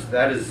that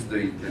is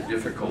the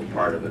difficult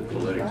part of it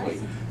politically,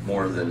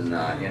 more than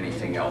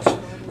anything else.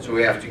 So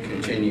we have to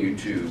continue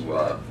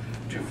to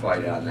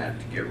fight on that,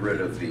 to get rid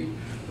of the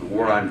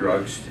war on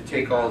drugs, to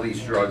take all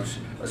these drugs,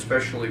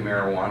 especially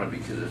marijuana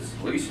because it's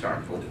the least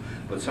harmful,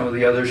 but some of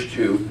the others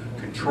too,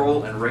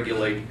 control and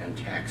regulate and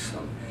tax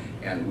them.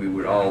 And we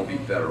would all be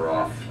better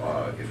off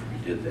if we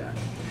did that.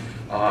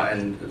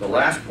 And the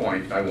last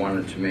point I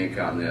wanted to make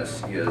on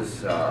this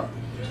is the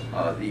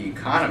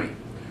economy.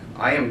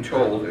 I am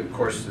told, of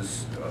course,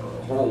 this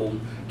whole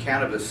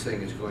cannabis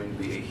thing is going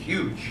to be a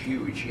huge,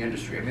 huge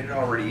industry. I mean, it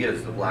already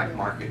is, the black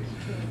market.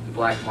 The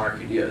black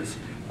market is.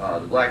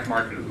 The black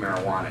market of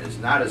marijuana is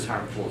not as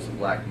harmful as the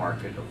black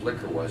market of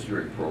liquor was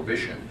during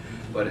Prohibition,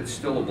 but it's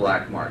still a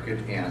black market,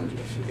 and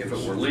if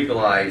it were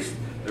legalized,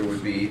 there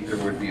would be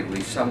at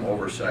least some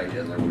oversight,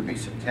 and there would be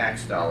some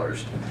tax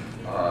dollars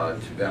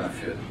to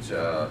benefit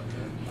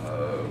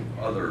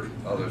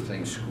other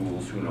things,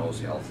 schools, who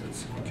knows, health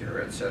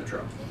care,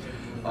 etc.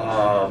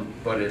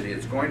 But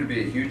it's going to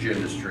be a huge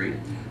industry.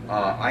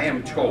 I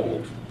am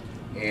told,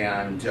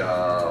 and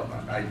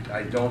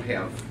I don't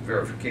have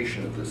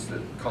verification of this,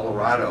 that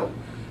Colorado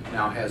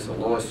now has the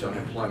lowest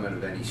unemployment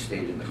of any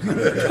state in the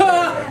country.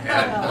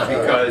 And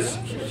because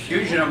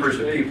huge numbers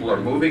of people are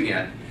moving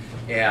in,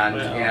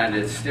 and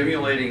it's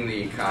stimulating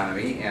the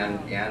economy,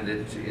 and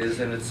it is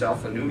in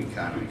itself a new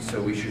economy.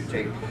 So we should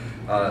take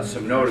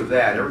some note of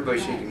that.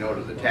 Everybody's taking note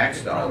of the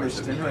tax dollars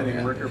that we come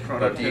in,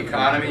 but the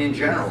economy in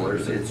general,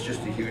 it's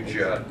just a huge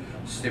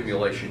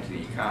stimulation to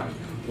the economy.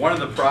 One of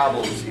the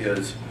problems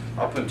is,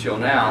 up until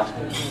now,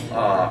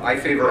 I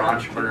favor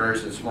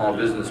entrepreneurs and small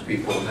business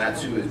people, and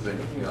that's who has been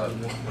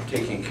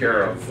taking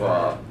care of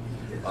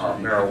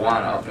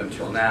marijuana up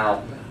until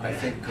now. I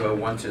think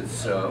once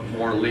it's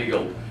more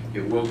legal,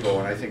 it will go,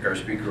 and I think our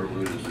speaker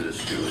alluded to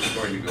this too, it's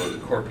going to go to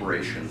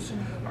corporations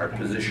are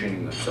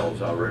positioning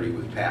themselves already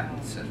with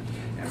patents and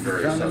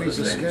various other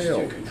things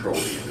to control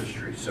the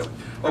industry. So,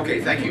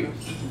 okay, thank you.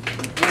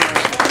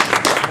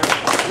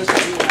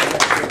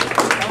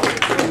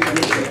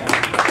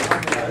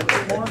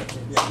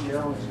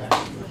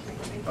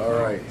 All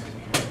right.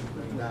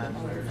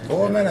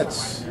 4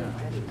 minutes.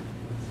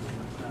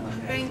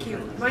 Thank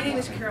you. My name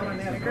is Carolyn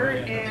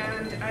Ediger,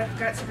 and I've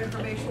got some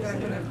information that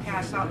I'm going to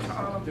pass out to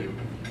all of you.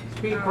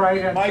 Speak right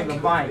into the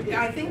mic.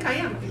 I think I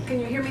am. Can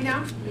you hear me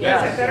now?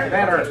 Yeah, is that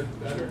better.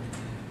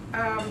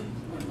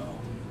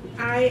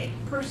 I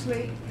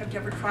personally have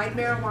never tried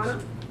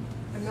marijuana.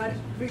 I'm not,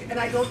 and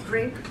I don't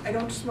drink, I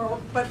don't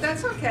smoke, but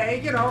that's okay,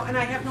 you know, and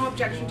I have no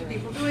objection to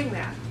people doing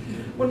that.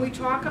 When we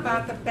talk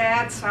about the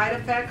bad side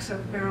effects of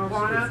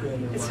marijuana,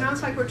 it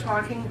sounds like we're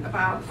talking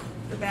about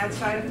the bad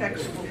side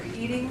effects of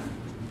overeating,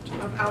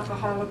 of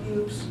alcohol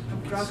abuse,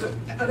 of drug,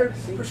 other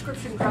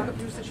prescription drug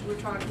abuse that you were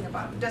talking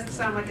about. It doesn't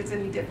sound like it's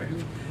any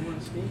different.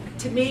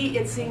 To me,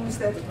 it seems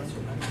that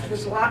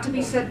there's a lot to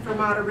be said for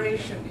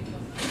moderation.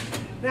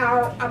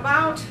 Now,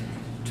 about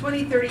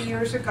 20, 30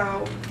 years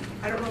ago,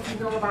 I don't know if you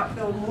know about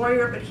Bill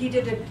Moyer, but he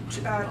did it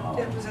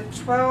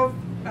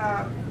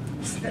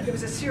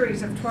was a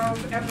series of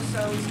 12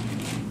 episodes,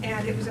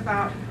 and it was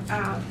about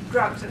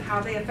drugs and how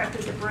they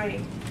affected the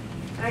brain.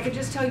 And I could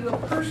just tell you a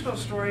personal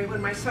story.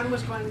 When my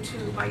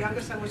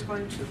youngest son was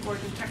going to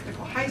Gordon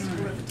Technical High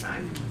School at the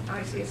time,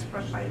 I see it's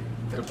run by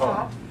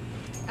DePaul.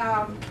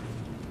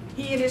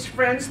 He and his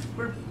friends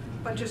were a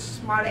bunch of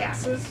smart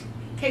asses,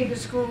 came to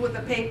school with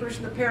the papers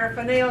and the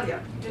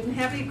paraphernalia. Didn't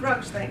have any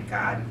drugs, thank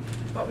God.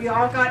 But we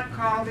all got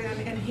called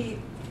in, and he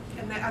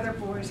and the other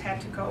boys had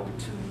to go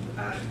to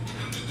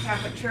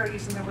Catholic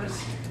charities, and there was,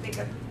 I think,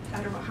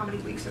 I don't know how many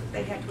weeks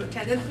they had to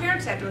attend, and the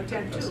parents had to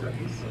attend too.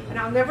 And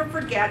I'll never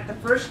forget, the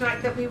first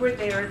night that we were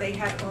there, they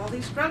had all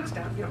these drugs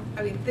down, you know,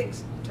 I mean,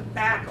 things,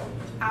 tobacco,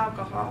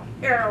 alcohol,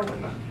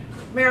 heroin,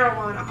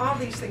 marijuana, all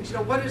these things. You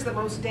know, what is the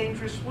most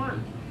dangerous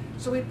one?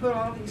 So we put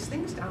all these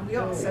things down. We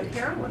all said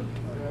heroin.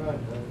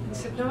 He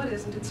said, no, it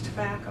isn't, it's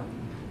tobacco.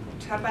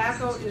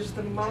 Tobacco is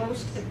the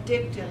most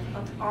addictive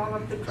of all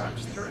of the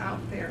drugs that are out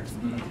there.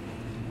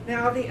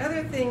 Now, the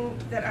other thing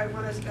that I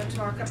want to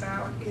talk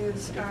about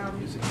is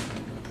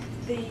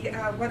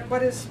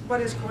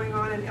what is going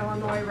on in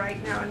Illinois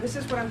right now, and this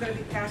is what I'm going to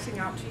be passing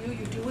out to you.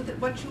 You do with it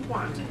what you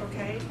want,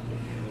 okay?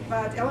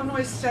 But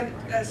Illinois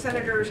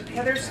Senators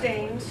Heather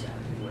Staines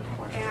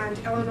and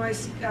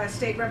Illinois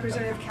State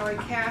Representative Kelly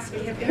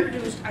Cassidy have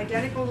introduced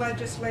identical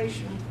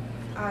legislation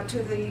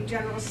to the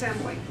General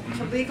Assembly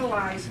to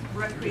legalize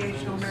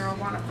recreational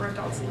marijuana for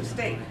adults in the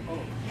state.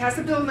 It has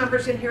the bill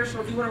numbers in here,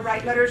 so if you want to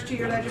write letters to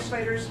your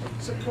legislators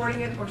supporting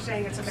it or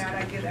saying it's a bad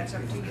idea, that's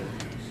up to you.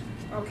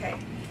 Okay,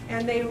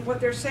 and what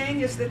they're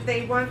saying is that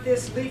they want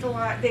this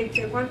legalized.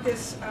 They want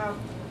this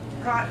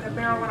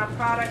marijuana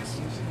products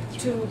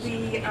to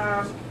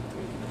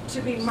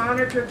be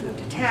monitored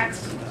and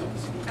taxed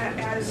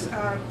as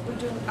we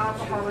do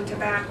alcohol and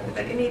tobacco.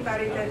 That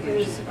anybody that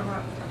is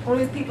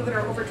only the people that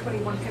are over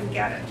 21 can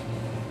get it.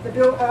 The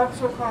bill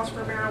also calls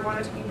for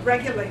marijuana to be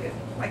regulated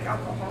like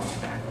alcohol and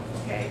tobacco,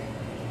 okay?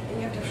 And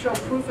you have to show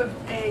proof of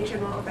age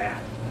and all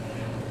that.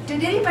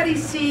 Did anybody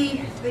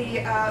see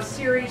the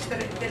series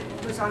that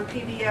was on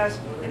PBS,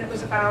 and it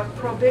was about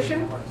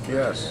prohibition?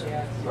 Yes.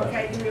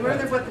 Okay, do you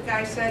remember what the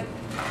guy said?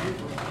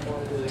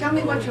 Tell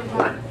me what you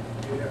want.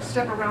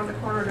 Step around the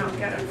corner and I'll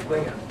get it for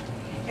you.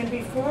 And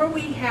before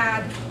we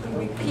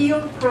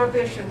repealed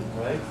prohibition,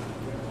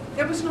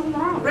 there was no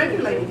law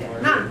regulating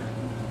it, none.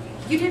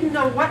 You didn't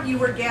know what you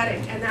were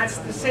getting, and that's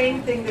the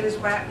same thing that is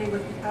happening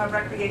with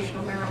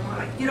recreational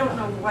marijuana. You don't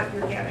know what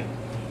you're getting.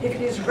 If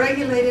it is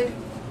regulated,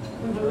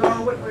 we will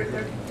know what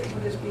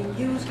is being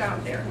used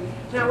out there.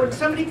 Now, when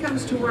somebody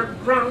comes to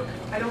work drunk,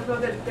 I don't know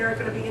that they're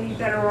going to be any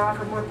better off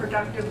or more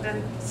productive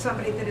than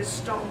somebody that is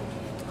stoned.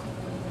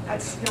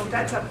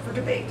 That's up for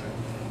debate.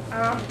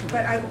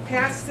 But I will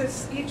pass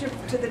this each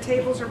to the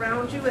tables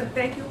around you, and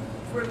thank you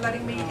for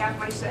letting me have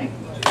my say.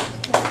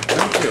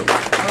 Thank you.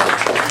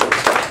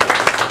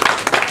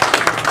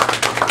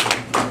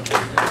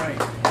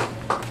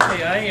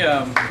 Hey,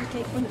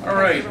 all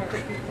right.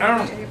 I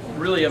don't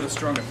really have a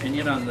strong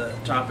opinion on the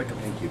topic of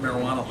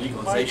marijuana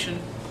legalization.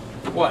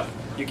 What?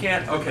 You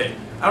can't? Okay.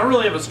 I don't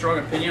really have a strong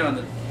opinion on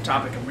the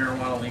topic of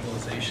marijuana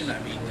legalization. I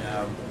mean,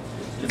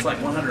 it's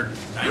like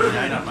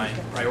 199 on my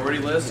priority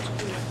list.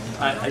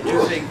 I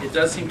do think, it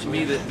does seem to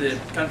me that the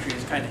country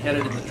is kind of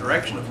headed in the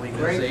direction of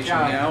legalization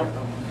now.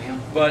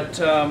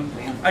 But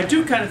I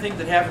do kind of think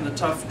that having the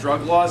tough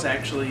drug laws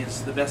actually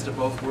is the best of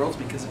both worlds,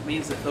 because it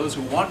means that those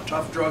who want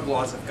tough drug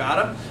laws have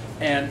got them,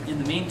 and in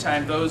the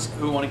meantime, those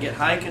who want to get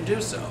high can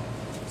do so.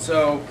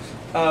 So,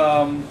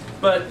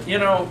 but you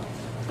know,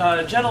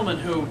 a gentleman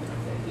who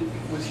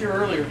was here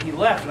earlier, he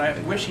left, and I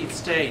wish he'd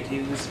stayed.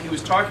 He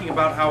was talking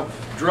about how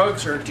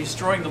drugs are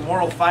destroying the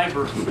moral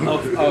fiber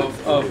of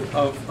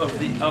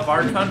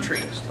our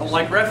country,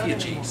 like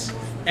refugees.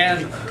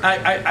 And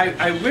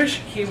I wish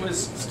he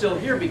was still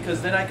here,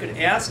 because then I could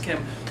ask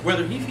him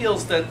whether he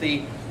feels that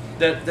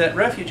that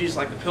refugees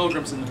like the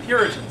Pilgrims and the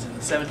Puritans in the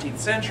 17th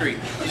century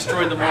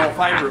destroyed the moral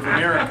fiber of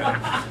America.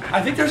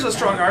 I think there's a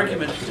strong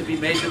argument to be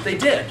made that they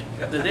did.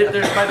 By the way,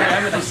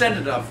 I'm a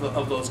descendant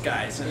of those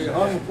guys. And they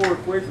hung poor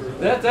Quakers.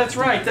 That's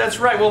right, that's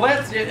right. Well,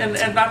 that's,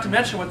 and not to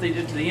mention what they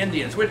did to the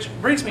Indians, which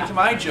brings me to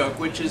my joke,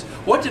 which is,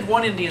 what did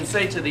one Indian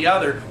say to the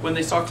other when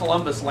they saw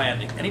Columbus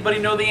landing? Anybody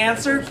know the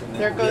answer?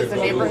 There goes the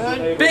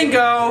neighborhood.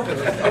 Bingo!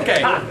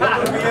 Okay.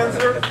 The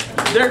answer?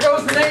 There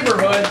goes the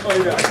neighborhood.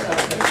 Oh, yeah.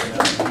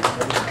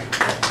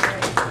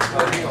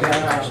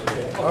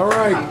 All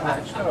right.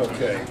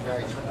 Okay.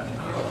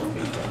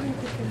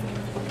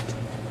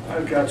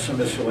 I've got some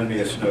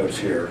miscellaneous notes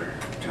here.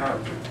 Top,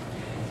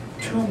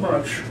 too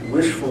much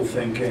wishful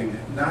thinking,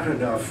 not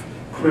enough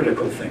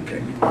critical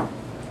thinking.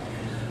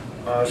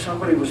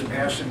 Somebody was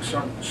passing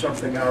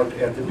something out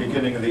at the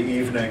beginning of the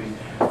evening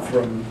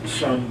from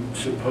some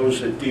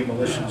supposed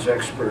demolitions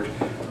expert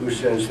who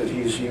says that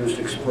he's used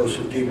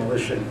explosive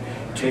demolition,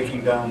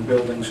 taking down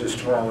buildings as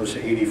tall as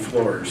 80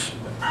 floors.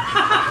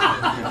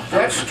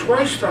 That's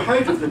twice the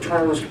height of the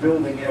tallest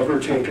building ever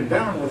taken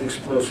down with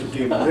explosive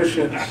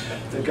demolition.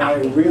 The guy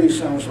really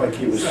sounds like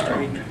he was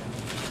stoned.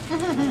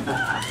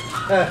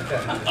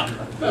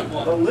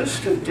 The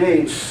list of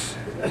dates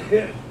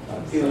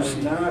is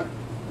not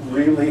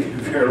really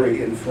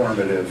very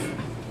informative.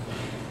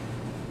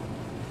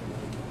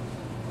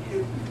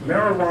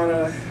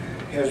 Marijuana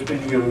has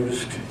been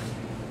used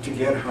to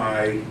get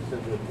high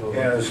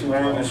as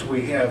long as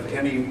we have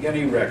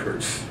any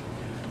records.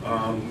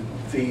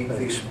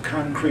 The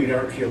concrete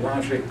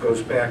archaeologic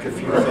goes back a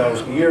few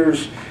thousand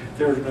years.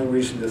 There's no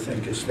reason to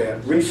think it's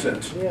that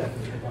recent.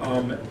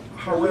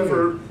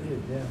 However,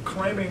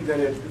 claiming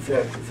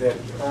that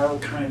all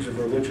kinds of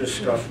religious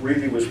stuff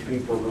really was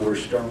people who were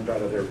stoned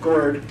out of their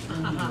gourd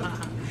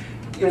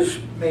is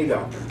made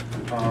up.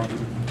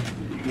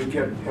 You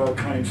get all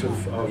kinds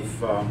of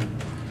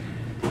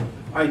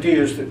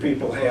ideas that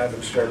people have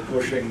and start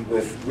pushing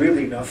with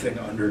really nothing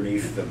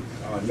underneath them.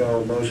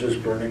 No, Moses'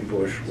 burning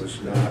bush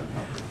was not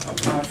a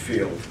pot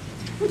field.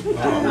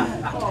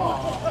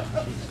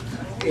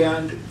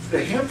 And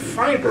the hemp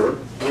fiber,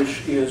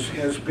 which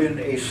has been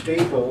a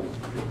staple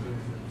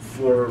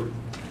for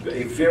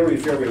a very,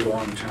 very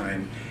long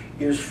time,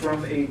 is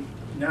from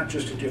not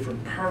just a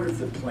different part of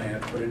the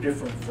plant, but a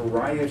different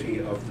variety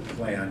of the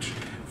plant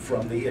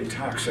from the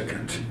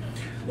intoxicant.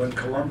 When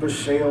Columbus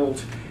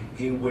sailed,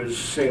 he was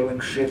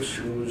sailing ships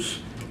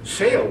whose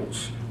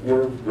sails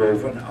were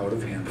woven out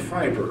of hemp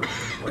fiber.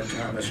 When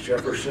Thomas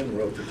Jefferson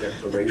wrote the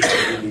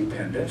Declaration of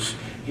Independence,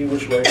 he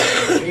was writing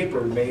on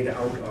paper made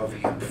out of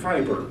hemp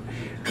fiber.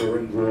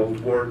 During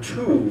World War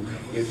II,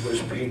 it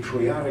was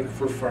patriotic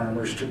for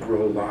farmers to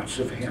grow lots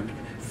of hemp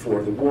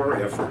for the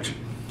war effort.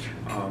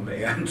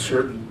 And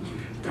certain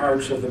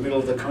parts of the middle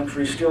of the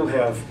country still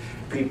have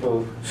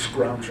people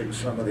scrounging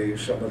some of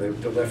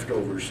the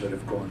leftovers that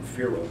have gone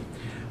feral.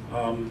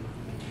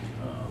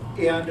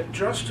 And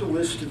just a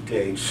list of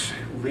dates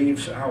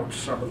leaves out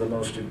some of the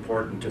most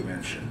important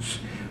dimensions.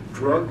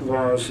 Drug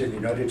laws in the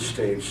United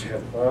States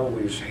have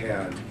always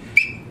had,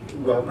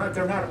 well,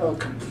 they're not all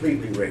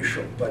completely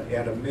racial, but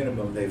at a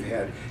minimum they've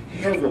had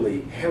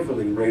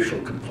heavily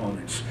racial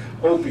components.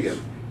 Opium,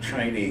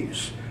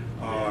 Chinese.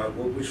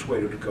 Which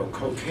way did it go?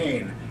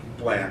 Cocaine,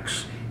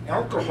 blacks.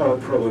 Alcohol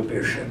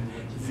prohibition.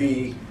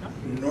 The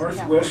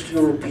Northwest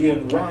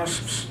European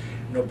WASPs,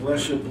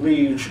 noblesse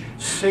oblige,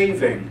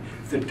 saving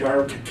the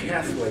dark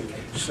Catholic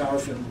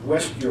South and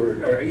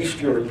East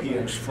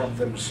Europeans from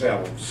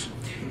themselves.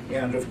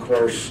 And of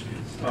course,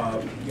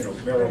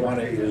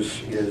 marijuana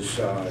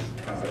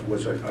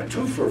was a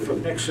twofer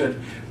from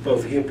Nixon,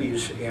 both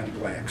hippies and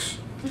blacks.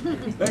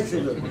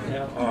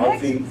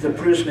 The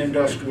prison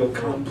industrial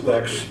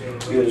complex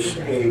is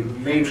a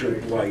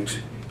major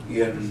blight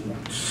in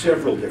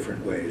several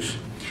different ways.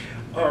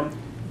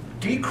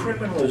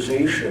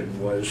 Decriminalization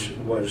was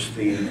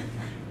the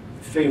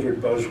favorite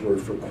buzzword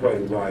for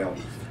quite a while.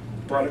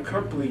 But a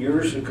couple of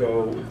years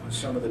ago,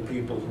 some of the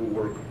people who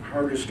work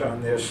hardest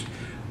on this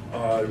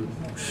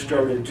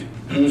started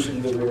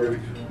using the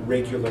word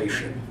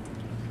regulation.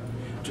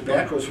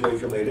 Tobacco's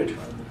regulated.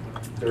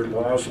 There are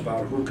laws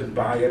about who can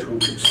buy it, who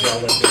can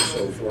sell it, and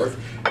so forth.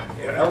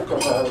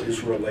 Alcohol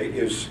is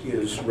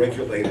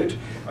regulated.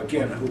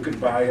 Again, who can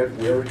buy it,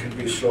 where it can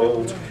be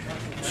sold.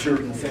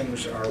 Certain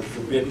things are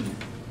forbidden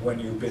when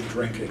you've been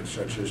drinking,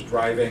 such as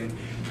driving.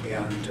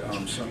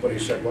 And somebody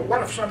said, well,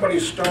 what if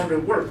somebody's stoned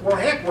at work? Well,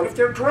 heck, what if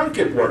they're drunk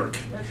at work?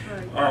 That's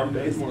right.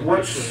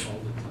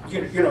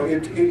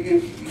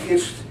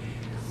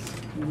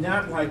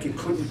 not like it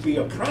couldn't be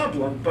a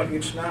problem, but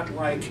it's not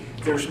like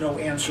there's no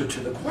answer to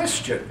the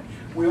question.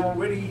 We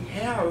already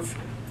have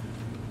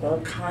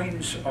all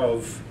kinds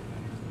of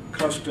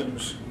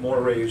customs,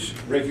 mores,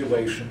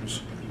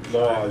 regulations,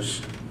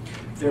 laws.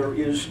 There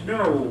is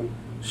no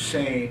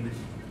sane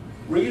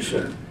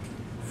reason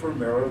for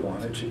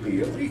marijuana to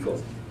be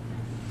illegal.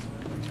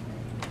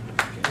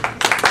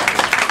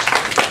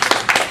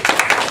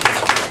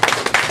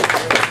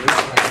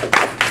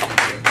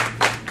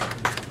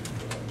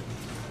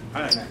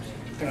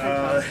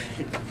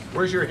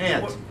 Where's your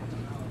hand?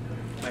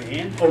 My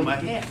hand? Oh, my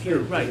hand. Here,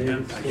 right.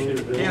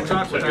 Can't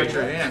talk without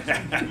your hand.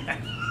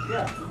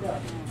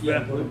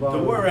 Yeah,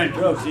 the war on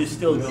drugs is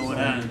still going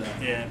on,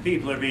 and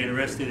people are being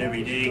arrested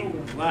every day.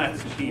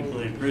 Lots of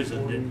people in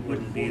prison that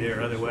wouldn't be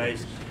there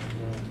otherwise.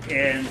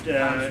 And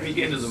speak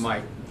into the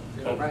mic.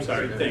 Oh,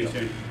 sorry. Thanks,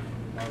 sir.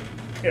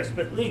 Yes,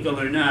 but legal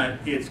or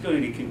not, it's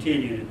going to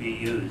continue to be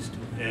used,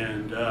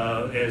 and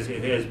as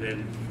it has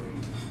been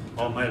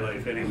for all my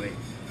life anyway.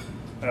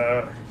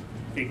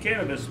 The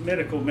cannabis,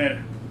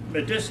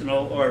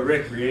 medicinal or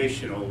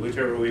recreational,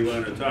 whichever we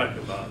want to talk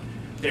about,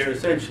 they're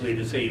essentially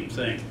the same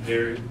thing.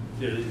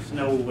 There's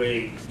no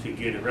way to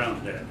get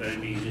around that. I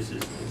mean, it's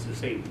the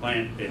same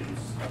plant, and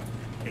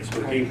it's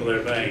what people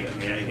are buying. I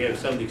mean, I have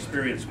some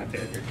experience with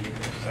that.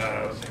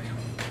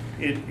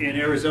 In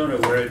Arizona,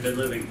 where I've been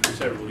living for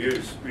several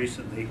years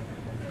recently,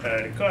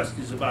 the cost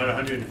is about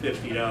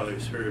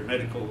 $150 for a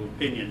medical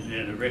opinion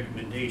and a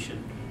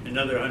recommendation,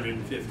 another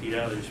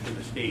 $150 for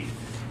the state.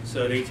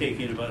 So they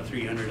take in about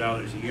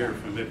 $300 a year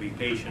from every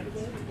patient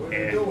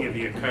and give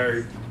you a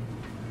card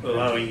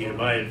allowing you to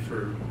buy it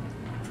for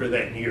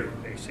that year,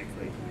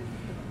 basically.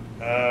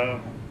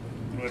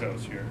 What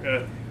else here?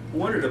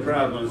 One of the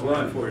problems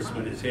law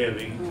enforcement is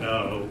having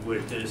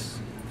with this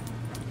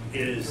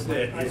is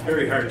that it's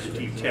very hard to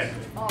detect.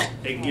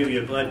 They can give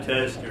you a blood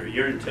test or a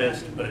urine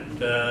test, but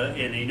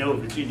and they know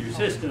if it's in your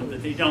system,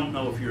 but they don't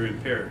know if you're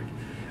impaired.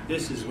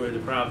 This is where the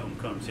problem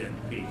comes in,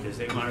 because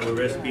they want to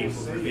arrest people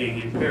for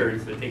being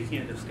impaired, but they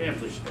can't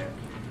establish that.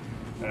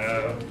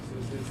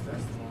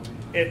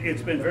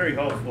 It's been very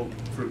helpful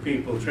for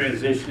people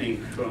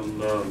transitioning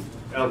from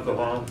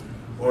alcohol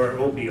or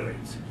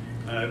opioids.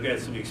 I've got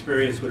some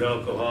experience with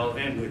alcohol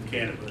and with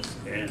cannabis,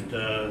 and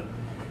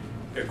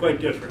they're quite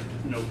different.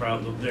 No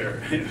problem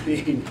there. I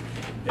mean,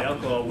 the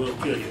alcohol will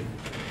kill you,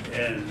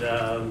 and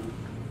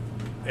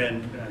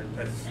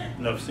that's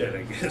enough said,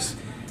 I guess.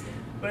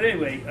 But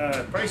anyway,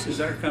 prices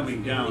are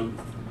coming down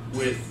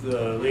with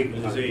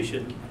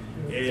legalization,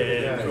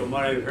 and from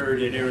what I've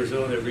heard in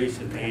Arizona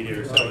recently,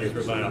 they're selling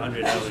for about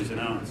 $100 an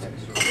ounce at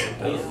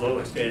the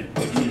lowest end,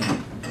 which is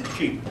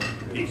cheap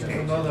these days.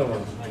 Another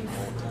one.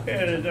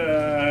 And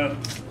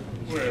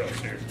where else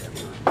here?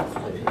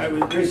 I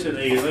was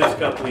recently, the last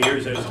couple of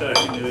years, I was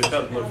talking to a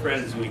couple of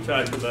friends. We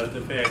talked about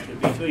the fact that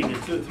between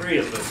the three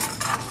of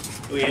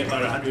us, we have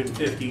about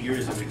 150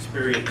 years of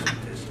experience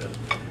with this stuff.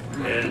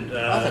 And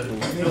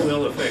no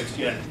ill effects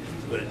yet.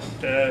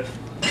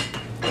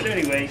 But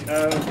anyway,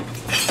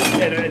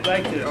 Ed, I'd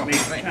like to make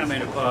a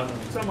comment about,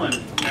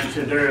 someone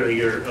mentioned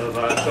earlier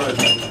about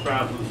causing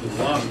problems with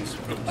lungs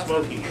from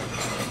smoking it.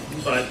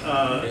 But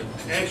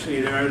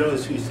actually there are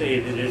those who say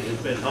that it has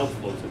been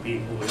helpful to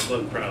people with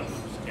lung problems,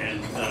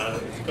 and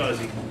it's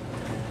causing,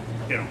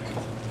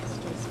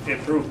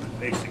 improvement,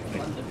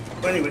 basically.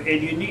 But anyway,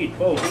 and you need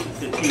both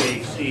the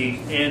THC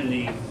and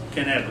the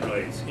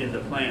cannabinoids in the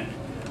plant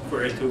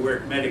for it to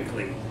work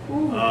medically,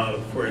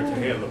 for it to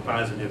have a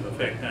positive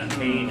effect on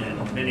pain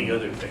and many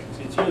other things.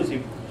 It's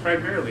used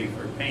primarily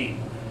for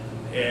pain,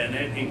 and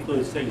it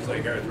includes things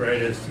like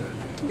arthritis,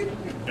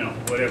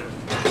 whatever.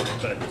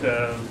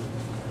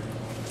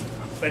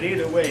 But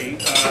either way,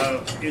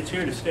 it's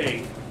here to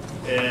stay,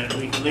 and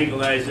we can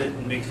legalize it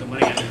and make some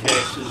money on the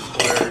taxes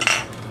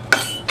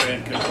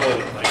and control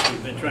it like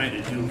we've been trying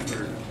to do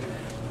for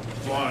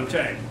a long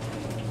time.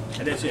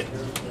 And that's it.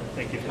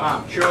 Thank you. Show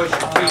us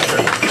your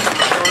t-shirt.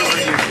 Show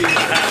us your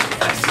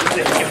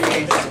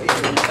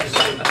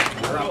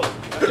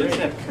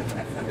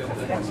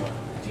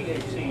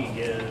THC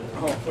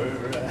for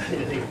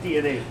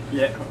DNA.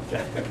 Yeah.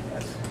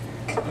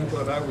 That's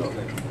what I was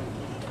thinking.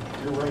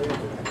 You're right into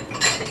that.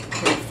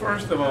 Well,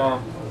 first of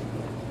all,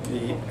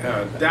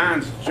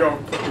 Don's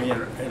joke put me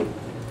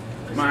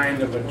in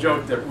mind of a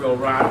joke that Will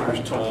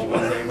Rogers told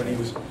one day when he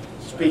was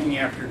speaking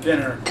after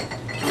dinner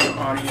to an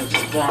audience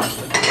in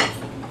Boston.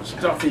 A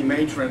stuffy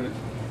matron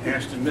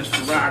asked him,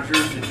 "Mr.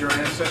 Rogers, did your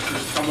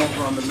ancestors come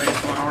over on the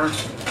Mayflower?"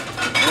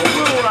 Well,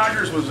 Will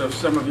Rogers was, as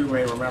some of you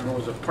may remember,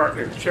 was of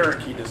partly of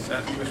Cherokee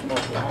descent. He was from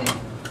Oklahoma.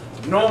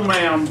 "No,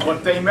 ma'am,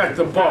 but they met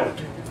the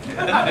boat."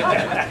 I'm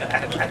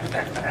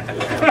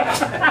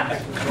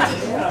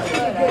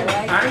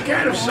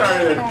kind of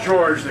sorry that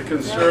George, the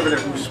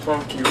conservative who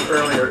spoke to you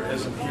earlier,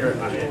 isn't here.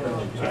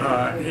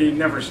 He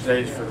never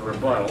stays for the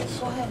rebuttals.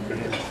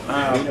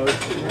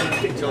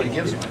 Until he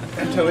gives one.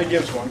 Until he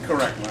gives one,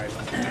 correct, Mike.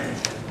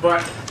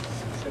 But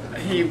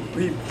he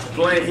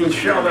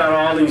shelled out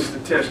all these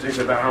statistics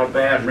about how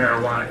bad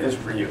marijuana is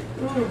for you.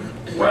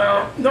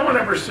 Well, no one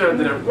ever said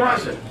that it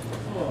wasn't.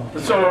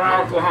 but so are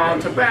alcohol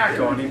and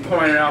tobacco, and he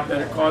pointed out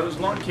that it causes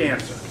lung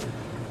cancer.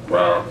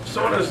 Well,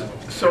 so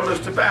does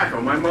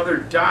tobacco. My mother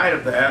died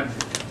of that,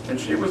 and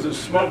she was a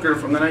smoker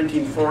from the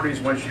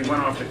 1940s when she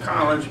went off to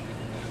college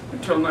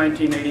until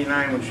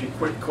 1989 when she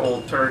quit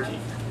cold turkey.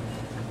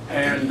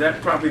 And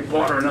that probably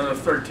bought her another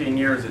 13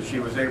 years that she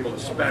was able to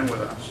spend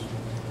with us.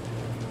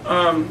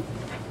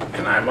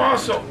 And I'm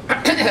also,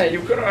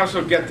 you could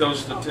also get those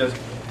statistics.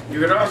 You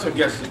could also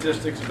get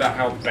statistics about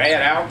how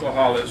bad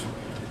alcohol is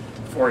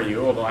for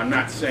you, although I'm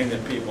not saying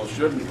that people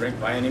shouldn't drink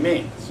by any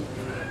means.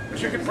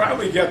 But you could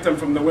probably get them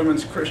from the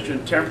Women's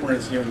Christian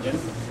Temperance Union.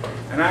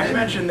 And I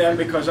mention them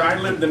because I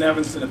lived in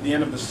Evanston at the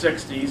end of the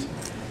 60s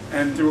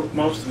and through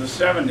most of the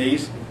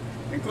 70s,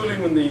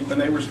 including when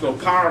they were still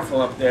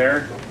powerful up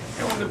there.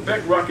 And when the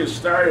big ruckus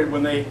started,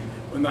 when the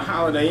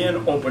Holiday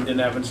Inn opened in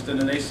Evanston,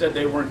 and they said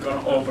they weren't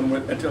going to open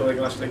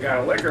unless they got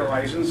a liquor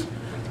license,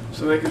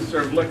 so they could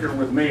serve liquor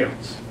with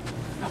meals.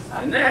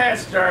 And that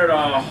started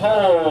a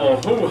whole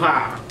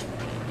hoo-ha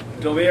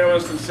until the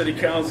Evanston City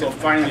Council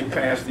finally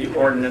passed the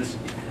ordinance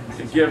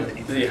to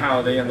give the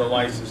Holiday Inn the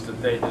license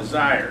that they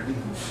desired.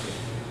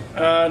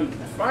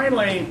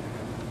 Finally,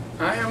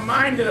 I am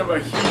reminded of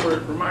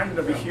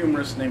a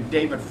humorist named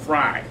David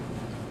Fry,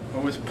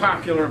 who was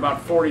popular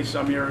about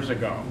 40-some years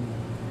ago.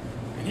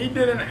 And he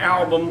did an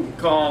album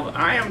called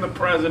I Am the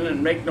President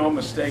and Make No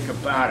Mistake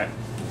About It.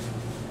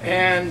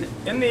 And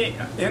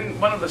in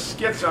one of the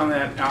skits on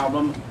that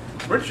album,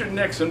 Richard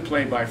Nixon,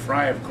 played by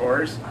Fry, of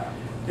course,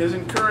 is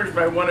encouraged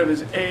by one of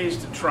his aides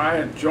to try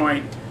a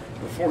joint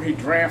before he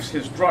drafts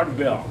his drug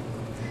bill.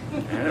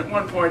 And at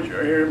one point you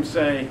hear him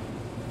say,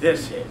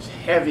 "This is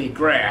heavy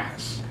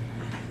grass."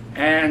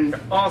 And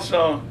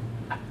also,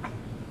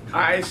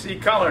 "I see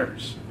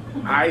colors.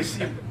 I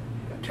see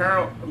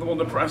terrible,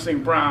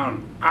 depressing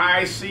brown.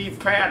 I see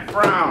Pat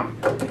Brown.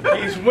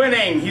 He's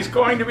winning. He's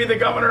going to be the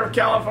governor of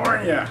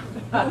California."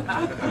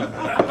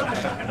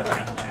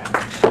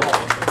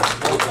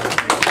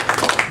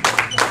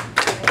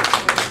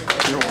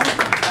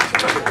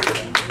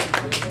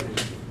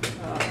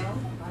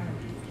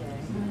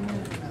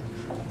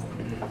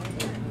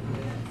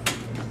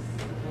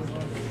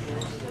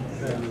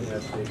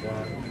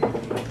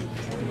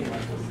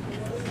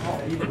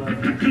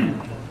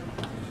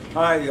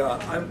 Hi,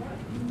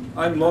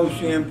 I'm Mo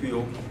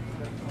Shamfield,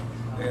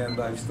 and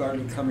I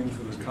started coming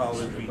to the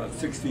college about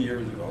 60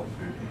 years ago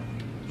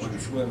when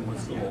Slim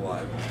was still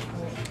alive.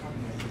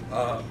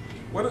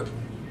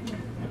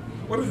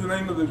 What is the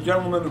name of the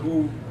gentleman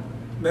who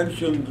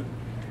mentioned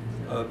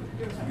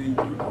the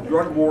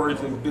drug wars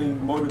as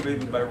being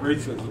motivated by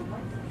racism?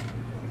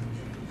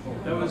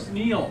 That was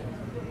Neil.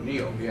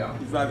 Neil, yeah.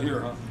 He's not here,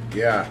 huh?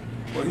 Yeah.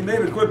 Well, he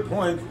made a good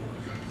point,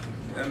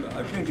 and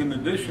I think in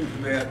addition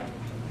to that,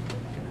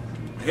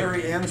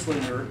 Harry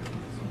Anslinger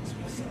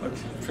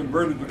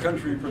converted the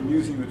country from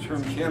using the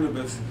term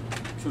cannabis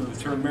to the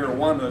term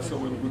marijuana, so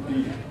it would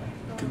be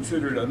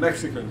considered a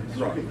Mexican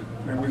drug.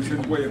 And it was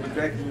his way of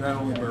attacking not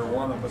only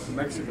marijuana, but the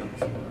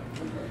Mexicans.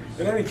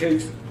 In any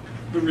case,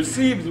 the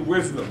received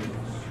wisdom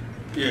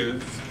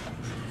is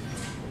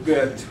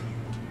that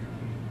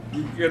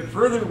you get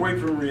further away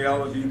from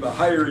reality the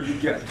higher you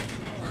get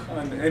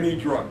on any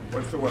drug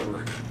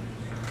whatsoever.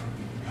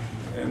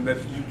 And that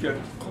you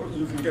can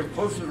get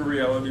closer to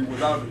reality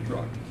without a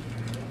drug.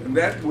 And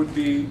that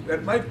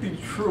might be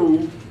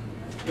true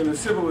in a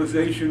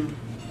civilization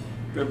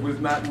that was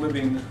not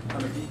living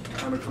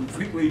on a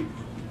completely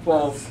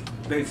false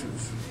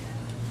basis.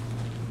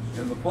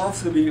 And the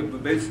falsity of the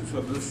basis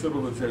of this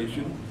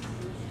civilization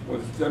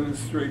was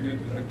demonstrated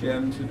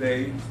again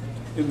today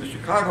in the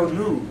Chicago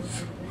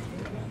News,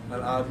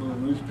 an odd little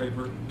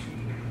newspaper,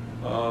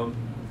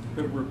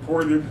 that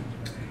reported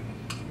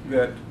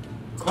that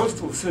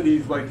coastal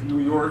cities like New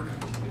York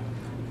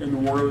and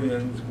New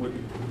Orleans would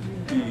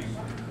be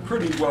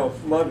pretty well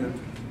flooded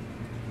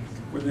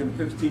within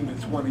 15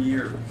 to 20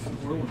 years.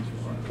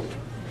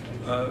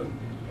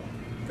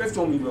 That's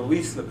only the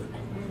least of it.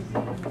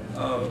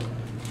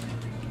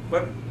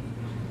 But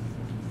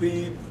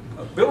the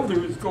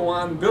builders go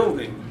on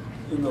building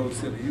in those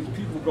cities.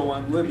 People go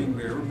on living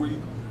there.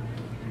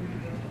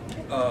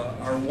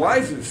 Our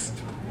wisest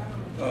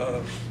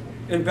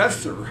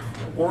investor,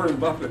 Warren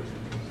Buffett,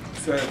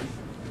 said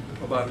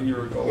about a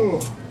year ago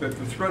that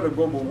the threat of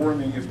global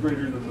warming is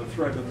greater than the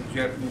threat of the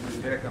Japanese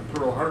attack on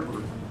Pearl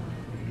Harbor.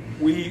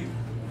 We,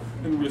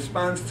 in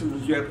response to the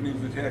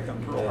Japanese attack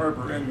on Pearl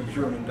Harbor and the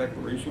German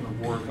declaration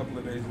of war a couple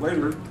of days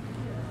later,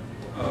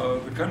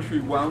 the country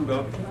wound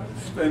up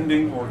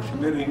spending or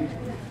committing,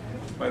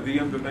 by the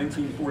end of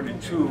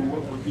 1942,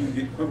 what would be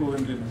the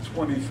equivalent in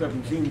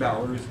 2017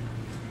 dollars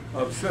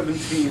of the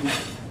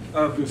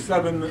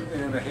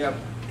 $7.5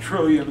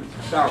 trillion.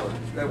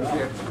 That was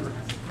after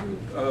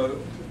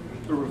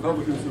the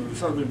Republicans and the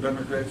Southern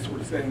Democrats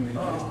were saying the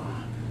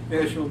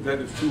national debt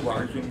is too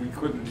large and we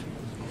couldn't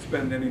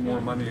spend any more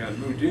money on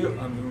New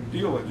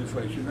Deal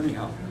legislation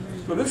anyhow.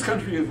 So this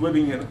country is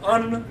living in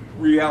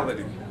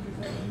unreality.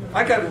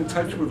 I got in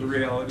touch with the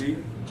reality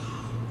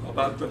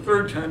about the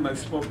third time I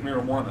smoked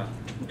marijuana.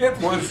 It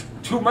was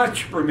too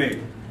much for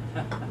me.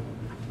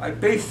 I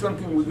faced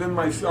something within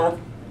myself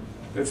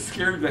that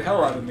scared the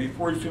hell out of me.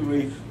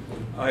 Fortunately,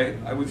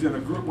 I was in a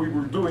group, we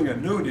were doing a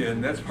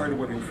nude-in, that's part of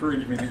what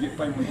encouraged me to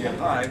finally get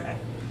high.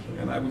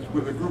 And I was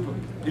with a group of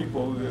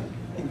people that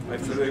I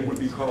said they would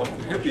be called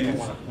hippies,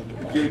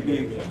 who gave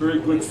me very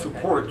good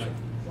support.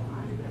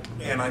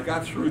 And I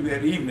got through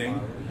that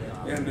evening,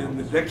 and in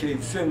the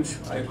decades since,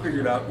 I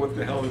figured out what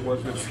the hell it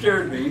was that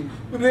scared me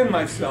within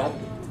myself.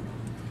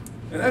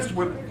 And that's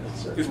what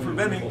is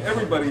preventing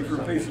everybody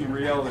from facing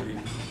reality.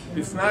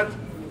 It's not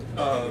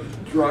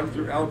drugs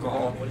or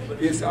alcohol,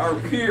 it's our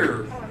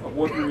fear of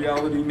what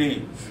reality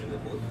means.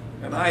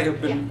 And I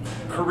have been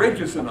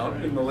courageous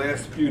enough in the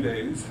last few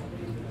days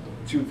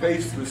to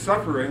face the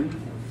suffering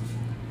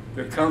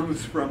that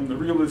comes from the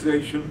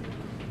realization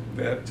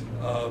that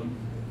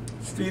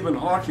Stephen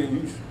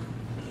Hawking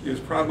is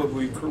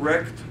probably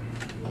correct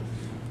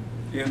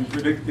in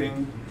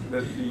predicting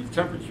that the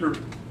temperature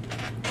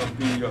of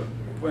the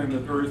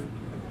planet Earth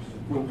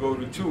will go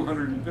to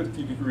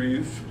 250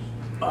 degrees,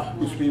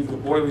 which means the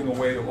boiling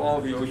away of all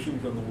the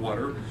oceans and the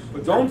water.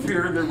 But don't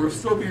fear, there will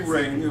still be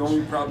rain. The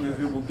only problem is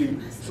it will be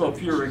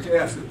sulfuric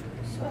acid.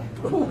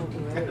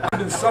 I've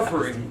been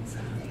suffering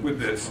with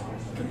this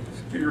and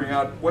figuring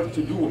out what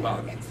to do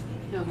about it.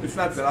 It's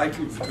not that I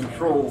can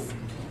control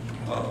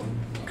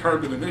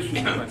carbon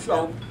emissions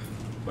myself,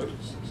 but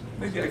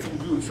maybe I can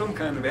do some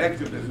kind of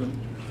activism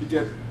to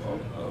get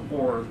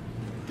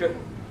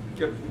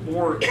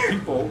more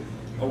people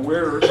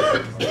aware of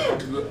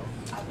the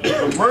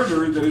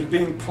murder that is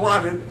being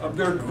plotted of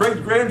their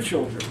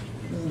great-grandchildren.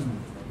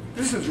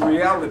 This is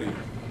reality.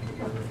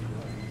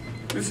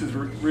 This is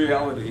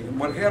reality. And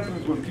what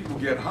happens when people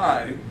get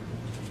high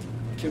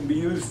can be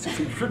used to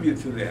contribute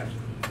to that.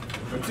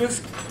 But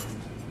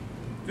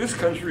this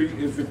country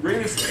is the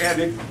greatest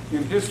addict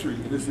in history.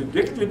 It is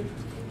addicted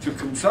to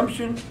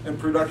consumption and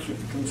production.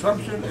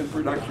 Consumption and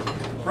production.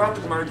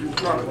 Profit margins,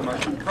 profit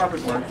margins,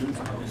 profit margins.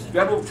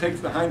 Devil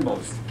takes the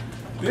hindmost.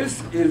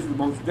 This is the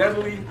most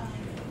deadly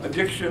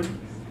addiction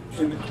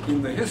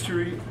in the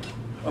history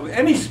of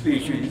any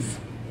species,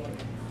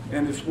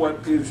 and it's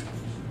what is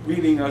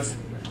leading us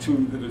to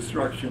the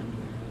destruction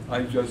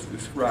I just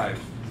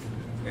described.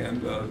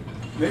 And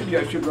maybe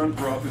I should run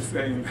for office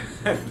saying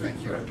that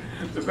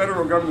the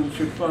federal government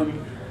should fund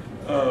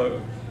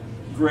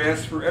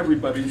grass for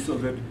everybody so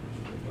that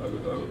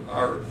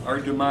our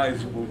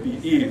demise will be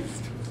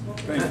eased.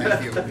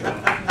 Thank you.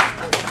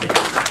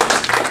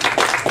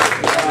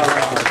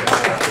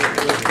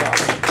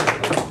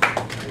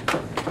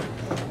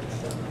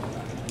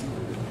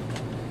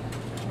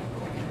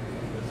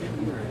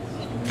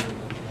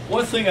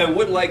 One thing I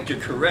would like to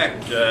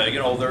correct,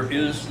 there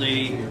is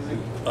the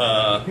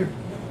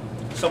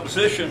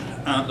supposition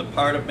on the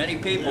part of many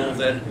people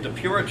that the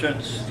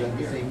Puritans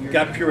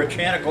got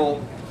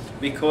puritanical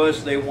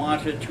because they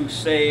wanted to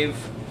save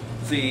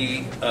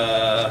the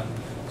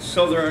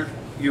Southern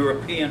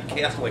European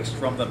Catholics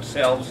from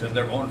themselves and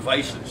their own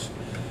vices.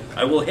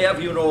 I will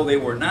have you know they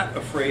were not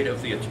afraid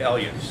of the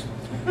Italians.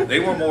 They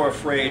were more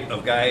afraid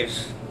of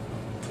guys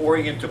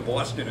pouring into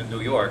Boston and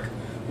New York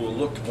who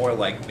looked more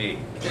like me.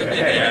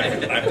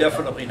 And I'm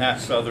definitely not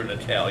Southern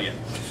Italian.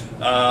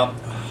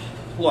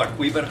 Look,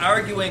 we've been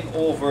arguing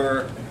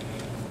over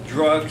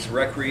drugs,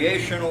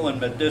 recreational and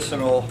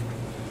medicinal,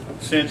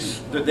 since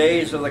the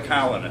days of the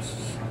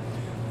colonists.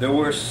 There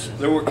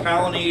were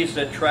colonies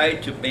that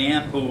tried to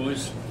ban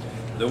booze.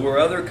 There were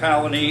other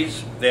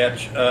colonies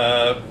that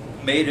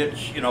made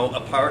it,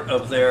 a part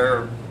of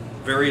their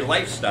very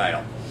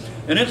lifestyle.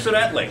 And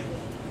incidentally,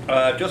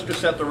 just to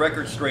set the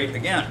record straight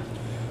again,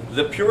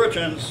 the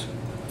Puritans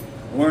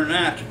were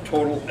not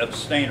total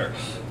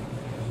abstainers.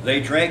 They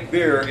drank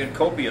beer in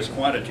copious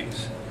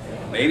quantities.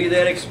 Maybe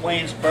that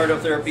explains part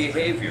of their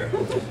behavior.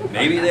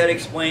 Maybe that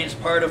explains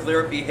part of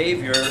their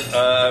behavior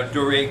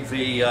during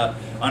the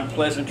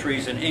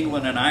unpleasantries in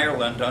England and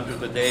Ireland under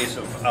the days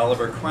of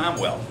Oliver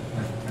Cromwell.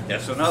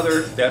 That's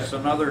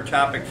another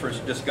topic for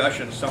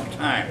discussion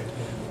sometime.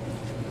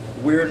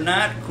 We're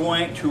not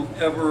going to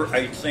ever,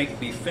 I think,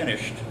 be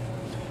finished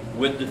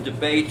with the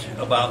debate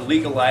about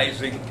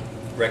legalizing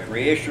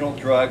recreational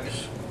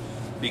drugs,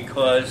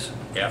 because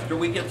after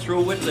we get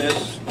through with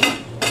this,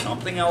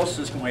 something else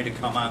is going to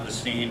come on the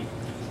scene,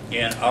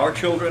 and our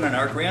children and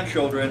our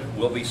grandchildren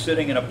will be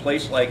sitting in a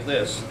place like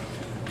this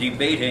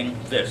debating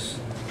this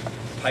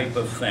type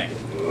of thing.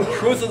 The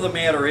truth of the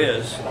matter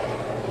is,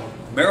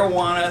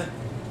 marijuana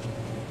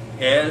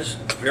has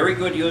very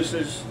good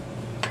uses.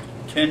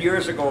 10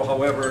 years ago,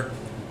 however,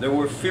 there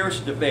were fierce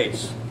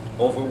debates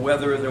over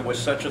whether there was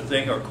such a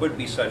thing or could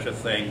be such a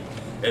thing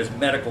as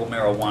medical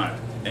marijuana.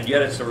 And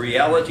yet it's a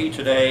reality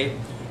today.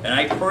 And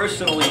I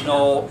personally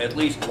know at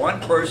least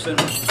one person,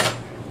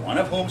 one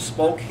of whom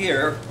spoke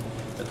here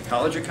at the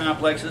College of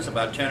Complexes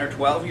about 10 or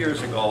 12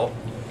 years ago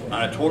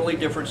on a totally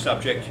different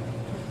subject.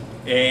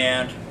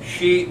 And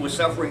she was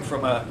suffering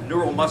from a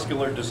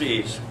neuromuscular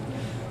disease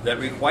that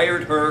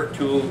required her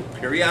to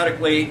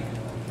periodically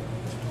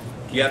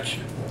get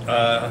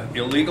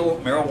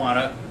illegal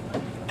marijuana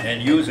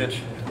and use it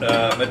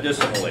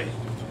medicinally.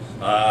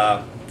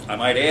 I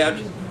might add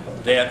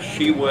that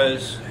she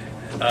was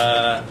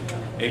a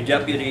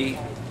deputy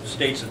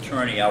state's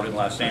attorney out in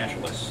Los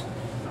Angeles.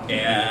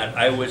 And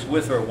I was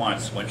with her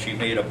once when she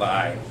made a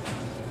buy.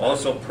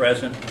 Also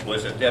present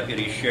was a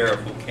deputy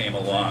sheriff who came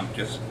along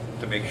just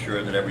to make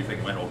sure that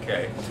everything went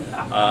okay.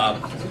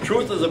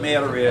 Truth of the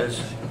matter is,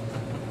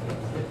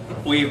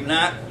 we've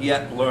not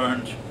yet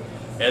learned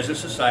as a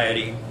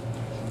society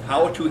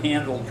how to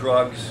handle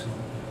drugs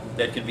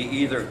that can be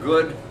either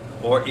good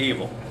or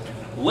evil.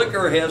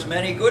 Liquor has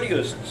many good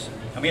uses.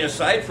 I mean,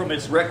 aside from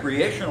its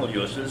recreational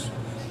uses,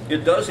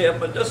 it does have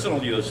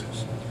medicinal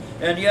uses.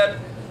 And yet,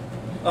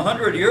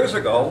 100 years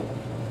ago,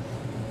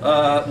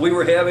 we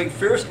were having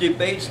fierce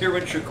debates here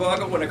in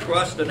Chicago and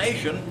across the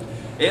nation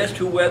as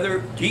to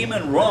whether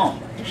demon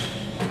rum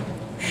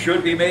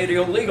should be made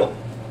illegal.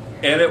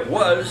 And it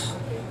was.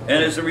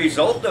 And as a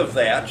result of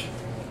that,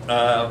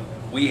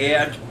 we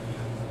had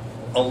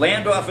a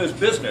land office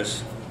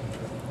business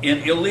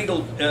in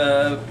illegal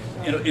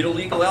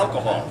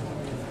alcohol.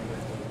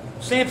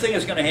 Same thing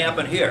is going to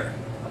happen here.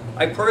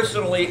 I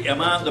personally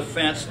am on the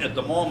fence at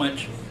the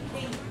moment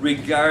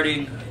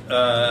regarding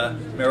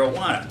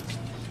marijuana.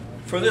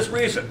 For this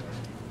reason,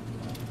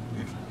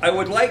 I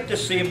would like to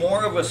see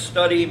more of a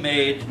study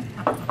made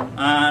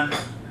on,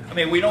 I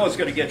mean, we know it's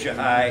going to get you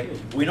high.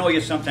 We know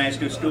you sometimes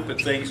do stupid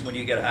things when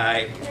you get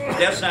high.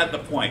 That's not the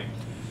point.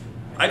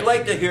 I'd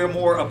like to hear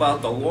more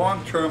about the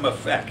long-term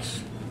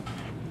effects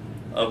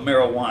of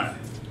marijuana.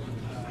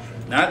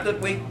 Not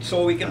that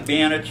so we can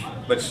ban it,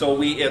 but so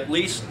we at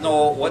least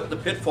know what the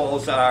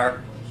pitfalls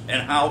are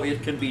and how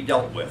it can be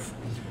dealt with.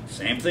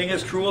 Same thing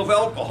is true of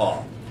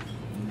alcohol.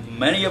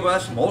 Many of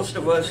us, most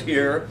of us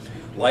here,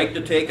 like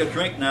to take a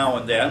drink now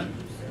and then,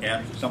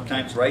 and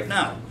sometimes right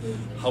now.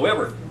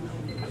 However,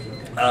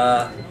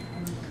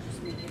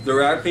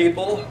 there are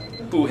people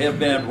who have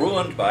been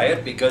ruined by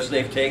it because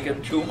they've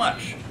taken too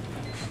much.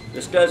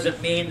 This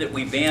doesn't mean that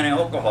we ban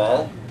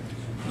alcohol,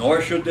 nor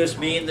should this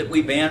mean that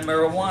we ban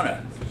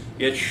marijuana.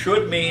 It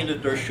should mean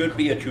that there should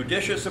be a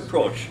judicious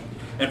approach.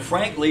 And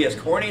frankly, as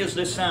corny as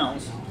this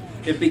sounds,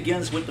 it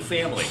begins with the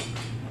family.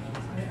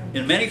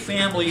 In many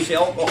families,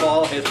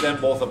 alcohol has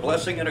been both a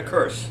blessing and a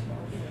curse.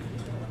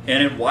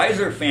 And in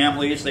wiser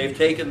families, they've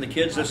taken the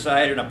kids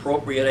aside at an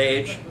appropriate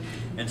age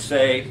and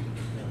say,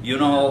 you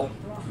know,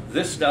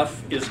 this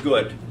stuff is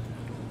good,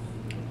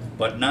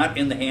 but not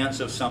in the hands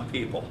of some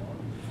people.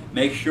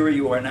 Make sure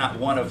you are not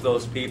one of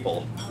those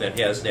people that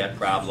has that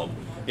problem.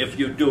 If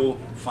you do,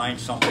 find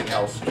something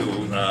else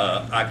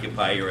to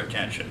occupy your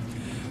attention.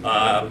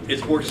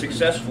 It's worked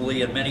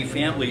successfully in many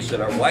families that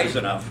are wise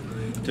enough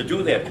to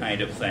do that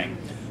kind of thing.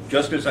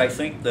 Just as I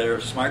think their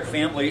smart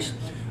families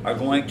are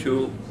going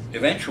to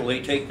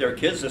eventually take their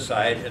kids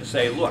aside and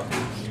say, look,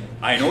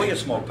 I know you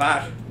smoke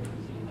pot.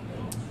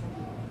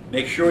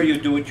 Make sure you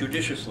do it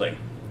judiciously.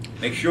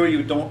 Make sure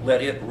you don't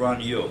let it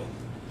run you.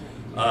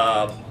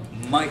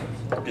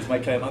 Is my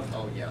time up?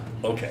 Oh, yeah.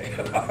 Okay.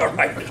 All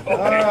right. Okay. All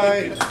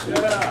right.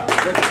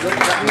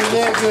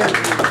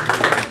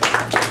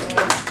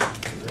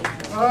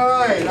 All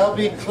right, I'll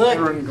be quick.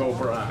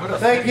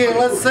 Thank you.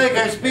 Let's thank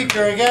our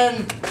speaker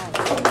again.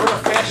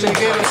 She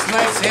gave us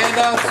nice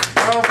handouts,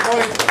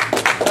 PowerPoint.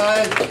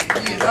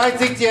 I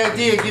think the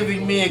idea of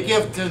giving me a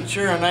gift to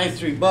ensure a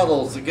nice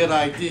rebuttal is a good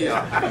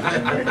idea.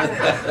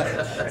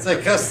 It's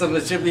a custom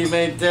that should be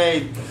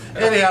maintained.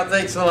 Anyhow,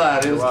 thanks a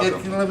lot. It was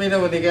good. Can you let me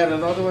know when you got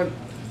another one?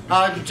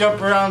 I'll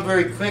jump around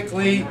very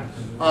quickly.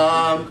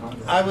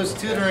 I was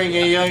tutoring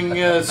a young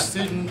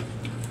student,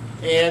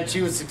 and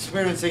she was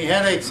experiencing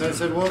headaches. I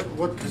said,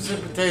 what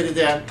precipitated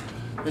that?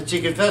 But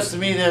she confessed to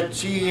me that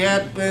she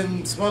had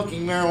been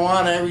smoking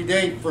marijuana every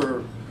day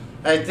for,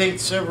 I think,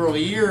 several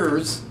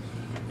years,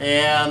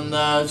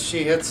 and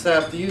she had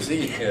stopped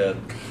using it.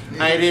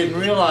 I didn't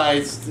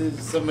realize that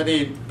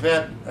somebody,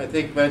 Pat, I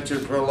think,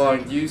 mentioned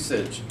prolonged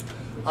usage.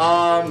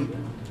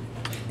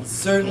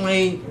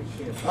 Certainly,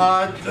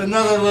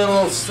 another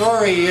little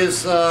story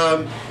is, you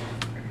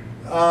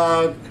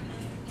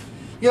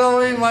know,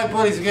 me and my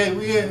buddies,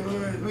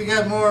 we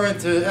got more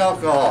into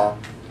alcohol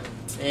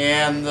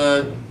and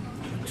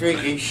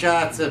drinking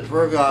shots at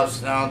Berghoff's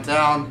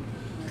downtown,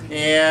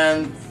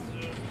 and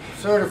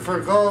sort of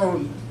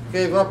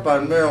gave up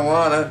on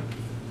marijuana.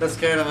 That's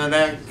kind of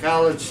a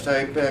college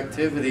type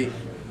activity.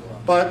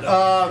 But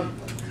I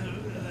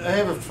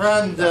have a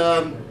friend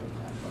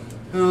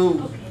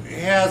who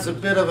has a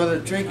bit of a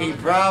drinking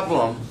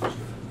problem,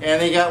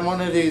 and he got one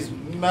of these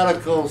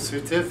medical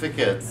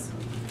certificates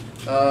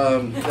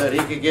that he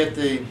could get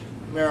the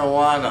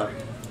marijuana.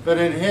 But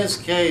in his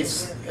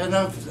case, and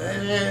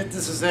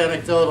this is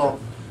anecdotal,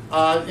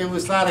 it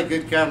was not a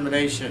good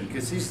combination,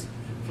 because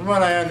from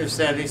what I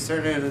understand, he's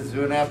turned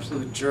into an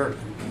absolute jerk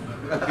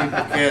that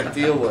people can't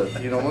deal with.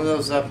 You know, one of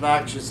those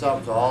obnoxious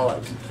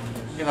alcoholics.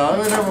 You know,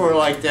 we never were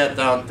like that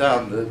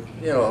downtown. But,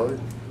 you know,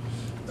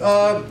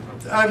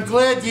 I'm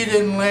glad you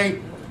didn't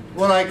lay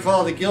what I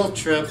call the guilt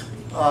trip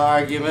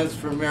arguments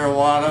for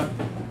marijuana.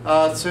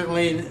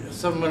 Certainly,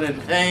 someone in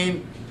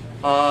pain,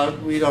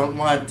 we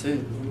want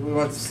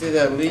to see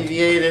that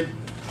alleviated.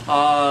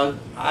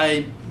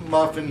 I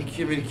often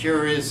been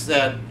curious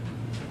that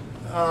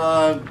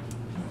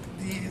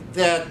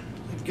that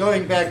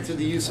going back to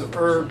the use of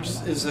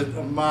herbs is a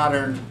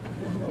modern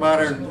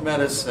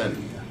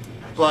medicine,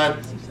 but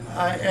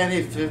and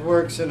if it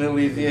works and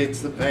alleviates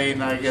the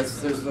pain, I guess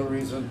there's no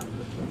reason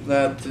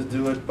not to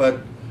do it.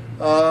 But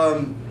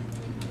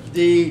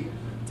the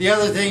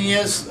other thing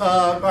is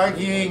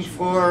arguing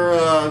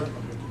for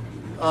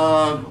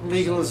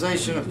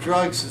legalization of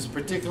drugs is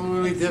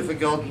particularly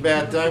difficult and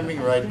bad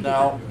timing right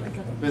now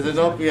with an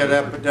opiate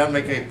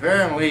epidemic.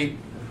 Apparently,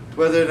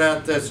 whether or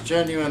not that's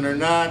genuine or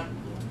not,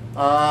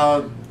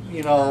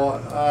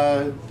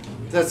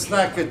 that's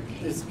not good.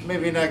 It's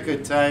maybe not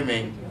good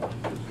timing.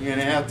 You're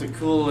gonna have to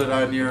cool it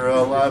on your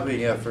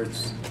lobbying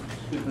efforts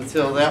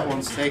until that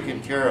one's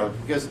taken care of,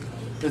 because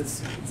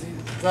it's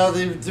now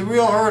the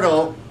real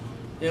hurdle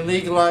in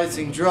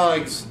legalizing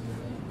drugs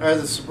are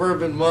the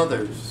suburban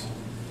mothers.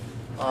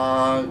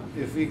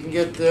 If we can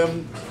get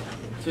them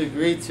to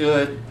agree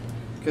to it,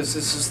 because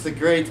this is the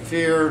great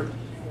fear,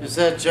 is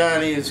that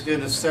Johnny is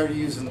going to start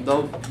using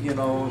dope, and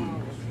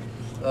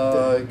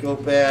go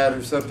bad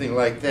or something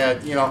like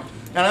that, And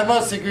I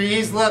must agree,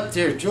 he's left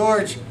here.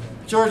 George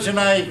and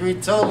I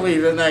agreed totally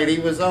tonight. He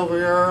was over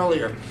here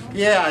earlier.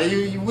 Yeah,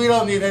 we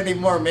don't need any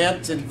more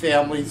Manson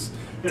families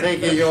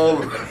taking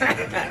over.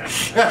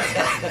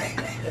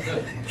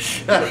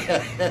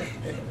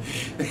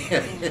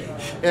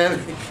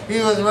 And he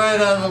was right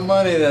on the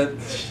money then.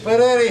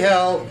 But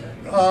anyhow,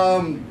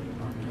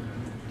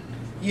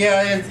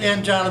 yeah,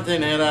 and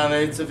Jonathan hit on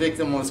it. It's a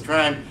victimless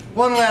crime.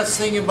 One last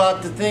thing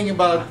about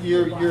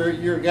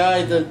your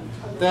guy, the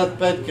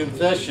deathbed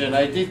confession.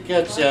 I did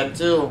catch that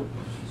too.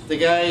 The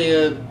guy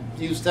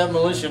used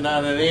demolition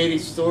on an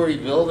 80-story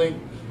building.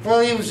 Well,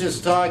 he was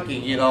just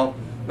talking, Now,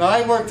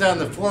 I worked on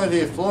the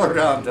 40th floor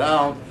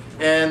downtown,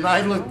 and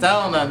I looked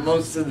down on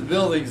most of the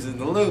buildings in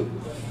the Loop.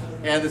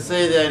 And to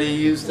say that he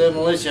used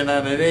demolition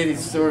on an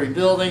 80-story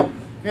building,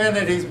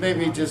 granted, he's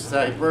maybe just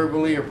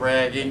hyperbole or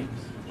bragging,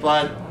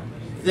 but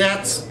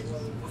that's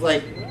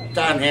like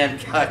Don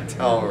Hancock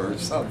Tower or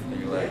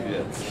something like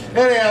that.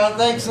 Anyhow,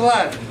 thanks a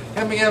lot.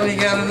 And we got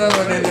another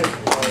one in there.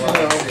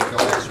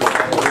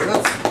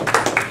 Let's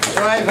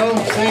drive home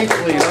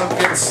safely. Don't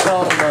get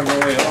stoned on the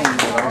way home.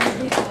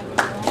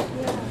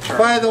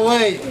 By the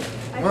way,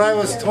 when I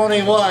was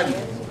 21,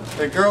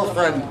 the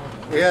girlfriend,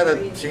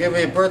 she gave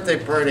me a birthday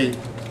party.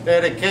 They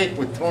had a cake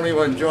with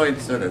 21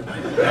 joints in it.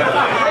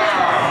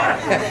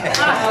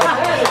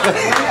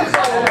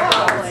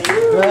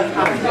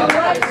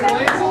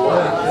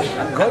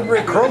 Good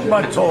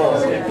recruitment tool.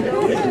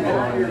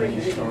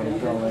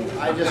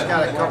 I just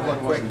got a couple of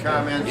quick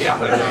comments.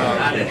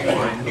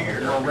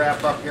 We'll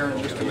wrap up here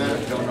in just a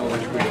minute. Don't know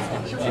which way.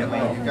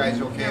 You guys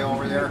okay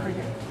over there?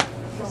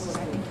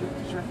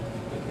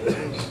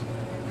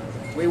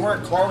 We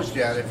weren't closed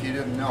yet, if you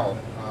didn't know.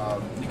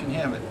 You can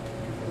have it.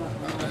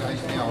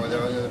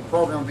 The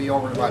program will be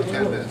over in about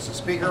 10 minutes. The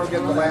speaker will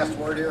get the last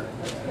word here.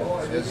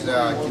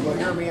 Can you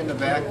hear me in the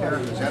back there?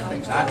 Is that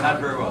thing still Not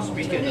very well.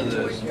 Speak into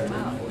this.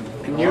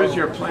 And use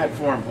your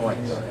platform voice.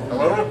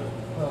 Hello?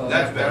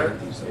 That's better.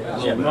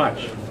 Yeah,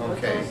 much.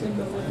 Okay.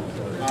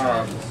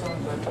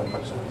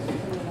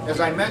 As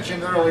I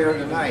mentioned earlier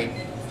tonight,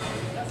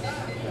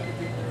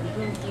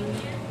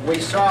 we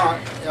saw,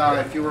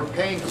 if you were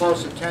paying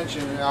close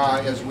attention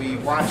as we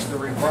watched the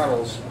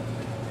rebuttals,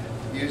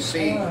 you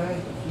see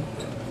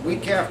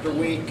week after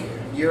week,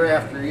 year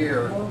after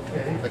year,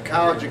 the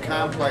College of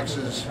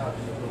Complexes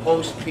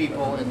host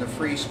people in the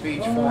free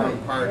speech forum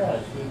part.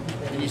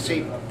 And you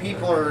see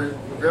people are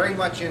very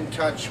much in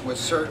touch with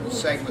certain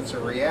segments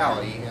of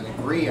reality and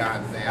agree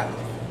on that.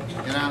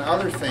 And on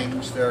other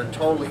things, they're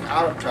totally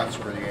out of touch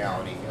with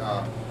reality.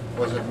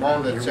 Was it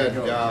Mo that said,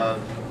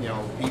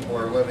 people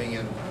are living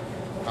in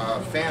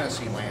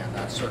fantasy land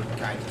on certain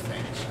kinds of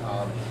things?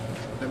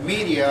 The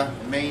media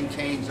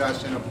maintains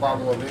us in a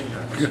bubble of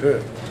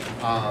ignorance.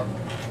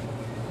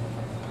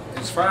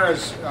 As far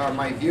as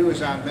my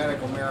views on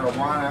medical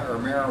marijuana or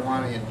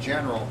marijuana in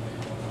general,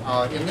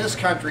 in this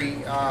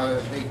country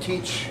they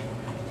teach,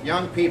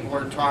 young people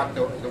are taught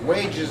the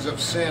wages of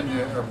sin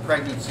are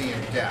pregnancy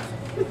and death,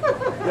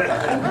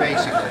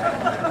 basically.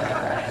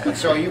 And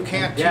so you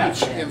can't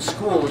teach in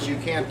schools, you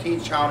can't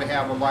teach how to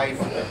have a life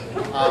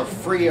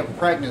free of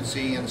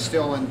pregnancy and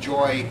still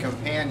enjoy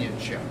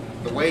companionship.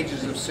 The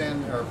wages of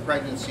sin are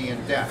pregnancy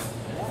and death.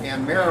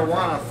 And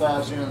marijuana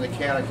falls into the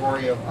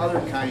category of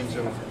other kinds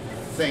of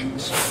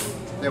things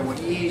that would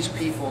ease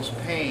people's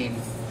pain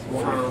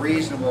for a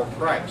reasonable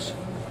price.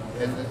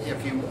 And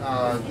if you,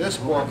 this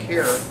book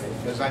here,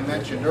 as I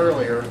mentioned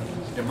earlier,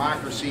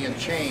 Democracy in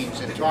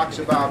Chains, it talks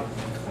about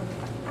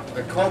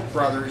the Koch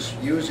brothers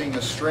using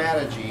a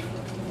strategy,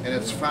 and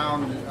it's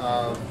found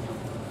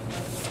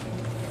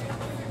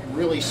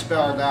really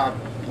spelled out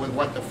with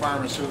what the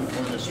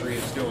pharmaceutical industry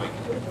is doing.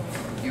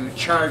 You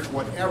charge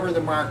whatever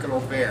the market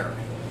will bear.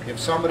 If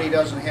somebody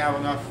doesn't have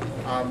enough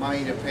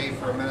money to pay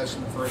for a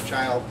medicine for a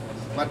child,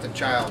 let the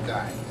child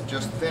die.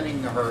 Just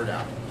thinning the herd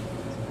out.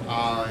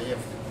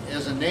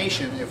 As a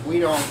nation, if we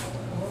don't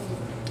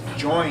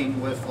join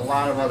with a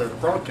lot of other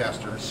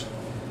protesters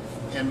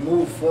and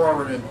move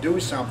forward and do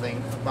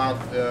something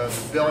about the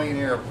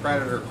billionaire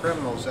predator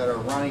criminals that are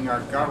running our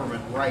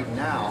government right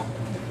now,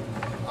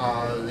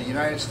 the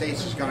United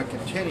States is going to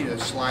continue to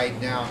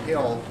slide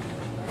downhill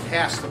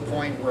past the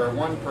point where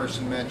one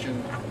person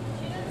mentioned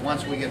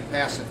once we get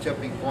past the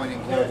tipping point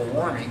in global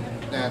warming,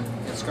 then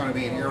it's going to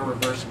be an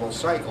irreversible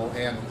cycle.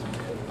 And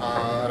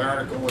an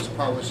article was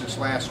published this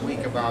last week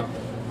about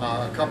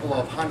a couple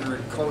of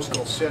hundred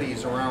coastal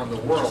cities around the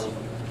world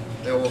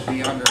that will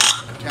be under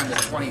 10 to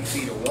 20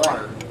 feet of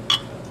water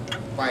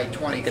by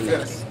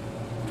 2050,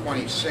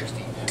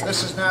 2060.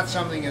 This is not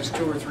something that's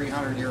 200 or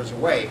 300 years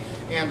away.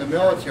 And the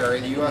military,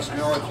 the U.S.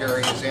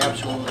 military, is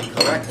absolutely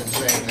correct in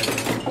saying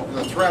that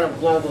the threat of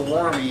global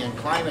warming and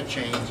climate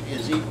change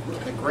is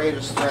the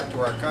greatest threat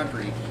to our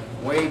country,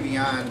 way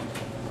beyond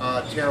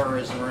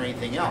terrorism or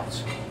anything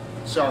else.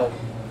 So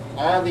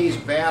all these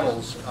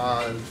battles,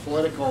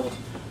 political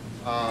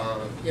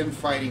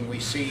infighting we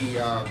see,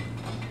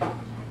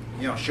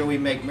 you know, should we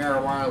make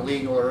marijuana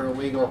legal or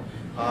illegal?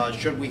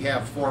 Should we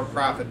have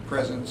for-profit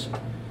prisons?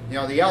 You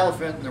know, the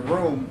elephant in the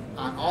room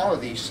on all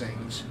of these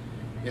things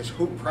is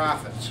who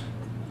profits,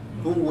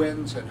 who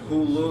wins, and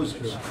who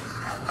loses.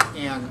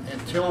 And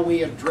until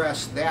we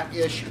address that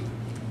issue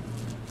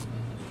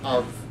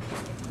of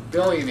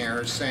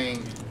billionaires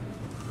saying,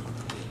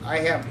 I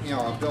have, you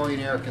know, a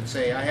billionaire can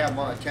say, I have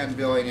 $10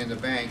 billion in the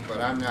bank, but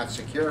I'm not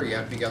secure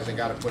yet because I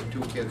got to put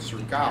 2 kids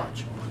through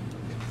college.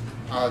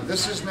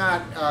 This is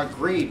not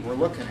greed we're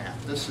looking at.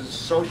 This is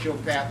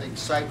sociopathic,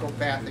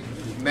 psychopathic,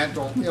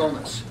 mental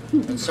illness.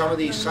 And some of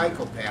these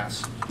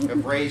psychopaths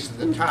have raised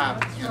to the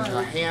top,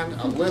 and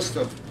a list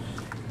of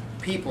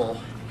people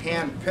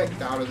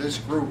hand-picked out of this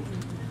group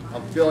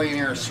of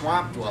billionaire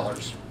swamp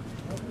dwellers.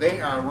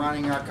 They are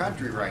running our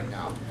country right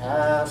now,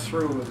 all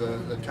through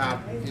the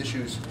top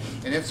issues.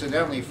 And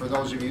incidentally, for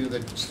those of you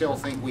that still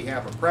think we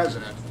have a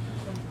president,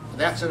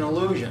 that's an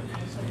illusion.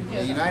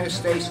 The United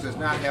States does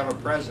not have a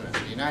president.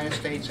 The United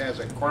States has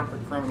a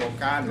corporate criminal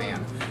con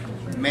man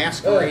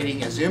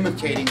masquerading as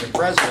imitating the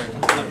president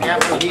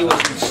after he was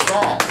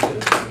installed,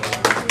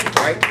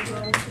 right?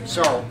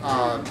 So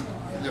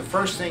the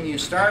first thing you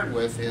start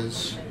with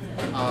is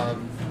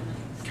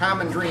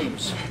Common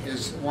Dreams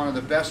is one of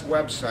the best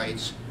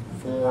websites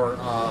for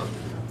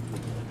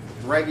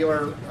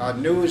regular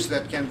news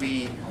that can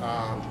be,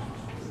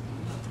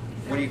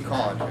 what do you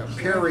call it,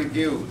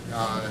 peer-reviewed,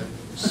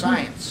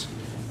 science.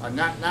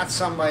 Not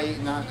somebody,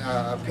 not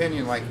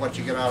opinion like what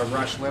you get out of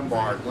Rush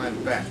Limbaugh or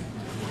Glenn Beck,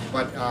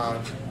 but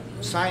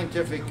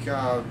scientific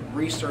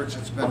research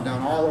that's been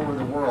done all over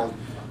the world,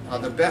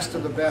 the best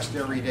of the best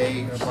every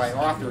day by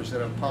authors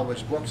that have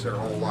published books their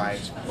whole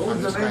lives. What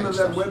was the name of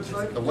that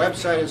website? The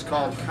website is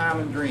called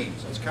Common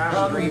Dreams. It's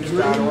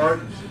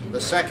commondreams.org. The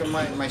second,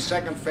 my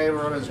second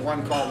favorite is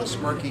one called The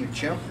Smirking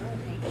Chimp.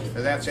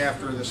 That's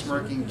after the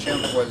Smirking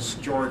Chimp was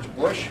George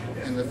Bush.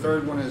 And the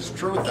third one is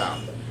Truth Out.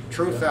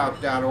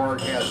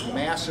 Truthout.org has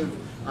massive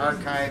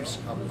archives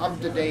of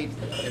up-to-date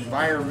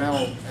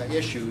environmental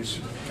issues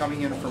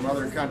coming in from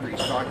other countries,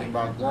 talking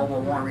about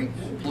global warming,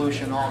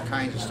 pollution, all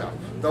kinds of stuff.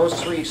 Those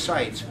 3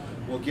 sites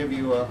will give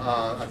you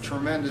a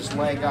tremendous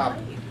leg up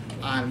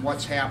on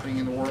what's happening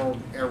in the world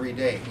every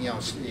day. You know,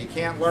 you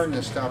can't learn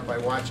this stuff by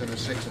watching the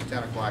 6 and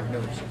 10 o'clock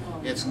news.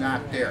 It's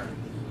not there.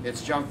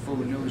 It's junk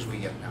food news we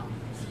get now.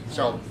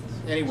 So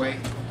anyway,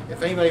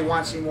 if anybody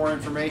wants any more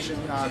information,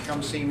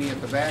 come see me at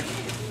the back.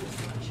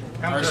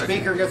 Our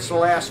speaker gets the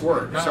last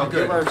word, so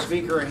give our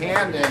speaker a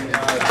hand and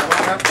come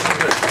on up.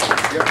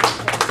 Yep.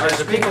 Our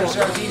speaker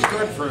says he's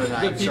good for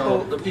tonight.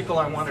 The people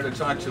I wanted to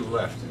talk to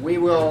left. We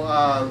will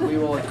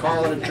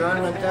call it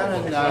adjournment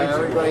then, and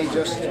everybody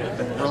just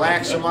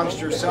relax amongst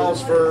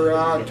yourselves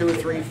for 2,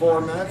 3,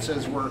 4 minutes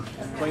as we're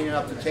cleaning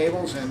up the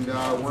tables, and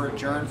we're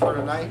adjourned for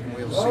tonight, and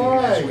we'll see you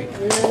next week.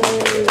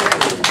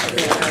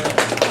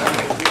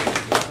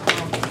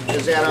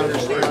 Is that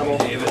understandable,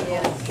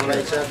 what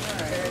I said?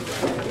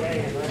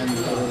 And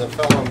the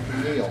fellow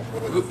Neil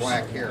with the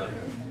black hair.